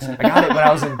mask. I got it when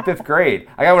I was in 5th grade.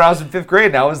 And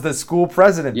I was the school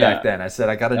president back then. I said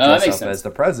I got to dress up as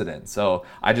the president. So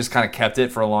I just kind of kept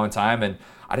it for a long time, and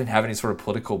I didn't have any sort of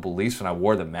political beliefs when I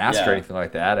wore the mask or anything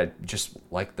like that. I just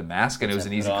liked the mask, and it was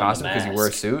an easy costume because you wear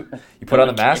a suit. You put on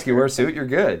the mask, you wear a suit, you're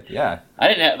good. Yeah. I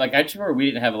didn't have I just remember we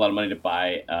didn't have a lot of money to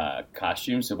buy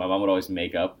costumes, so my mom would always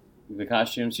make up the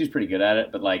costumes. She was pretty good at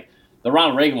it, but the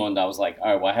Ronald Reagan one, I was all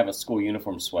right, well, I have a school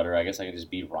uniform sweater. I guess I could just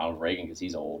be Ronald Reagan because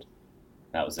he's old.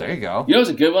 That was it. There you go. You know, it was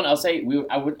a good one. I'll say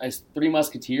as Three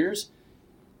Musketeers.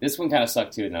 This one kind of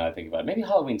sucked too. Now that I think about it, maybe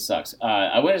Halloween sucks.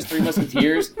 I went as Three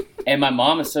Musketeers, and my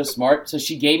mom is so smart, so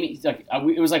she gave me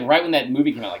it was right when that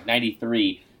movie came out,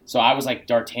 '93. So I was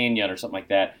D'Artagnan or something like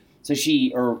that. So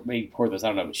or maybe Porthos, I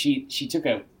don't know. But she took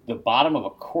the bottom of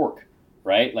a cork,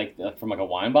 right, from a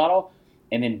wine bottle,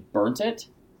 and then burnt it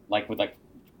with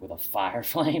a fire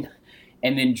flame,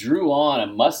 and then drew on a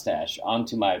mustache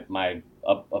onto my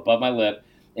above my lip,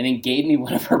 and then gave me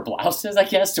one of her blouses, I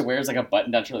guess, to wear as a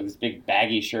button-down shirt, this big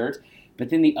baggy shirt. But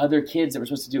then the other kids that were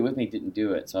supposed to do it with me didn't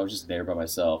do it, so I was just there by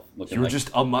myself. You were just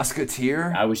a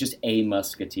musketeer? I was just a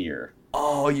musketeer.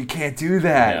 Oh, you can't do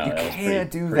that. No, you can't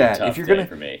do pretty that. Tough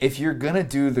If you're gonna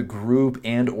do the group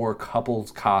and or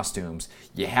couples costumes,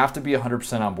 you have to be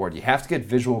 100% on board. You have to get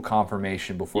visual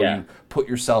confirmation before you put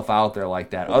yourself out there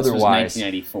like that. Well, Otherwise, this was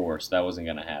 1994, so that wasn't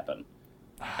gonna happen.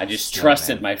 I just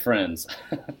trusted my friends.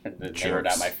 They were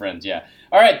not my friends, yeah.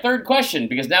 All right, third question,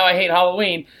 because now I hate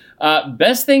Halloween.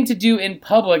 Best thing to do in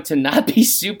public to not be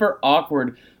super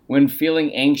awkward when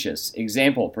feeling anxious.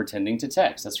 Example, pretending to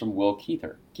text. That's from Will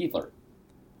Keithler.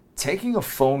 Taking a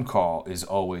phone call is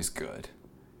always good.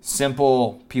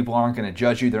 Simple, people aren't going to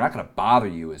judge you. They're not going to bother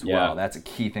you as well. That's a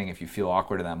key thing if you feel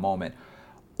awkward in that moment.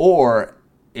 Or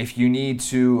if you need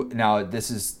to, now this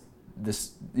is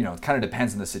this, it kind of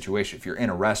depends on the situation. If you're in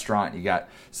a restaurant,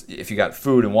 if you got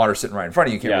food and water sitting right in front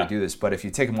of you, you can't really do this. But if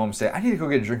you take a moment and say, I need to go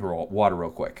get a drink of water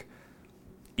real quick,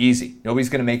 easy. Nobody's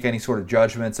going to make any sort of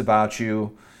judgments about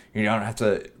you. You don't have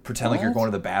to pretend like you're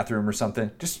going to the bathroom or something.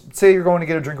 Just say you're going to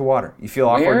get a drink of water. You feel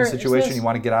awkward in a situation you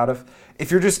want to get out of. If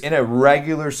you're just in a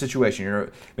regular situation,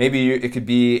 maybe it could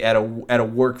be at a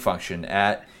work function,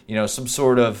 at some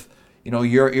sort of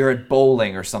you're at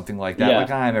bowling or something like that.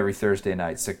 Like I am every Thursday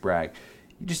night, sick brag.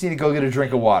 You just need to go get a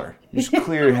drink of water. Just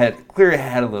clear your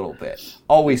head a little bit.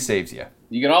 Always saves you.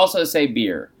 You can also say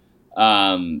beer.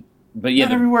 But yeah,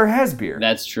 not everywhere has beer.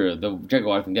 That's true. The drink of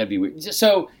water thing, that'd be weird.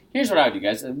 So here's what I would do,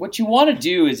 guys. What you want to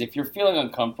do is, if you're feeling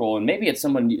uncomfortable, and maybe it's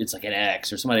like an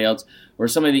ex or somebody else, or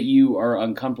somebody that you are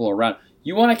uncomfortable around,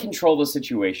 you want to control the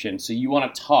situation. So you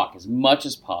want to talk as much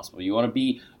as possible. You want to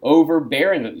be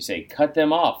overbearing what you say. Cut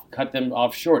them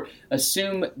off short.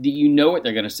 Assume that you know what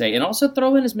they're going to say, and also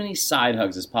throw in as many side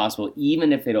hugs as possible,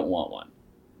 even if they don't want one.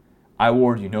 I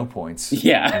award you no points.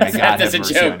 Yeah, may God have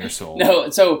mercy on your soul. No,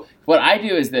 so what I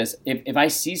do is this: if I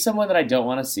see someone that I don't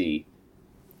want to see,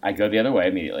 I go the other way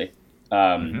immediately.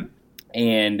 But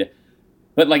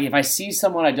like if I see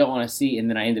someone I don't want to see and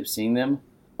then I end up seeing them,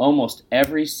 almost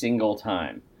every single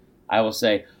time, I will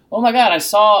say, "Oh my God, I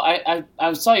saw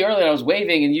you earlier. I was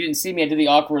waving and you didn't see me. I did the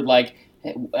awkward like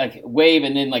wave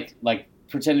and then like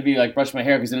pretend to be like brush my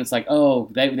hair because then it's like, oh,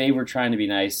 they were trying to be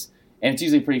nice." And it's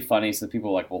usually pretty funny, so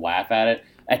people will laugh at it.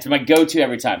 That's my go-to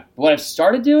every time. But what I've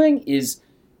started doing is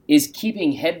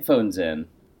keeping headphones in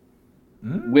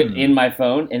in my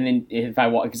phone, and then if I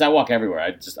walk, because I walk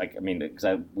everywhere. Because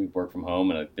we work from home,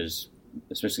 and there's,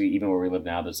 especially even where we live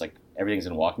now, there's like everything's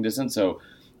in walking distance. So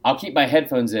I'll keep my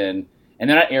headphones in, and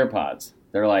they're not AirPods.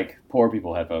 They're like poor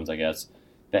people headphones, I guess,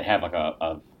 that have like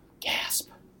a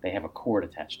gasp. They have a cord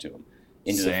attached to them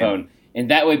into the phone. And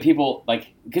that way people,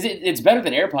 because it's better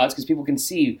than AirPods because people can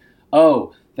see,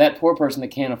 oh, that poor person that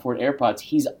can't afford AirPods,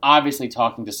 he's obviously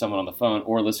talking to someone on the phone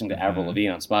or listening to Avril Lavigne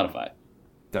on Spotify.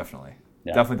 Definitely.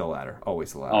 Yeah. Definitely the latter.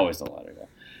 Always the latter. Always the latter,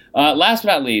 yeah. Last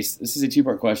but not least, this is a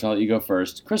two-part question. I'll let you go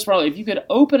first. Chris Farley, if you could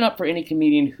open up for any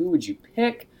comedian, who would you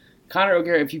pick? Connor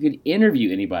O'Gara, if you could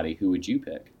interview anybody, who would you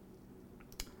pick?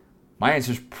 My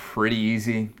answer's pretty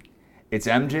easy. It's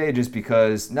MJ, just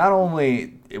because not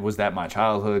only was that my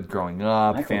childhood growing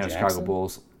up, fan of Chicago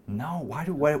Bulls. No,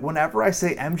 whenever I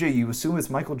say MJ, you assume it's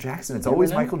Michael Jackson. It's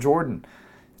always Michael Jordan.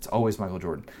 It's always Michael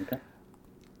Jordan. Okay.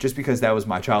 Just because that was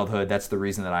my childhood, that's the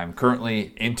reason that I'm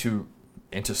currently into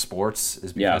sports,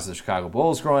 is because of the Chicago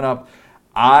Bulls growing up.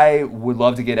 I would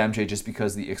love to get MJ just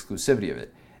because of the exclusivity of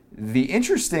it. The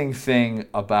interesting thing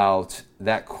about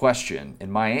that question,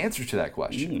 and my answer to that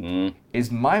question,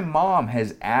 is my mom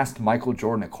has asked Michael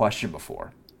Jordan a question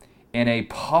before in a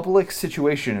public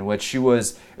situation in which it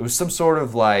was some sort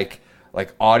of like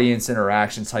audience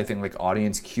interaction type thing, like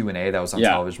audience Q&A that was on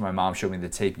television. My mom showed me the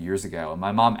tape years ago, and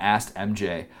my mom asked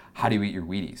MJ, how do you eat your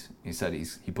Wheaties? He said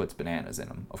he puts bananas in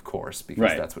them, of course,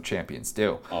 because that's what champions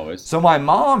do. Always. So my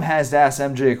mom has asked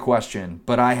MJ a question,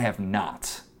 but I have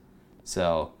not.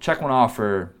 So check one off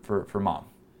for mom.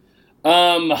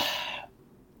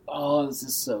 This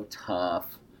is so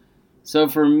tough. So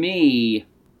for me,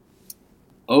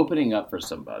 opening up for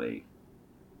somebody,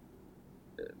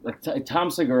 like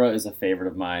Tom Segura is a favorite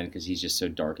of mine because he's just so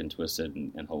dark and twisted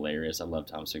and hilarious. I love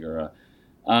Tom Segura.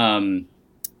 I'm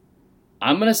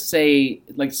gonna say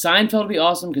like Seinfeld would be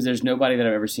awesome because there's nobody that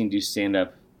I've ever seen do stand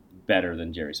up better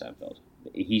than Jerry Seinfeld.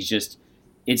 He's just.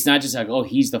 It's not just like, oh,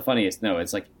 he's the funniest. No,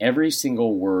 it's like every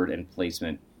single word and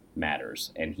placement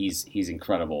matters, and he's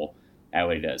incredible at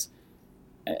what he does.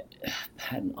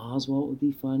 Patton Oswalt would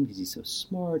be fun because he's so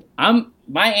smart.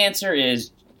 My answer is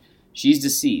she's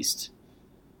deceased,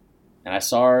 and I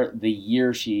saw her the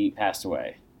year she passed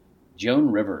away.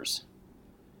 Joan Rivers.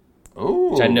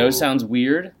 Ooh. Which I know sounds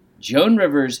weird. Joan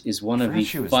Rivers is one of the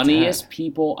funniest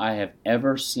people I have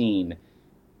ever seen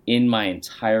in my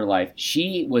entire life.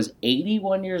 She was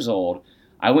 81 years old.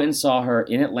 I went and saw her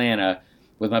in Atlanta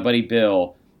with my buddy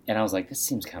Bill, and I was like, this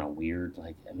seems kind of weird.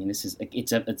 Like, I mean, this is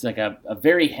it's like a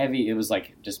very heavy. It was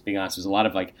like, just being honest, there's a lot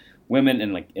of like women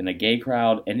in a gay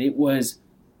crowd, and it was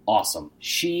awesome.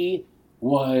 She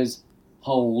was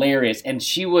hilarious, and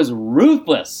she was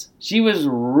ruthless. She was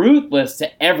ruthless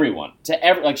to everyone.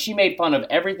 Like she made fun of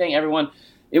everything, everyone.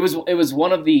 It was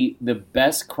one of the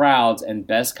best crowds and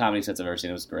best comedy sets I've ever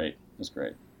seen. It was great. It was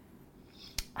great.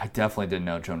 I definitely didn't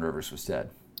know Joan Rivers was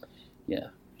dead. Yeah,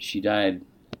 she died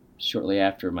shortly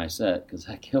after my set because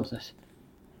I killed it.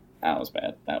 That was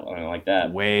bad. That one, I don't like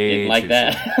that. Way Didn't like too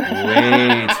that. soon.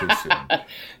 Way too soon.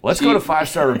 Let's go to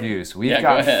 5-star reviews. We've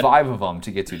got 5 of them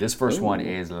to get to. This first one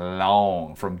is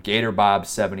long, from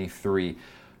GatorBob73.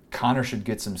 Connor should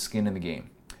get some skin in the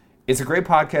game. It's a great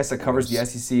podcast that covers the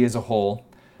SEC as a whole,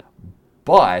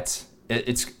 but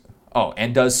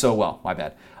and does so well. My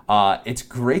bad. It's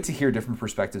great to hear different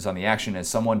perspectives on the action as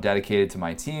someone dedicated to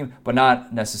my team, but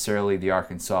not necessarily the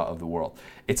Arkansas of the world.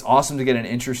 It's awesome to get an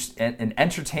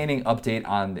entertaining update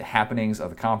on the happenings of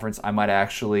the conference. I might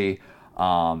actually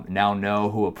now know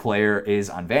who a player is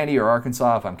on Vandy or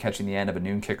Arkansas if I'm catching the end of a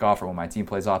noon kickoff or when my team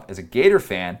plays off. As a Gator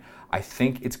fan, I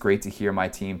think it's great to hear my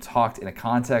team talked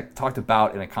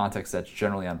about in a context that's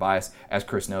generally unbiased. As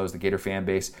Chris knows, the Gator fan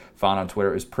base found on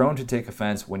Twitter is prone to take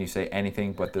offense when you say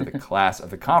anything but they're the class of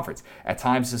the conference. At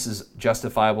times, this is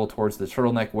justifiable towards the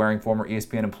turtleneck-wearing former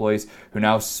ESPN employees who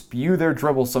now spew their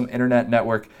dribble some internet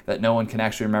network that no one can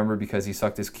actually remember because he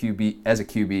sucked his QB as a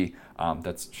QB.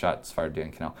 That's shots fired to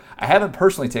Dan Cannell. I haven't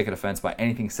personally taken offense by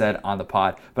anything said on the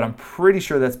pod, but I'm pretty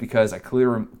sure that's because I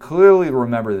clearly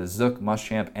remember the Zook,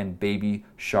 Muschamp, and Baby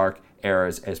Shark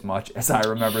eras as much as I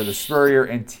remember the Spurrier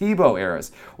and Tebow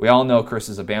eras. We all know Chris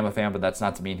is a Bama fan, but that's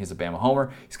not to mean he's a Bama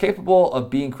homer. He's capable of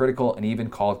being critical and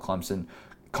even called Clemson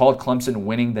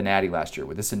winning the Natty last year.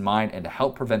 With this in mind, and to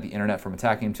help prevent the internet from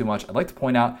attacking him too much, I'd like to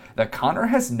point out that Connor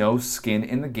has no skin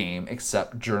in the game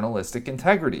except journalistic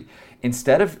integrity.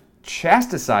 Instead of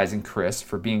chastising Chris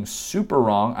for being super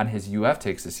wrong on his UF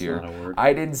takes this year,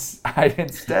 I'd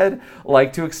instead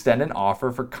like to extend an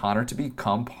offer for Connor to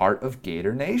become part of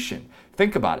Gator Nation.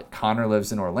 Think about it. Connor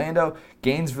lives in Orlando,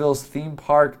 Gainesville's theme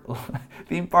park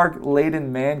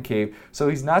laden man cave, so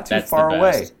he's not too far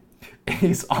away.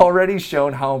 He's already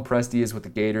shown how impressed he is with the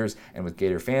Gators and with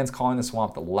Gator fans, calling the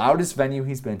Swamp the loudest venue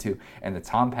he's been to, and the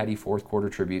Tom Petty fourth quarter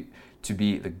tribute to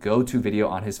be the go-to video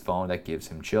on his phone that gives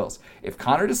him chills. If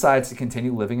Connor decides to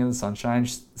continue living in the Sunshine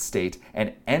State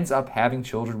and ends up having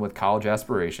children with college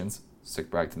aspirations, sick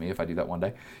brag to me if I do that one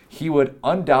day, he would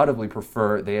undoubtedly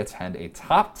prefer they attend a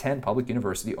top 10 public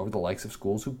university over the likes of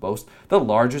schools who boast the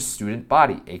largest student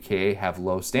body, aka have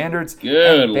low standards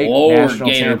and fake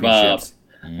national championships.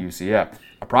 UCF,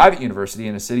 a private university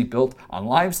in a city built on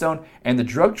limestone and the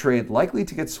drug trade likely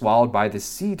to get swallowed by the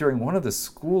sea during one of the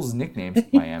school's nicknames,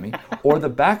 Miami, or the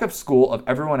backup school of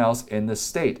everyone else in the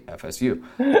state, FSU.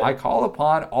 I call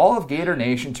upon all of Gator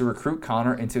Nation to recruit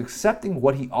Connor into accepting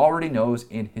what he already knows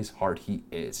in his heart he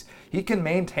is. He can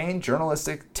maintain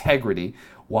journalistic integrity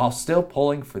while still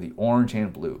pulling for the orange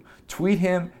and blue. Tweet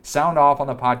him, sound off on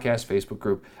the podcast Facebook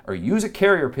group, or use a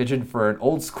carrier pigeon for an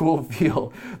old school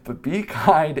feel, but be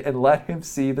kind and let him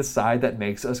see the side that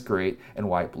makes us great and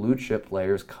why blue chip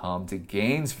players come to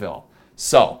Gainesville.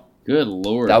 So, good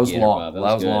Lord, that was Gator long. Bob.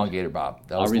 That was long, Gator Bob.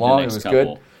 That was long. It was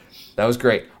good. That was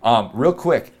great. Real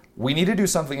quick, we need to do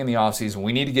something in the offseason.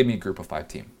 We need to give me a group of 5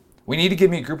 team. We need to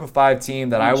give me a group of 5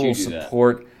 team that I will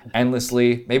support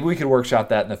endlessly. Maybe we could workshop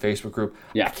that in the Facebook group.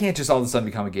 Yeah. I can't just all of a sudden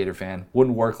become a Gator fan.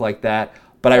 Wouldn't work like that.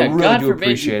 But I really do appreciate it. God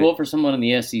forbid you pull for someone in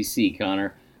the SEC,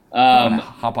 Connor.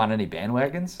 Hop on any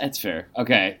bandwagons? That's fair.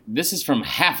 Okay, this is from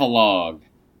Half a Log.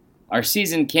 Our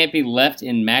season can't be left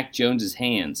in Mac Jones's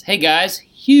hands. Hey guys,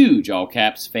 huge all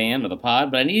caps fan of the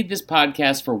pod, but I need this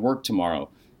podcast for work tomorrow.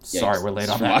 Sorry, we're late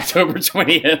on that. October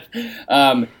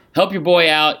 20th. Help your boy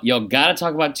out. Y'all got to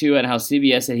talk about Tua and how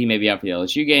CBS said he may be out for the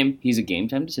LSU game. He's a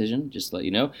game-time decision, just to let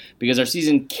you know, because our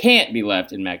season can't be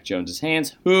left in Mac Jones'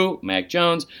 hands. Who? Mac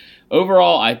Jones.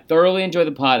 Overall, I thoroughly enjoy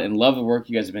the pod and love the work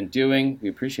you guys have been doing. We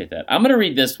appreciate that. I'm going to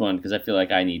read this one because I feel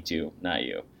like I need to, not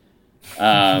you.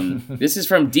 This is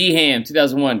from D-Ham,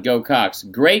 2001, Go Cox.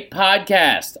 Great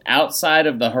podcast outside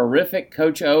of the horrific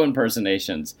Coach O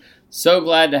impersonations. So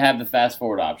glad to have the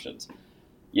fast-forward options.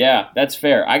 Yeah, that's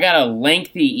fair. I got a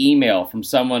lengthy email from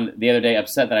someone the other day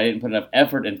upset that I didn't put enough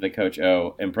effort into the Coach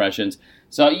O impressions.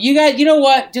 So you know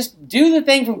what? Just do the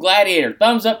thing from Gladiator.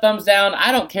 Thumbs up, thumbs down.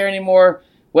 I don't care anymore.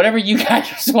 Whatever you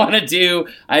guys want to do.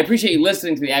 I appreciate you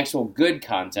listening to the actual good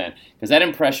content because that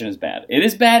impression is bad. It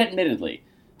is bad, admittedly.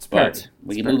 But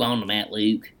we can move on to Matt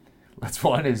Luke. This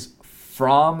one is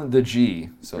from the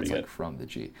G. So it's like from the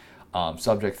G.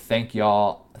 Subject, thank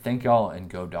y'all, and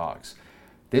go Dogs.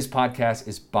 This podcast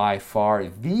is by far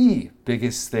the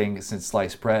biggest thing since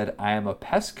sliced bread. I am a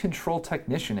pest control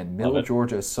technician in Middle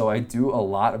Georgia, so I do a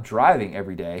lot of driving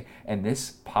every day, and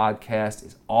this podcast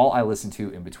is all I listen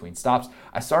to in between stops.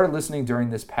 I started listening during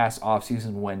this past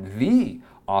offseason when the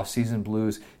off-season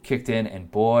blues kicked in, and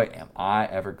boy, am I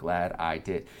ever glad I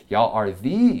did. Y'all are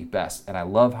the best, and I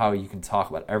love how you can talk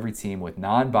about every team with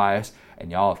non-bias,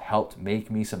 and y'all have helped make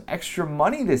me some extra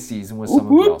money this season with some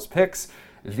of y'all's picks.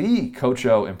 The Coach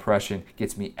O impression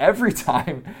gets me every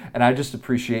time, and I just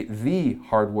appreciate the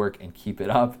hard work and keep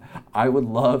it up. I would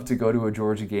love to go to a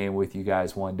Georgia game with you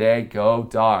guys one day. Go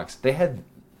Dogs. They had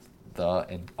the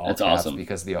in all That's caps awesome.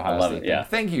 because of the Ohio State thing. Yeah.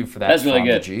 Thank you for that. That's really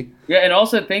good. G. Yeah, and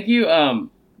also thank you.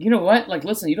 You know what? Like,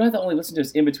 listen, you don't have to only listen to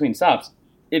us in between stops.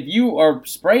 If you are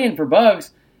spraying for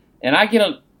bugs, and I get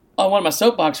on one of my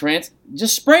soapbox rants,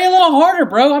 just spray a little harder,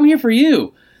 bro. I'm here for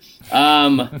you.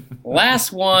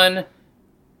 Last one.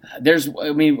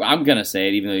 I'm gonna say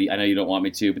it, even though I know you don't want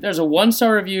me to. But there's a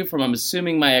 1-star review from, I'm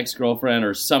assuming, my ex-girlfriend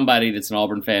or somebody that's an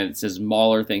Auburn fan that says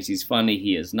Mahler thinks he's funny.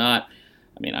 He is not.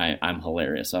 I mean, I'm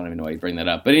hilarious. I don't even know why you bring that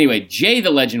up. But anyway, Jay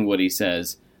the Legend Woody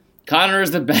says, Connor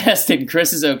is the best and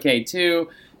Chris is okay too.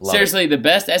 Seriously, the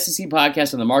best SEC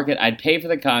podcast on the market. I'd pay for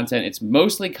the content. It's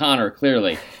mostly Connor,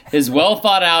 clearly. His well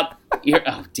thought out...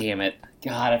 Oh, damn it.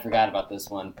 God, I forgot about this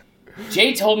one.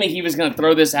 Jay told me he was going to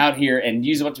throw this out here and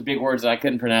use a bunch of big words that I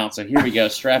couldn't pronounce, so here we go.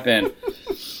 Strap in.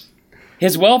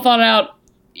 His well thought out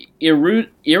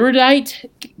erudite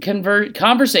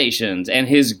conversations and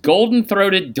his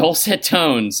golden-throated dulcet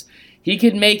tones, he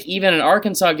could make even an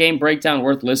Arkansas game breakdown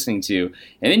worth listening to.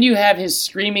 And then you have his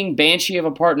screaming banshee of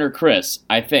a partner, Chris,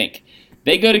 I think.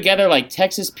 They go together like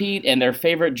Texas Pete and their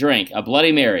favorite drink, a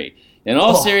Bloody Mary. In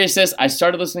all seriousness, I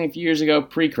started listening a few years ago,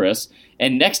 pre-Chris,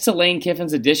 and next to Lane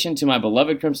Kiffin's addition to my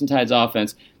beloved Crimson Tide's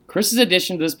offense, Chris's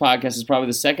addition to this podcast is probably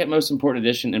the second most important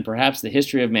addition in perhaps the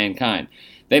history of mankind.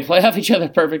 They play off each other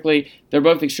perfectly, they're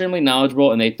both extremely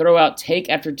knowledgeable, and they throw out take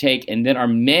after take and then are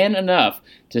man enough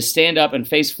to stand up and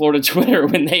face Florida Twitter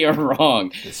when they are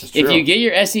wrong. This is true. If you get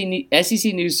your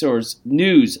SEC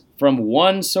news from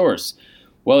one source,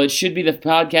 well, it should be the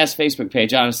podcast Facebook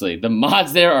page, honestly. The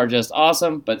mods there are just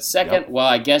awesome. But second, well,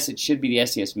 I guess it should be the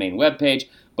SES main webpage.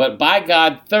 But by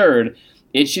God, third,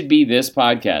 it should be this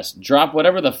podcast. Drop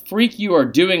whatever the freak you are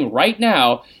doing right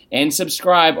now and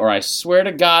subscribe, or I swear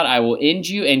to God, I will end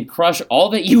you and crush all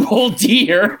that you hold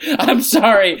dear. I'm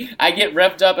sorry. I get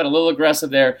revved up and a little aggressive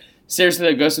there.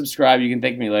 Seriously, go subscribe. You can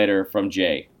thank me later. From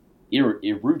Jay.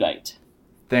 Erudite.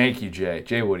 Thank you, Jay.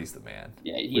 Jay Woody's the man.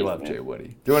 Yeah, we love Jay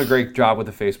Woody. Doing a great job with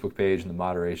the Facebook page and the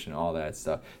moderation and all that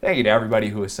stuff. Thank you to everybody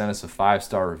who has sent us a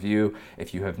 5-star review.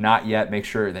 If you have not yet, make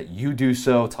sure that you do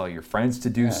so. Tell your friends to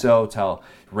do so. Tell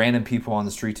random people on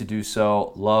the street to do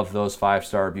so. Love those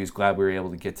 5-star reviews. Glad we were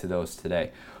able to get to those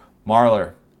today.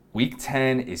 Marler, Week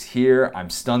 10 is here. I'm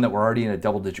stunned that we're already in a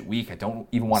double-digit week. I don't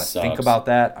even want to think about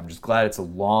that. I'm just glad it's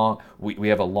we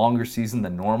have a longer season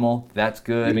than normal. That's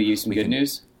good. Give you some good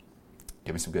news?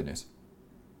 Give me some good news.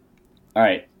 All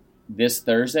right. This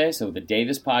Thursday, so the day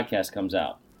this podcast comes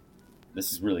out,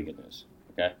 this is really good news,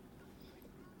 okay?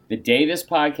 The day this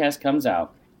podcast comes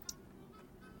out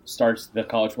starts the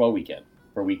college football weekend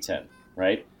for Week 10,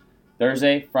 right?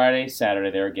 Thursday, Friday, Saturday,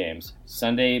 there are games.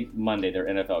 Sunday, Monday, there are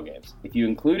NFL games. If you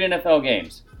include NFL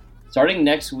games, starting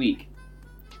next week,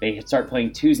 they start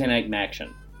playing Tuesday night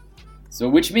action. So,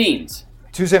 which means...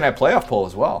 Tuesday night playoff poll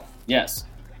as well. Yes.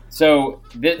 So,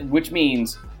 which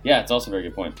means... Yeah, it's also a very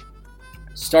good point.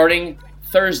 Starting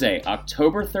Thursday,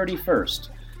 October 31st,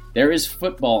 there is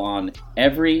football on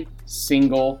every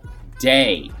single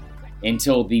day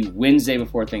until the Wednesday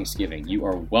before Thanksgiving. You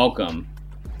are welcome.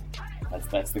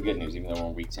 That's the good news, even though we're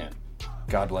on Week 10.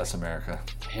 God bless America.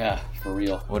 Yeah, for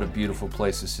real. What a beautiful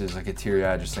place this is. I get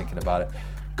teary-eyed just thinking about it.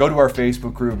 Go to our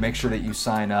Facebook group. Make sure that you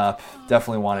sign up.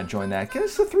 Definitely want to join that. Get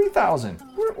us to 3,000.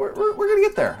 We're going to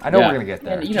get there. I know we're going to get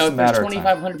there. And, if there's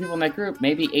 2,500 people in that group,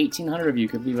 maybe 1,800 of you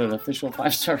could leave an official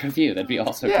 5-star review. That'd be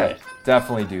also great.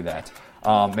 Definitely do that.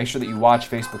 Make sure that you watch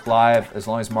Facebook Live. As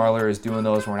long as Marler is doing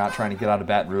those, we're not trying to get out of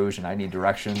Baton Rouge and I need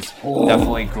directions.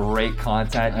 Definitely great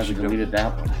content. I haven't deleted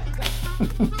that one.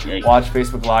 Watch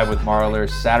Facebook Live with Marler.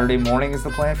 Saturday morning is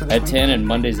the plan for this At week? 10 and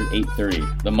Mondays at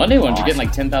 8:30. The Monday ones, you're getting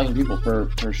like 10,000 people per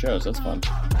show, so that's fun.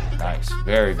 Nice.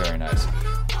 Very, very nice.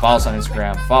 Follow us on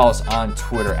Instagram. Follow us on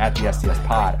Twitter at the STS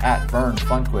Pod, at Vern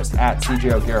Funquist, at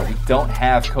CJ O'Gara. We don't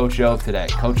have Coach O today.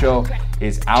 Coach O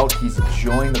is out. He's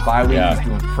enjoying the bye week. Yeah. He's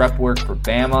doing prep work for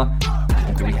Bama.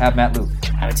 And do we have Matt Luke?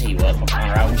 I would tell you what,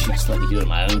 Connor, I wish you just let me do it on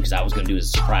my own because I was going to do it as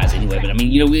a surprise anyway. But I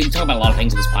mean, we talk about a lot of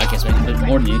things in this podcast, but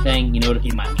more than anything,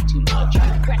 it might be too much.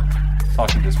 Talk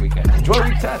to you this weekend. Enjoy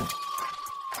Week 10.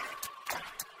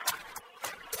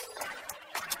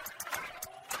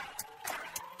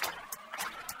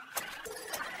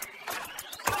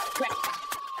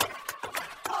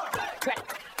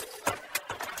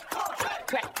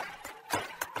 Crack.